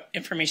look at what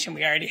information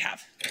we already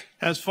have.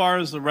 As far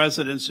as the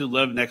residents who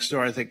live next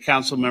door, I think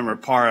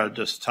Councilmember Parra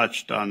just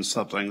touched on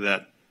something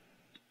that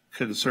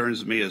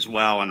concerns me as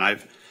well. And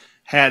I've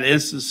had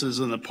instances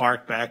in the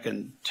park back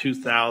in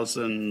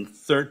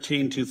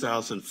 2013,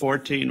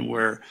 2014,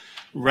 where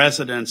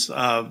residents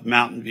of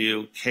Mountain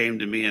View came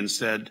to me and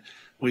said,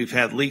 we've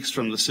had leaks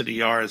from the city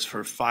yards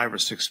for 5 or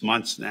 6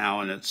 months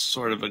now, and it's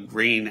sort of a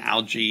green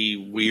algae,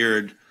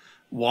 weird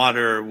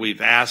water.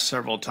 We've asked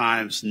several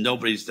times,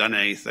 nobody's done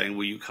anything.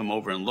 Will you come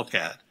over and look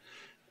at it?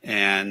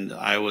 And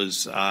it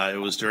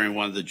was during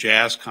one of the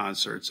jazz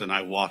concerts, and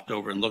I walked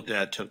over and looked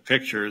at it, took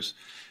pictures,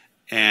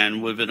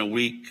 and within a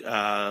week,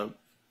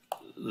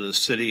 the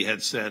city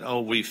had said,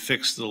 oh, we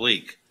fixed the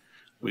leak.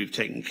 We've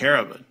taken care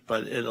of it.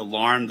 But it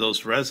alarmed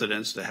those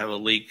residents to have a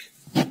leak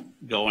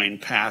going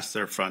past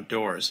their front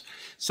doors.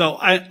 So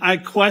I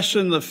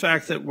question the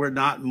fact that we're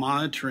not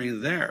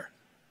monitoring there,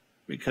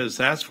 because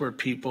that's where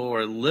people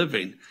are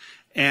living.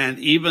 And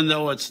even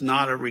though it's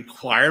not a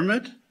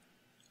requirement,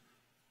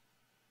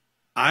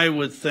 I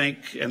would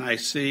think, and I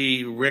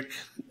see Rick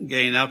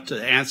getting up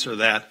to answer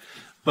that,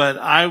 but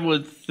I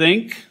would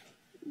think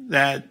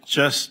that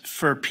just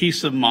for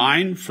peace of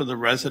mind for the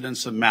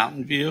residents of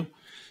Mountain View,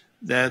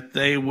 that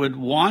they would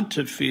want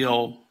to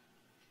feel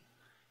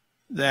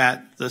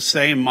that the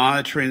same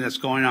monitoring that's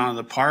going on in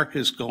the park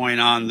is going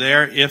on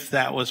there if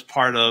that was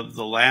part of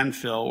the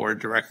landfill or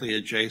directly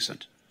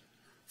adjacent.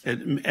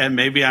 And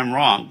maybe I'm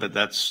wrong, but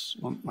that's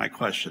what my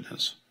question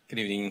is. Good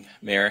evening,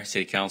 Mayor,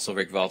 City Council,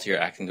 Rick Valtier,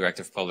 Acting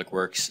Director of Public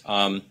Works.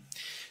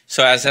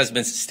 So as has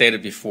been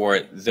stated before,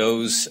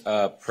 those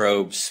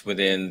probes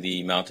within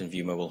the Mountain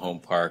View Mobile Home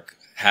Park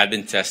had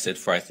been tested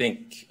for, I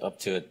think, up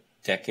to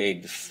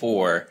decade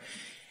before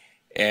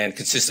and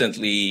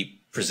consistently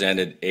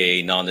presented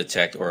a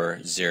non-detect or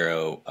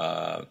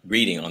zero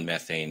reading on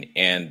methane.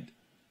 And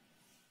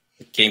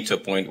it came to a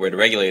point where the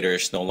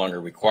regulators no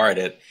longer required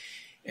it.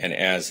 And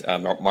as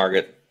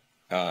Margaret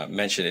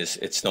mentioned,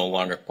 it's no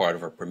longer part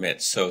of our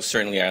permit. So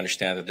certainly I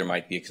understand that there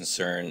might be a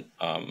concern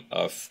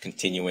of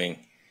continuing,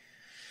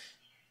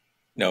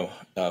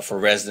 for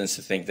residents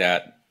to think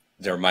that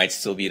there might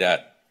still be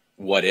that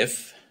what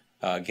if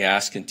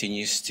gas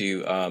continues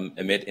to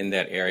emit in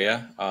that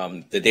area.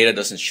 The data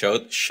doesn't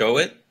show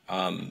it.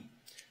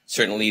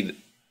 Certainly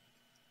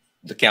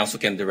the council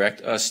can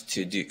direct us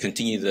to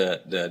continue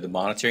the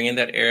monitoring in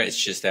that area.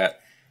 It's just that,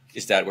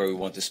 is that where we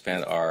want to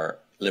spend our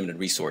limited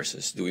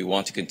resources? Do we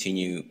want to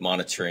continue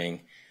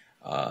monitoring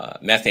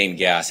methane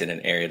gas in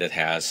an area that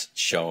has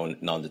shown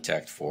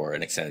non-detect for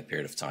an extended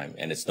period of time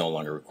and it's no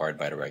longer required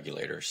by the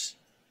regulators?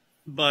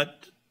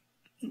 But,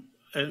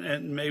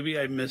 and maybe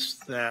I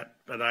missed that,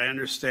 but I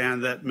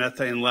understand that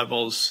methane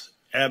levels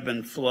ebb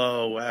and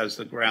flow as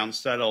the ground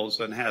settles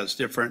and has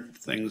different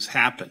things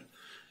happen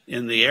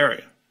in the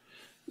area.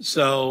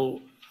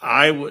 So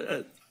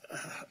I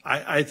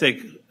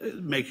think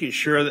making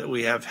sure that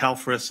we have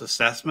health risk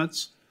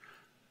assessments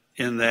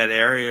in that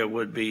area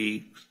would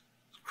be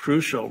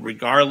crucial,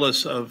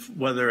 regardless of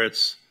whether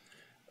it's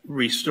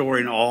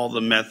restoring all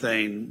the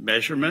methane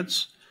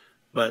measurements,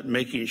 but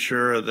making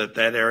sure that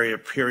that area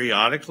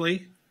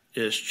periodically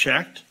is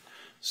checked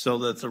so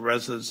that the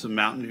residents of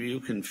Mountain View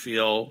can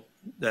feel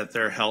that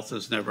their health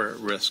is never at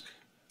risk.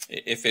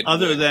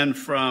 Other than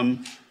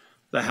from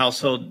the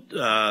household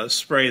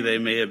spray they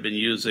may have been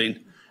using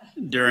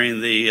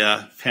during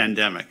the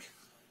pandemic.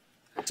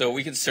 So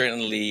we could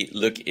certainly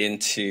look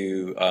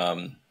into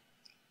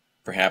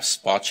perhaps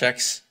spot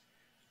checks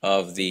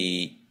of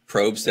the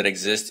probes that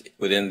exist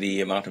within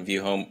the Mountain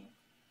View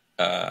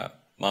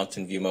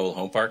Mobile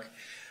Home Park.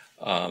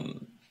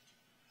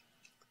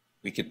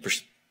 We could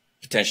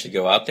potentially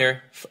go out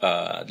there,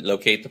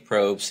 locate the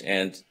probes,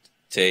 and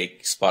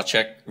take spot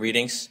check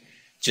readings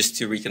just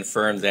to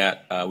reconfirm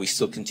that we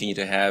still continue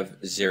to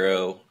have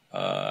zero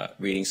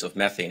readings of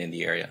methane in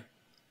the area.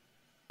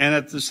 And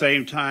at the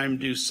same time,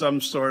 do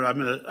some sort,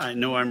 I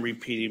know I'm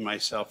repeating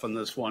myself on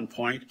this one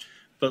point,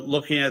 but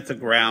looking at the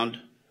ground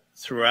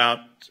throughout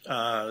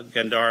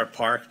Gandara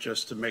Park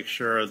just to make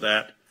sure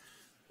that,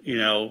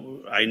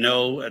 I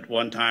know at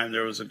one time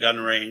there was a gun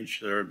range,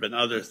 there have been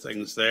other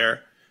things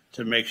there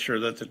to make sure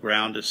that the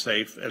ground is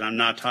safe. And I'm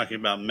not talking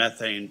about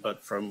methane,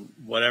 but from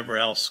whatever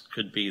else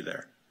could be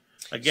there.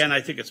 Again, I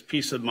think it's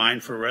peace of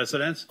mind for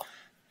residents.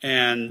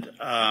 And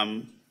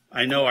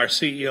I know our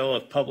CEO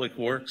of Public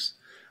Works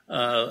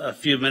a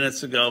few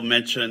minutes ago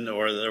mentioned,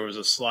 or there was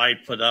a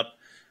slide put up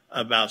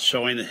about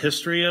showing the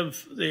history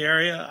of the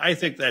area. I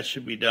think that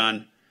should be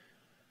done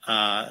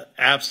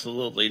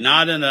absolutely,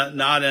 not in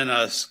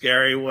a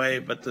scary way,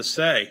 but to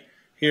say,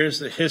 here's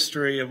the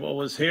history of what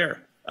was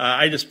here.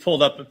 I just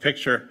pulled up a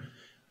picture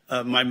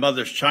of my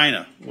mother's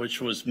china,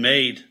 which was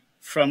made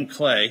from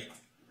clay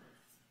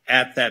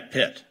at that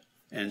pit,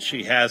 and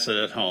she has it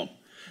at home.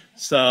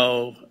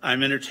 So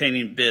I'm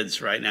entertaining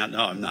bids right now.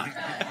 No, I'm not.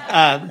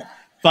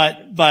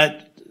 But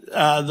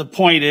the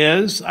point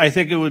is, I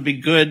think it would be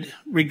good,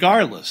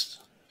 regardless,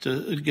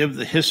 to give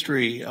the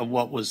history of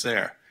what was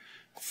there,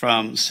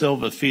 from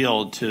Silva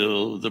Field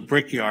to the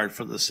brickyard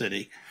for the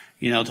city,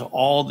 to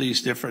all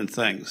these different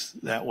things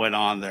that went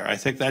on there. I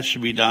think that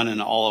should be done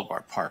in all of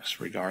our parks,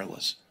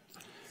 regardless.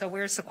 So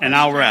where's the question? And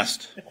I'll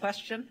rest. The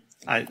question?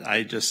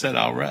 I just said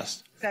I'll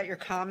rest. Is that your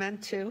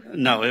comment too?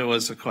 No, it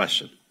was a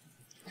question.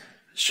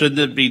 Shouldn't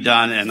it be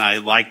done? And I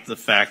like the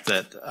fact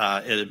that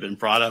it had been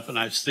brought up, and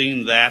I've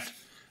seen that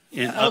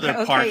in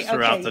other parks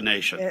throughout the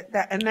nation.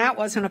 And that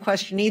wasn't a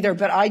question either,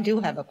 but I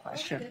do have a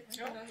question.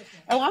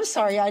 Oh, I'm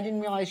sorry. I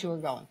didn't realize you were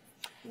going.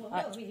 Well,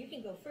 no, you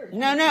can go first.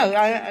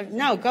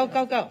 No,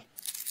 go.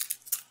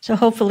 So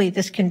hopefully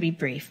this can be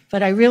brief,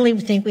 but I really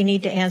think we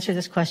need to answer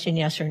this question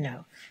yes or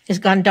no. Is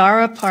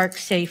Gandara Park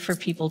safe for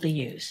people to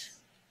use?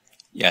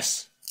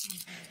 Yes.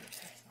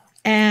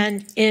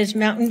 And is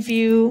Mountain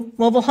View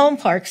Mobile Home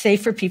Park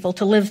safe for people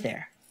to live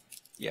there?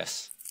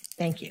 Yes.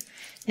 Thank you.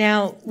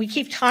 Now, we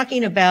keep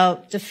talking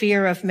about the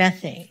fear of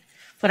methane,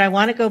 but I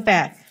want to go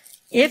back.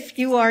 If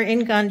you are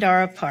in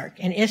Gandara Park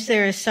and if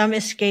there is some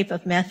escape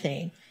of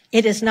methane,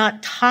 it is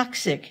not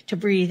toxic to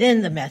breathe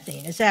in the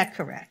methane. Is that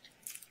correct?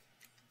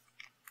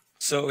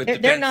 So it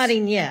depends. They're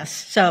nodding yes.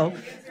 So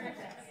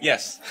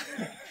yes.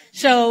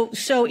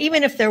 So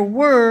even if there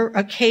were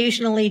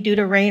occasionally, due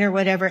to rain or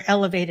whatever,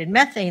 elevated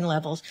methane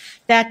levels,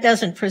 that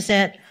doesn't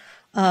present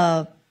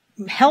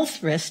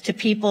health risk to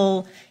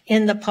people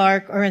in the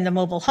park or in the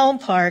mobile home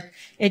park.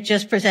 It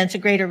just presents a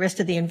greater risk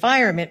to the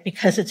environment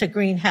because it's a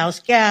greenhouse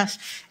gas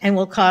and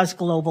will cause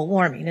global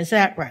warming. Is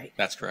that right?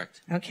 That's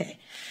correct. Okay.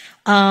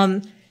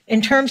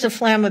 In terms of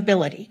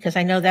flammability, because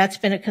I know that's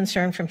been a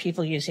concern from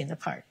people using the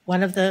park.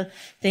 One of the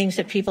things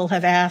that people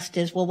have asked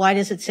is, well, why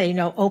does it say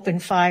no open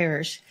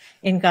fires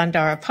in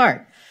Gandara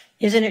Park?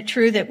 isn't it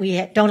true that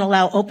we don't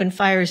allow open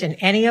fires in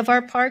any of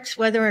our parks,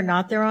 whether or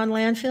not they're on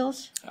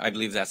landfills? I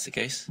believe that's the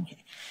case.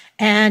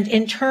 And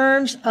in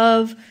terms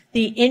of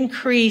the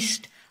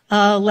increased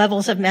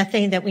levels of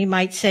methane that we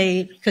might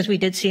say, because we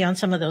did see on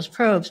some of those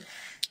probes,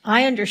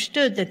 I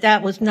understood that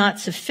that was not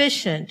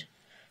sufficient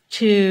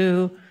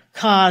to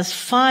cause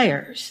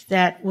fires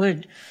that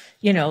would,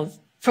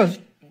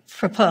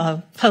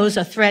 pose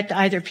a threat to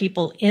either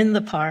people in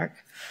the park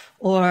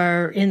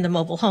or in the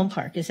mobile home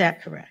park. Is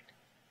that correct?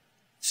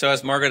 So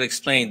as Margaret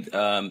explained,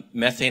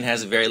 methane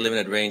has a very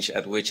limited range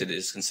at which it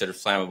is considered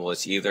flammable.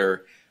 It's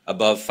either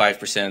above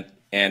 5%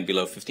 and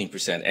below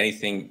 15%.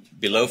 Anything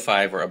below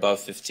 5 or above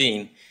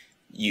 15,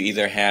 you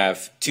either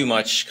have too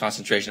much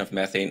concentration of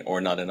methane or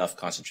not enough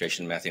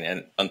concentration of methane.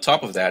 And on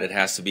top of that, it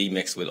has to be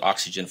mixed with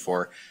oxygen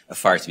for a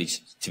fire to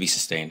be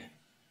sustained.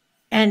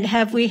 And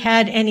have we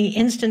had any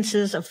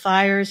instances of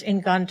fires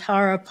in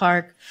Gandhara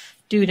Park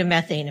due to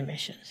methane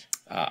emissions?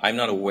 I'm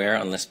not aware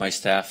unless my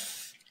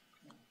staff.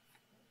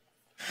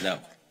 No.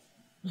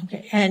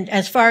 Okay. And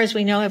as far as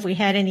we know, have we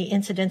had any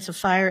incidents of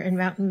fire in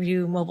Mountain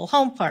View Mobile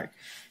Home Park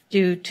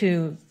due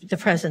to the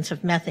presence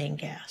of methane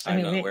gas?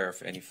 I'm not aware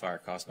of any fire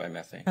caused by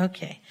methane.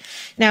 Okay.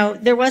 Now,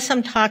 there was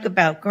some talk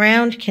about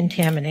ground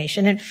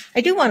contamination, and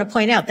I do want to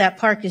point out that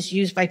park is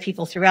used by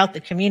people throughout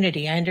the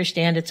community. I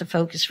understand it's a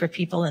focus for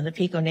people in the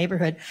Pico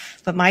neighborhood,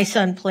 but my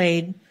son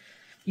played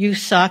youth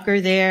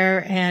soccer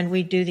there, and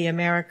we did the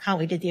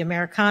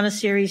Americana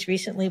series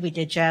recently. We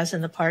did jazz in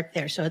the park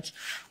there. So it's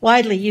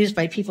widely used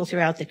by people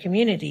throughout the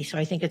community. So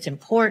I think it's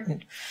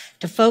important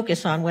to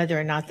focus on whether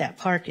or not that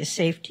park is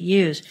safe to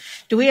use.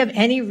 Do we have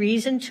any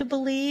reason to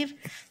believe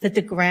that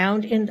the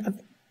ground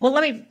well,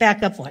 let me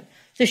back up one.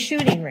 The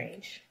shooting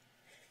range.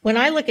 When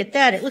I look at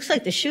that, it looks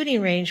like the shooting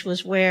range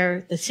was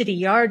where the city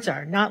yards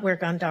are, not where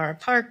Gandhara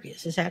Park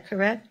is. Is that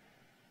correct?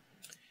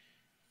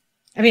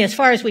 I mean, as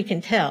far as we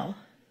can tell.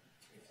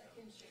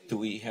 Do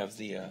we have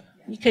the...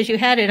 Because you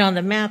had it on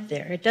the map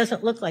there. It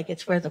doesn't look like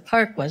it's where the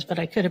park was, but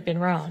I could have been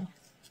wrong.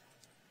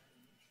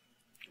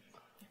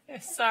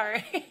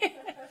 Sorry.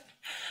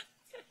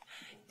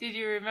 Did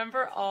you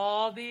remember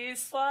all these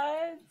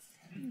slides?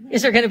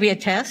 Is there going to be a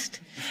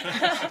test?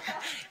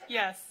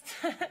 Yes.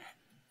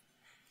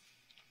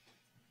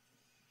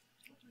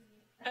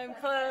 I'm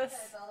close.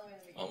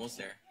 Almost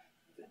there.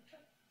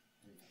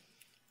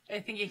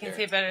 I think you can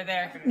see it better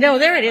there. No,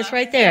 there it is,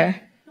 right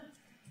there.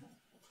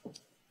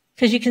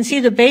 Because you can see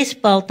the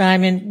baseball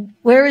diamond.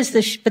 Where is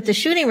but the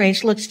shooting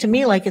range looks to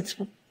me like it's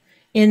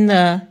in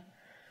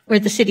where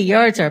the city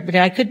yards are, but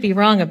I could be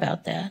wrong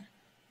about that.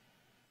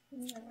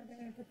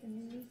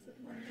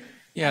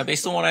 Yeah,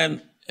 based on what I'm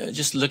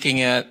just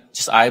looking at,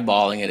 just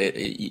eyeballing it,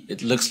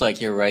 it looks like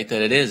you're right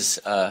that it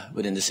is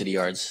within the city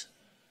yards.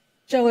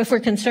 So if we're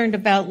concerned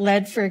about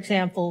lead, for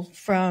example,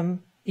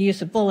 from the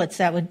use of bullets,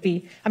 that would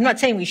be, I'm not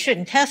saying we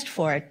shouldn't test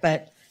for it,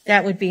 but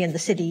that would be in the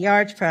city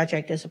yards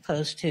project as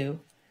opposed to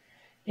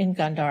in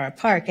Gandhara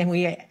Park. And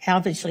we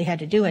obviously had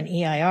to do an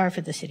EIR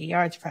for the city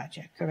yards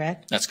project,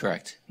 correct? That's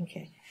correct.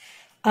 Okay.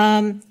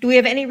 Do we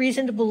have any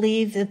reason to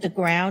believe that the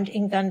ground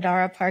in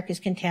Gandhara Park is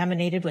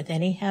contaminated with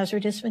any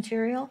hazardous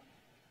material?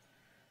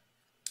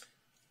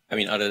 I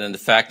mean, other than the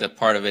fact that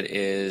part of it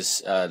is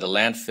the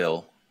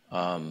landfill.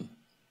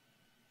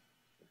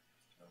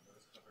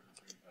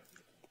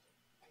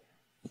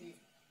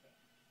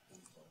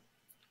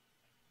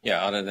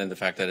 Yeah, other than the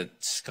fact that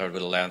it's covered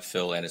with a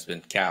landfill and it's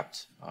been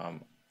capped,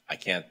 I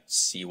can't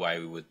see why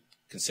we would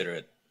consider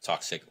it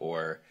toxic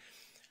or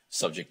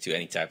subject to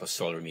any type of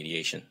soil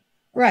remediation.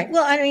 Right.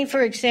 Well, I mean,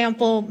 for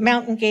example,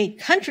 Mountain Gate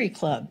Country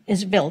Club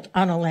is built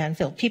on a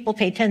landfill. People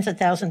pay tens of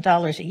thousands of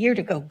dollars a year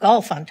to go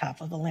golf on top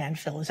of a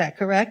landfill. Is that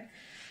correct?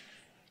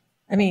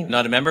 I mean,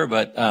 not a member,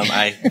 but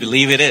I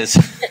believe it is.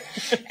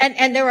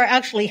 And there are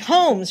actually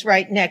homes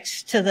right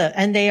next to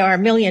and they are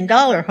 $1 million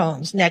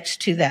homes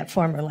next to that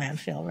former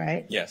landfill,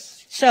 right?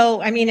 Yes.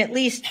 So, I mean, at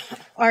least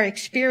our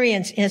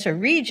experience as a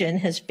region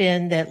has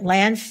been that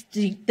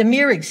the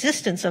mere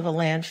existence of a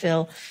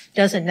landfill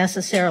doesn't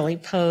necessarily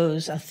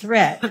pose a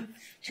threat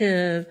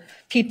to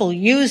people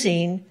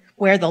using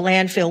where the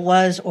landfill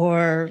was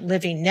or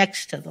living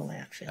next to the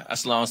landfill.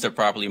 As long as they're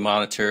properly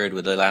monitored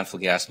with the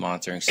landfill gas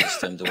monitoring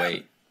system the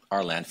way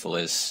our landfill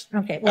is.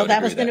 Okay, well,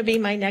 that was going to be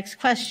my next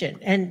question.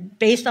 And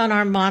based on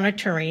our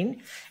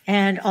monitoring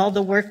and all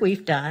the work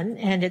we've done,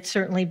 and it's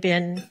certainly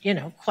been,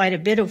 quite a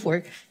bit of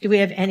work, do we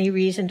have any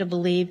reason to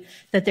believe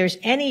that there's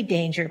any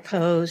danger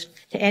posed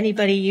to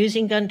anybody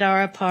using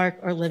Gandhara Park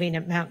or living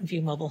at Mountain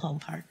View Mobile Home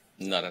Park?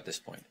 Not at this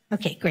point.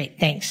 Okay, great,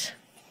 thanks.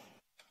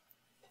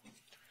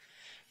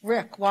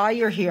 Rick, while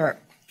you're here,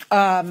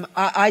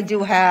 I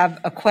do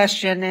have a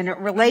question, and it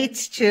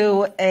relates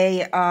to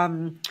a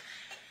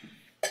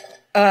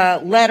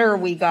letter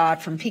we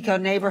got from Pico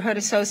Neighborhood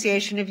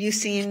Association. Have you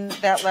seen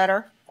that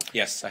letter?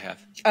 Yes, I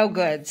have. Oh,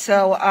 good.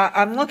 So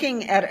I'm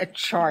looking at a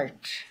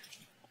chart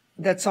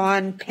that's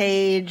on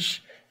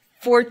page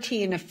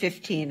 14 of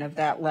 15 of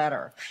that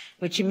letter,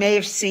 which you may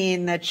have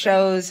seen, that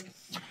shows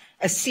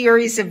a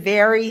series of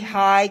very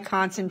high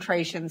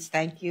concentrations.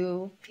 Thank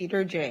you,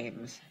 Peter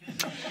James.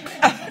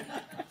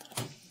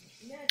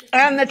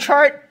 And the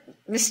chart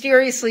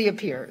mysteriously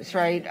appears,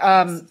 right?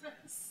 On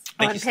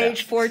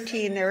page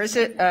 14, there is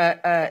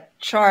a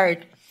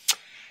chart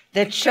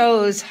that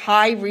shows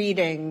high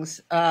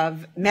readings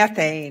of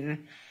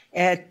methane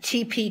at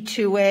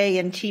TP2A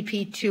and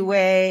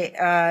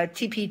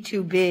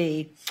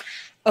TP2B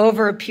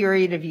over a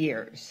period of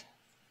years.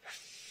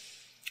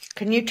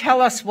 Can you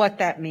tell us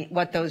what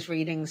what those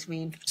readings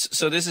mean?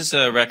 So this is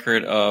a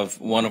record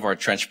of one of our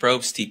trench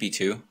probes,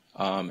 TP2,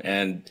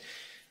 and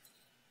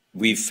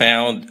we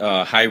found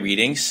high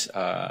readings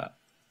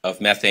of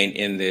methane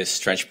in this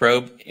trench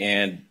probe,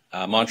 and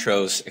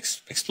Montrose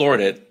explored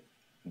it.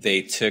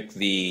 They took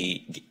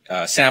the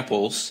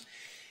samples,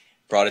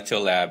 brought it to a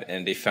lab,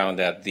 and they found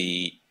that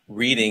the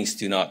readings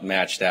do not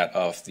match that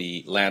of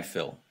the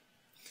landfill.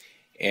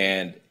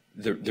 And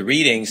the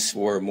readings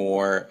were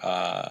more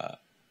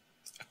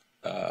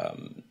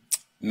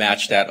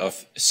match that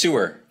of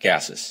sewer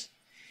gases.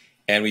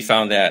 And we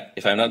found that,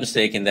 if I'm not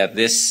mistaken, that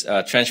this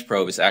trench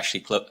probe is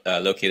actually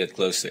located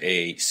close to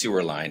a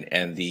sewer line.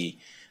 And the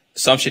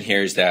assumption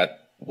here is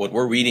that what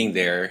we're reading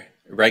there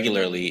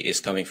regularly is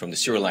coming from the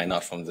sewer line,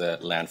 not from the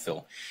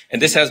landfill. And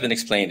this has been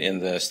explained in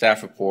the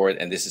staff report,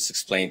 and this is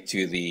explained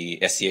to the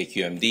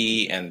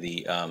SCAQMD and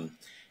the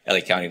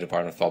LA County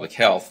Department of Public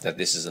Health, that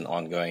this is an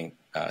ongoing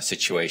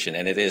situation.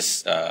 And it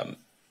is,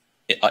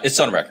 it's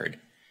on record,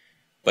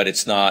 but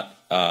it's not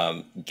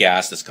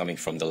gas that's coming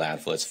from the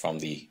landfill, it's from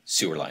the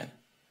sewer line.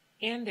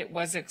 And it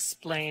was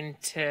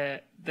explained to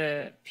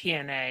the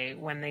PNA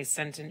when they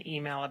sent an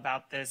email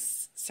about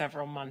this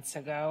several months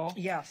ago.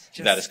 Yes.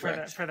 That is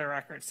correct. For the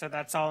record. So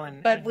that's all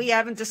in. But we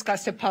haven't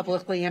discussed it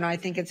publicly, and I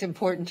think it's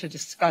important to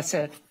discuss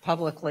it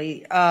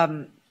publicly.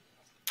 Great,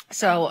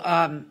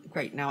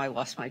 now I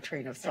lost my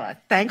train of thought.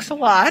 Thanks a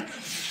lot.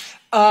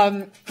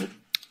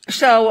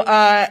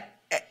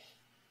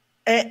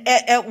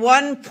 At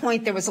one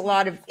point, there was a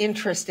lot of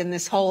interest in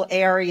this whole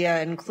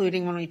area,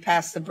 including when we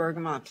passed the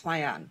Bergamot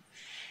Plan.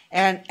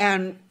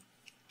 And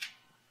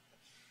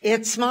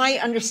it's my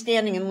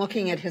understanding in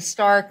looking at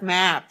historic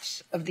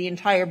maps of the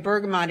entire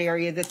Bergamot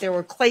area that there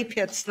were clay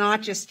pits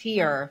not just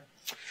here,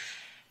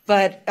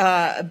 but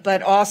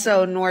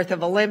also north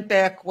of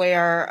Olympic,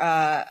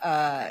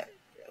 where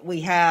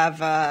we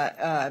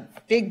have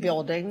big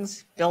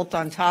buildings built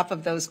on top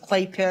of those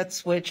clay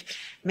pits, which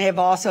may have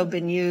also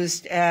been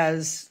used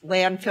as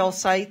landfill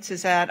sites.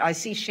 Is that, I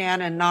see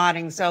Shannon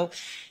nodding. So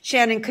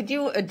Shannon, could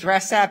you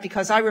address that?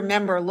 Because I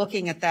remember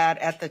looking at that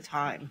at the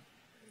time.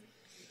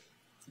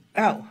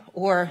 Oh,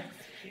 or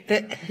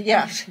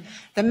yes,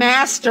 the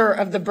master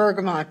of the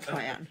Bergamot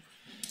Plan.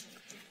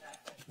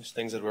 There's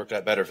things that worked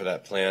out better for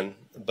that plan,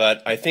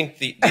 but I think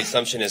the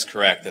assumption is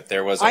correct that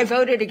there was. I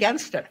voted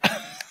against it.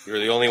 You were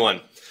the only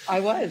one. I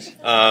was.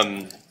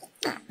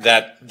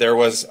 That there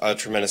was a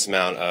tremendous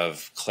amount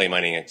of clay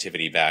mining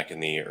activity back in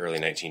the early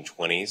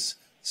 1920s.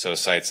 So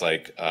sites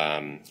like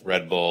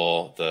Red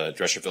Bull, the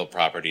Drescherville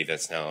property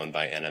that's now owned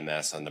by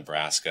NMS on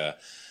Nebraska,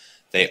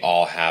 they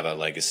all have a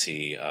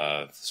legacy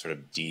of sort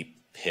of deep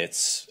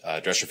pits.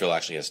 Drescherville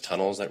actually has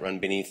tunnels that run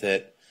beneath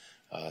it.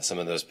 Some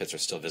of those pits are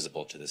still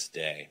visible to this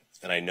day.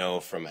 And I know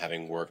from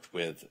having worked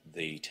with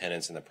the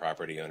tenants and the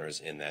property owners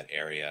in that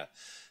area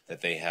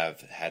that they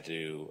have had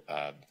to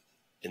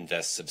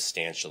invest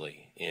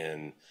substantially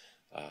in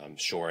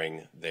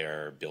shoring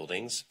their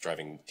buildings,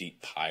 driving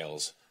deep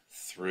piles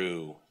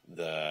through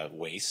the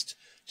waste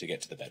to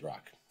get to the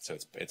bedrock. So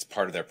it's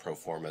part of their pro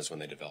formas when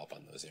they develop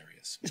on those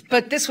areas.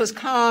 But this was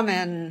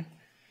common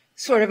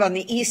sort of on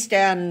the east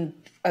end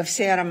of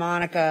Santa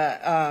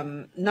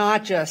Monica,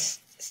 not just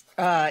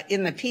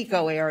in the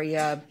Pico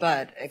area,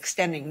 but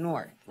extending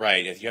north.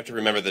 Right. You have to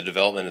remember the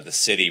development of the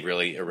city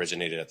really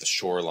originated at the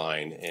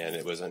shoreline, and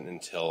it wasn't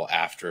until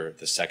after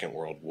the Second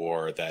World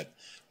War that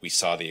we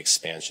saw the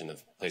expansion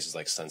of places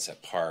like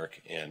Sunset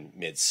Park and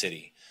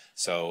Mid-City.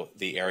 So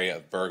the area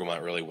of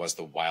Bergamot really was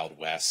the Wild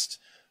West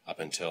up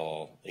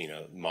until,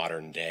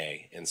 modern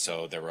day. And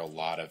so there were a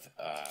lot of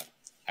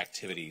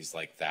activities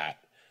like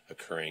that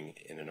occurring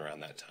in and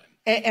around that time.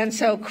 And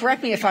so,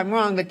 correct me if I'm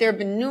wrong, but there have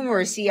been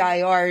numerous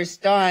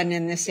EIRs done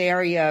in this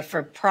area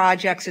for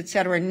projects, et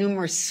cetera,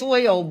 numerous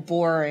soil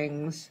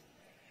borings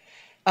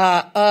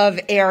of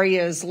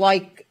areas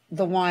like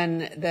the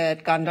one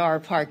that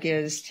Gandhara Park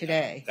is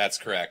today. That's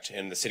correct.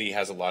 And the city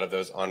has a lot of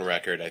those on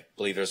record. I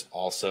believe there's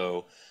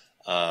also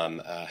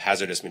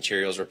hazardous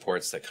materials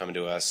reports that come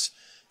to us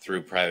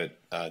through private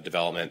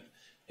development.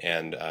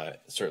 And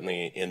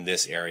certainly in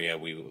this area,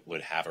 we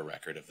would have a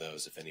record of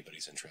those if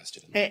anybody's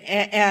interested in that.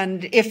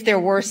 And if there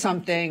were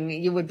something,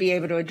 you would be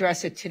able to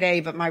address it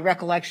today. But my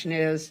recollection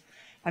is,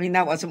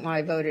 that wasn't why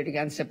I voted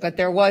against it, but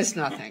there was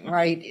nothing,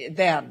 right,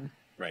 then.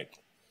 Right.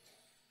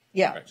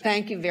 Yeah, Correct.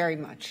 Thank you very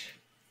much.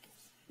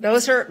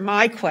 Those are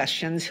my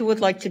questions. Who would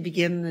like to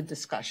begin the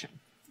discussion?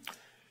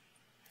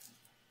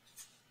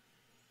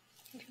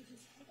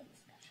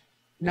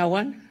 No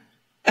one?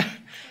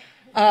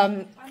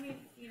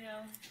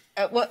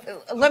 Well,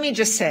 let me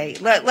just say,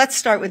 let's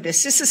start with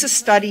this. This is a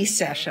study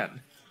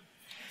session.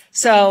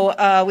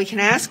 So we can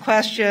ask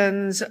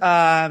questions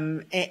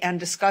and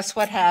discuss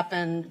what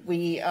happened.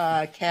 We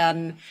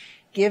can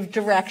give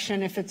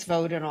direction if it's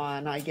voted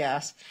on, I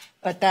guess,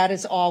 but that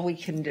is all we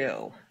can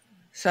do.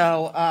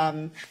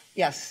 So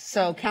yes,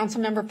 so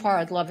Councilmember Parr,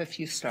 I'd love if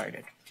you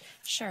started.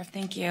 Sure,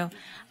 thank you.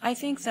 I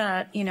think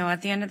that,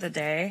 at the end of the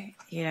day,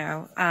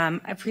 I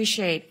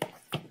appreciate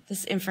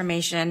this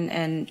information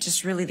and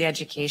just really the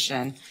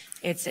education.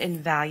 It's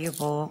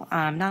invaluable,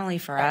 not only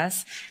for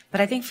us,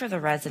 but I think for the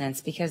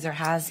residents, because there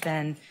has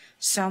been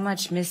so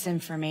much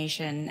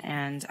misinformation,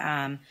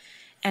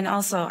 and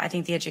also I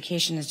think the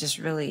education is just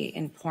really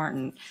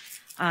important.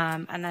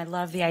 And I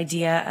love the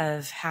idea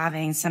of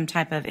having some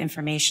type of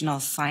informational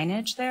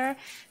signage there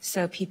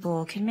so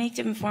people can make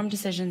informed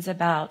decisions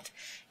about,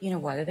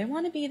 whether they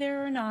want to be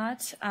there or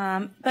not,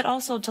 but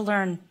also to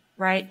learn,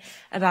 right,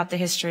 about the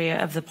history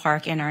of the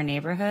park in our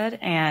neighborhood,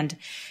 and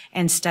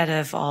instead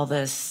of all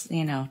this,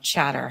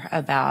 chatter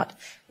about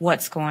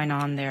what's going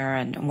on there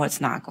and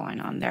what's not going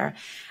on there.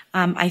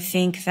 I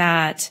think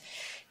that,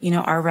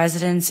 our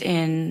residents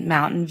in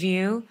Mountain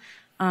View,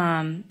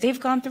 they've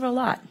gone through a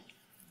lot.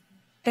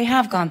 They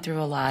have gone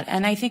through a lot.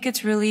 And I think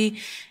it's really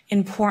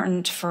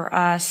important for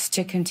us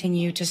to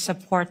continue to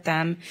support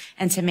them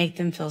and to make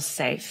them feel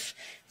safe,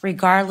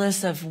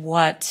 regardless of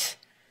what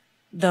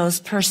those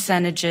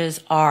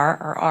percentages are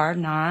or are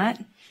not.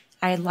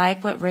 I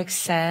like what Rick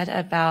said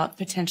about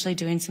potentially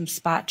doing some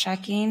spot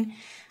checking.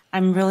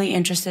 I'm really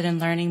interested in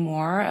learning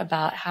more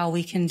about how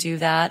we can do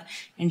that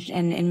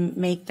and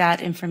make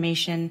that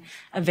information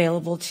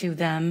available to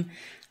them,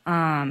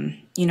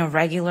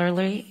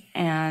 regularly.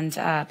 And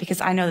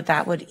because I know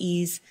that would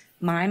ease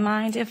my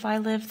mind if I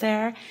lived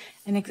there.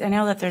 And I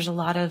know that there's a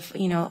lot of,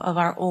 of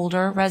our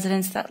older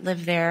residents that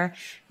live there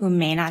who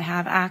may not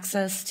have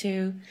access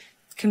to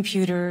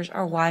computers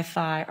or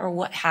Wi-Fi or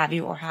what have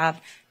you, or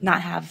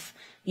not have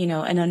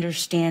an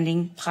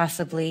understanding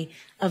possibly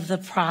of the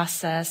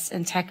process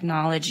and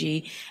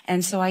technology.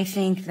 And so I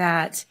think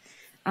that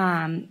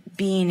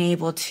being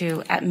able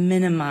to, at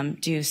minimum,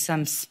 do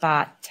some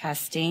spot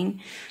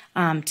testing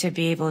to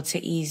be able to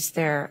ease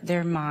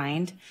their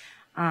mind,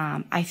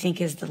 I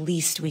think is the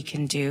least we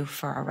can do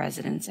for our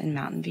residents in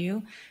Mountain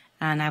View.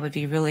 And I would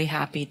be really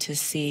happy to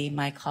see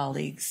my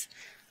colleagues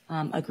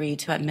agree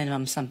to, at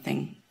minimum,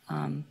 something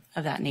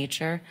of that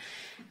nature.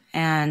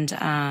 And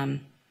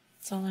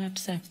that's all I have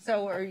to say.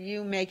 So are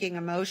you making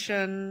a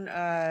motion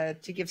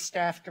to give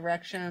staff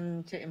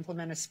direction to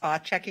implement a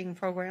spot checking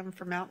program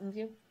for Mountain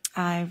View?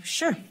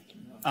 Sure.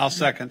 I'll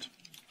second.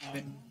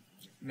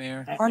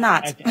 Mayor? Or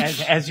not.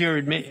 As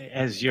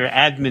your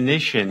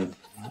admonition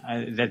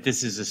that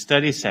this is a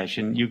study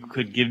session, you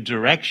could give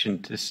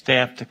direction to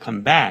staff to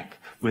come back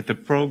with a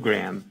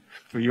program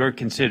for your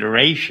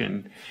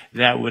consideration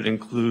that would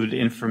include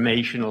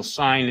informational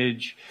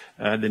signage,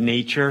 the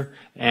nature,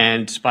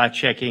 and spot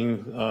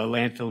checking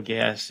landfill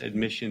gas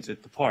admissions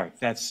at the park.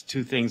 That's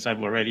two things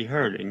I've already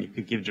heard, and you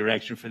could give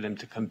direction for them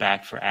to come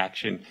back for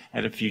action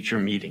at a future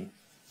meeting.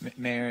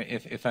 Mayor,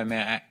 if I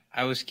may,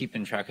 I was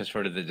keeping track of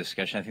sort of the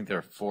discussion. I think there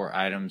are 4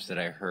 items that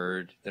I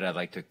heard that I'd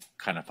like to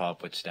kind of follow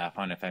up with staff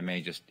on, if I may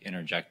just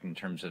interject in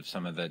terms of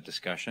some of the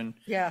discussion.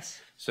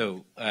 Yes.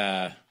 So,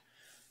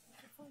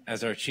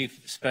 as our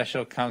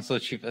special counsel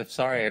chief,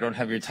 sorry, I don't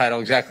have your title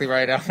exactly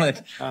right,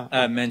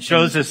 Alan, mentioned.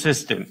 Joe's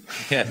assistant.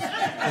 Yes.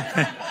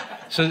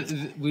 So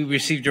we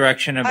received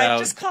direction about.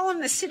 Just call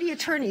him the city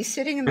attorney,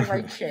 sitting in the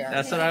right chair.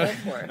 That's what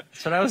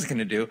I was going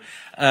to do.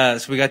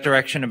 So we got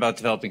direction about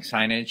developing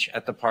signage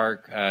at the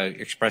park,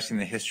 expressing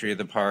the history of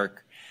the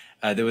park.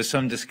 There was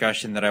some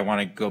discussion that I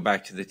want to go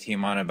back to the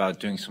team on about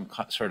doing some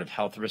sort of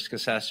health risk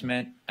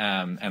assessment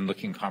and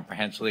looking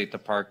comprehensively at the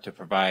park to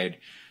provide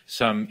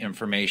some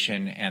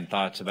information and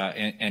thoughts about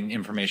and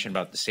information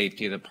about the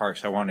safety of the park.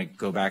 So I want to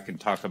go back and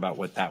talk about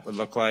what that would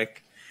look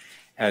like.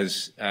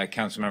 As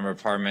Councilmember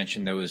Parr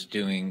mentioned, that was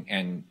doing,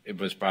 and it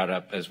was brought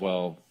up as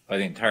well by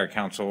the entire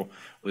council,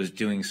 was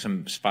doing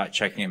some spot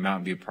checking at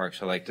Mountain View Park.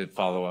 So I'd like to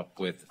follow up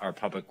with our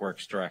Public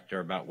Works Director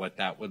about what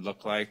that would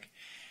look like.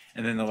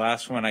 And then the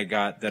last one I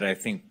got that I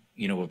think,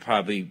 would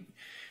probably,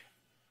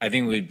 I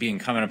think would be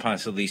incumbent upon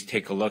us to at least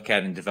take a look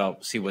at and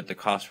develop, see what the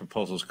cost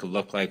proposals could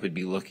look like, would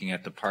be looking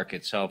at the park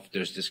itself.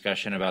 There's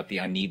discussion about the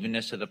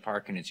unevenness of the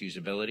park and its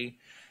usability.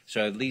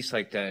 So I'd at least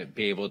like to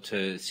be able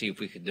to see if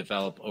we could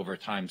develop over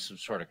time some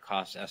sort of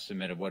cost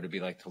estimate of what it'd be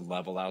like to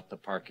level out the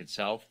park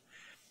itself.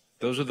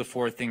 Those are the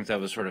 4 things I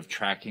was sort of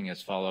tracking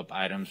as follow-up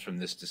items from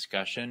this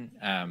discussion.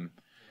 And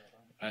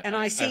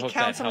I see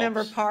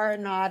Councilmember Parr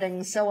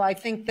nodding, so I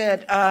think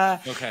that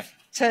okay.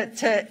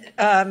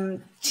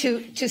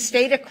 To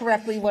state it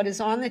correctly, what is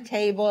on the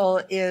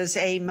table is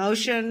a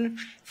motion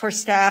for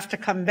staff to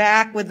come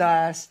back with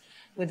us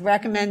with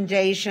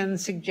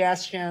recommendations,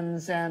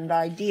 suggestions, and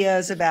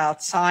ideas about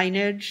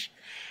signage,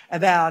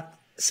 about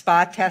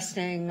spot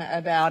testing,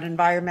 about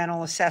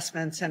environmental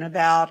assessments, and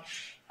about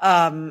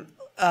how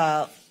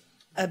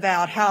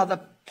the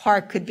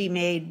park could be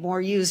made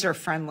more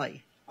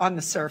user-friendly on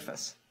the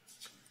surface.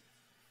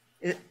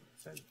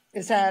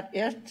 Is that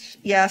it?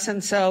 Yes,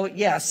 and so,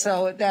 yes,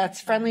 so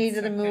that's friendly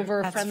to the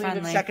mover, friendly to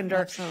the seconder.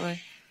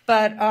 Absolutely.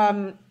 But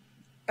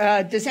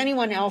does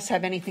anyone else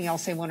have anything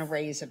else they want to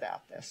raise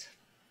about this?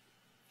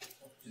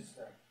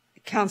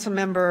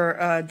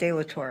 Councilmember De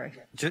La Torre.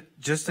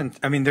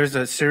 I mean, there's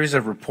a series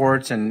of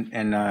reports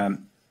and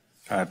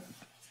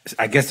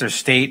I guess they're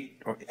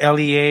state, or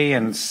LEA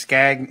and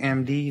SCAG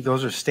MD,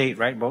 those are state,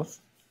 right, both?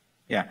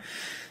 Yeah.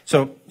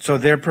 So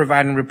they're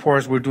providing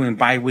reports, we're doing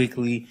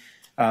biweekly.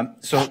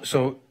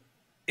 So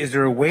is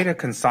there a way to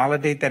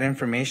consolidate that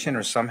information,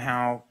 or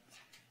somehow,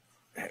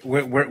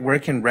 where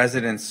can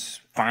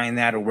residents find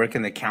that, or where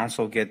can the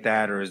council get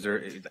that, or is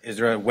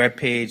there a web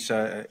page,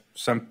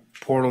 some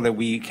portal that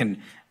we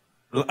can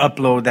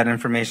upload that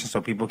information so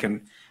people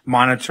can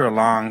monitor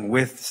along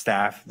with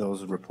staff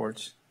those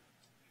reports?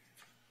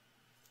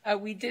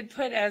 We did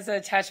put as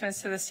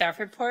attachments to the staff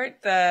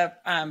report the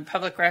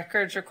public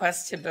records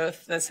request to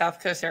both the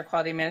South Coast Air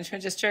Quality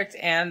Management District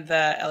and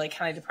the LA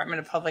County Department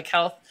of Public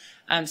Health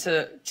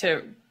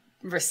to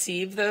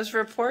receive those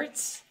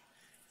reports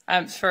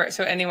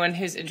so anyone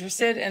who's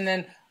interested. And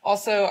then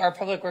also our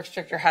Public Works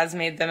Director has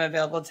made them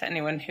available to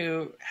anyone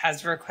who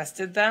has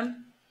requested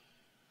them.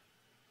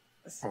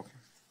 Okay.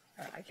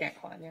 I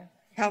can't call on you.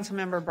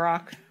 Councilmember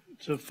Brock.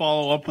 To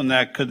follow up on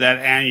that, could that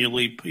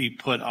annually be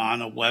put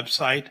on a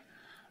website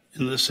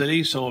in the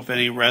city? So if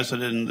any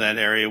resident in that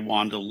area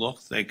wanted to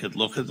look, they could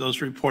look at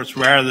those reports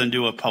rather than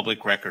do a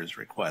public records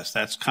request.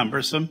 That's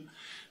cumbersome.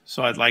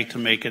 So I'd like to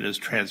make it as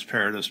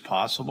transparent as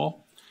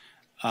possible.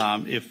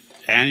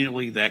 If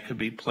annually that could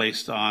be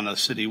placed on a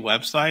city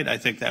website, I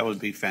think that would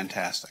be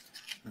fantastic.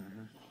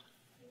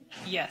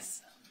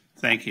 Yes.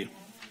 Thank you.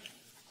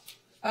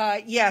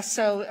 Yes,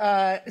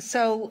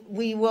 so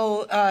we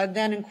will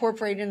then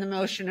incorporate in the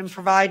motion and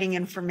providing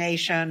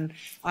information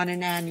on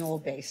an annual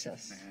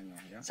basis.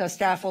 So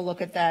staff will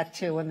look at that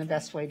too, and the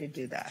best way to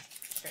do that.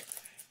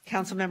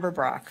 Councilmember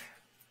Brock.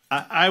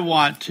 I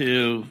want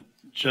to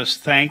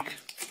just thank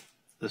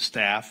the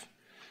staff,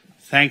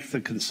 thank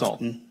the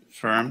consultant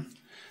firm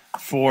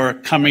for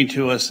coming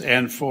to us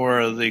and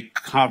for the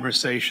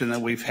conversation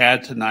that we've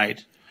had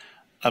tonight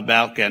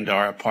about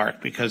Gandara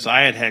Park, because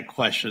I had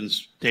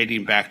questions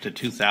dating back to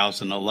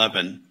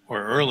 2011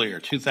 or earlier,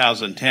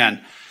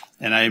 2010,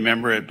 and I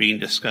remember it being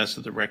discussed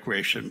at the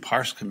Recreation and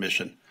Parks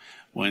Commission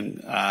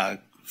when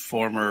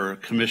former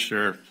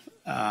Commissioner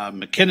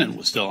McKinnon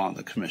was still on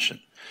the commission.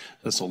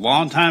 That's a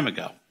long time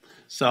ago.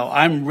 So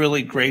I'm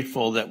really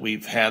grateful that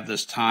we've had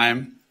this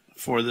time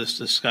for this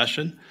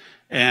discussion,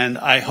 and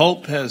I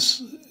hope,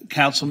 as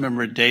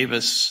Councilmember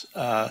Davis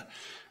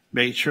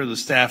made sure the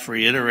staff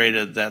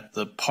reiterated, that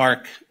the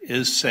park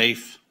is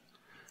safe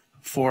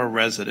for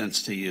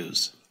residents to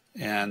use.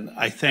 And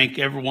I thank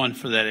everyone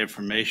for that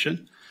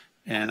information,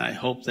 and I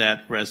hope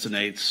that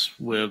resonates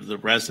with the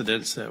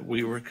residents that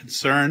we were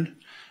concerned,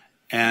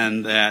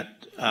 and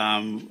that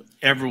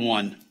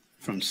everyone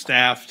from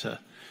staff to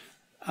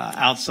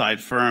outside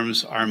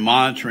firms are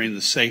monitoring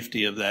the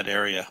safety of that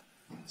area.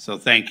 So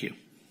thank you.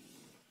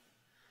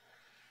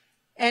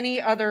 Any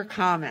other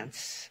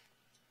comments?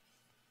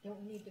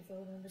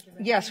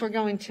 Yes, we're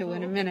going to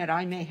in a minute.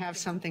 I may have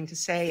something to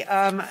say.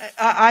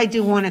 I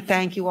do want to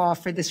thank you all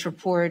for this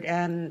report.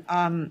 And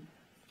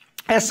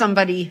as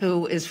somebody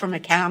who is from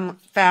a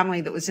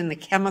family that was in the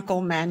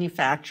chemical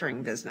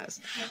manufacturing business,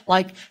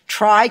 like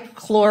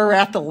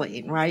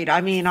trichloroethylene, right?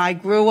 I mean, I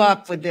grew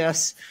up with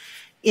this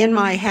in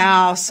my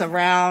house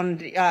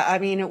around, I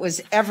mean, it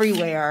was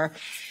everywhere.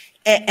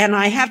 And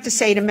I have to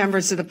say to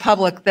members of the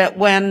public that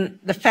when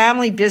the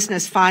family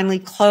business finally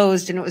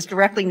closed and it was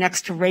directly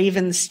next to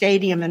Ravens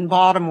Stadium in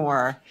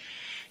Baltimore,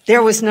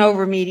 there was no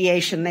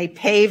remediation. They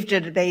paved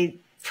it. They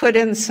put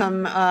in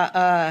some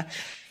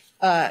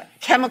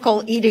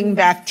chemical eating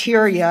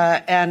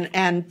bacteria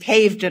and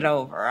paved it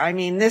over. I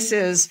mean, this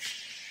is,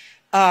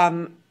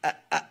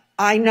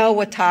 I know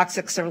what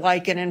toxics are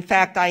like. And in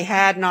fact, I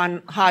had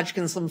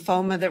non-Hodgkin's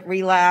lymphoma that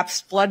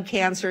relapsed. Blood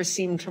cancer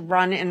seemed to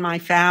run in my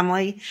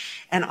family.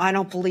 And I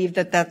don't believe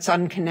that that's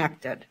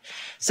unconnected.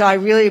 So I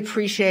really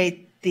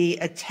appreciate the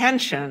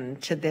attention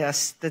to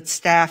this that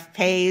staff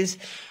pays.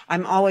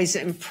 I'm always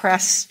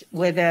impressed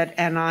with it,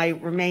 and I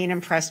remain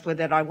impressed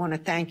with it. I want to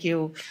thank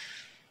you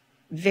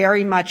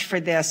very much for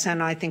this,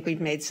 and I think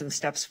we've made some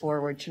steps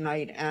forward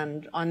tonight.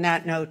 And on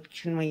that note,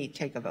 can we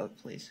take a vote,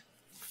 please?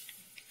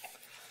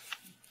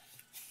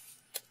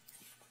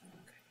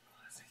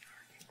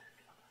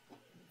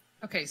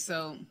 Okay,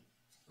 so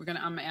I'm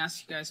gonna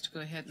ask you guys to go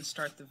ahead and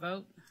start the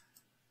vote.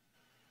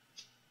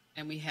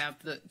 And we have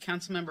the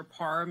Councilmember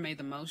Parr made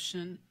the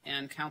motion,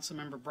 and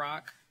Councilmember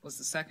Brock was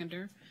the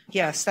seconder.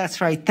 Yes,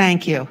 that's right.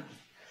 Thank you.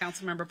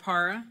 Councilmember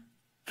Parra.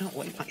 Oh,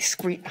 wait, my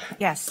screen.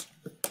 Yes.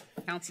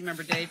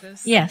 Councilmember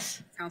Davis.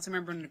 Yes.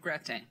 Councilmember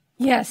Negrete.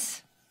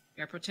 Yes.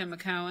 Mayor Pro Tem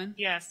McCowan.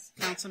 Yes.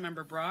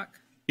 Councilmember Brock.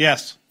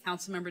 Yes.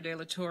 Councilmember De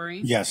La Torre.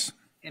 Yes.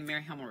 And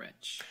Mayor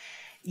Himmelrich.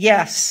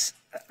 Yes.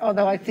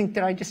 Although I think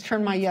that I just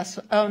turned my yes.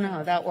 Oh,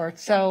 no, that worked.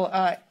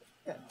 So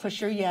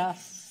push your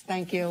yes.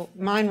 Thank you.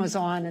 Mine was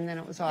on and then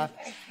it was off.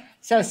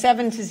 So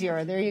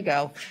 7-0. There you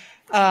go.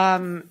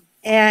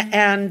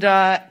 And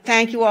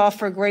thank you all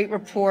for a great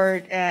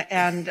report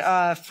and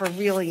for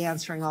really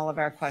answering all of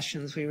our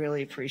questions. We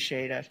really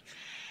appreciate it.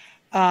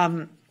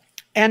 And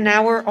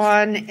now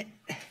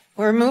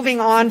we're moving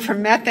on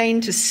from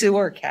methane to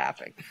sewer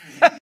capping.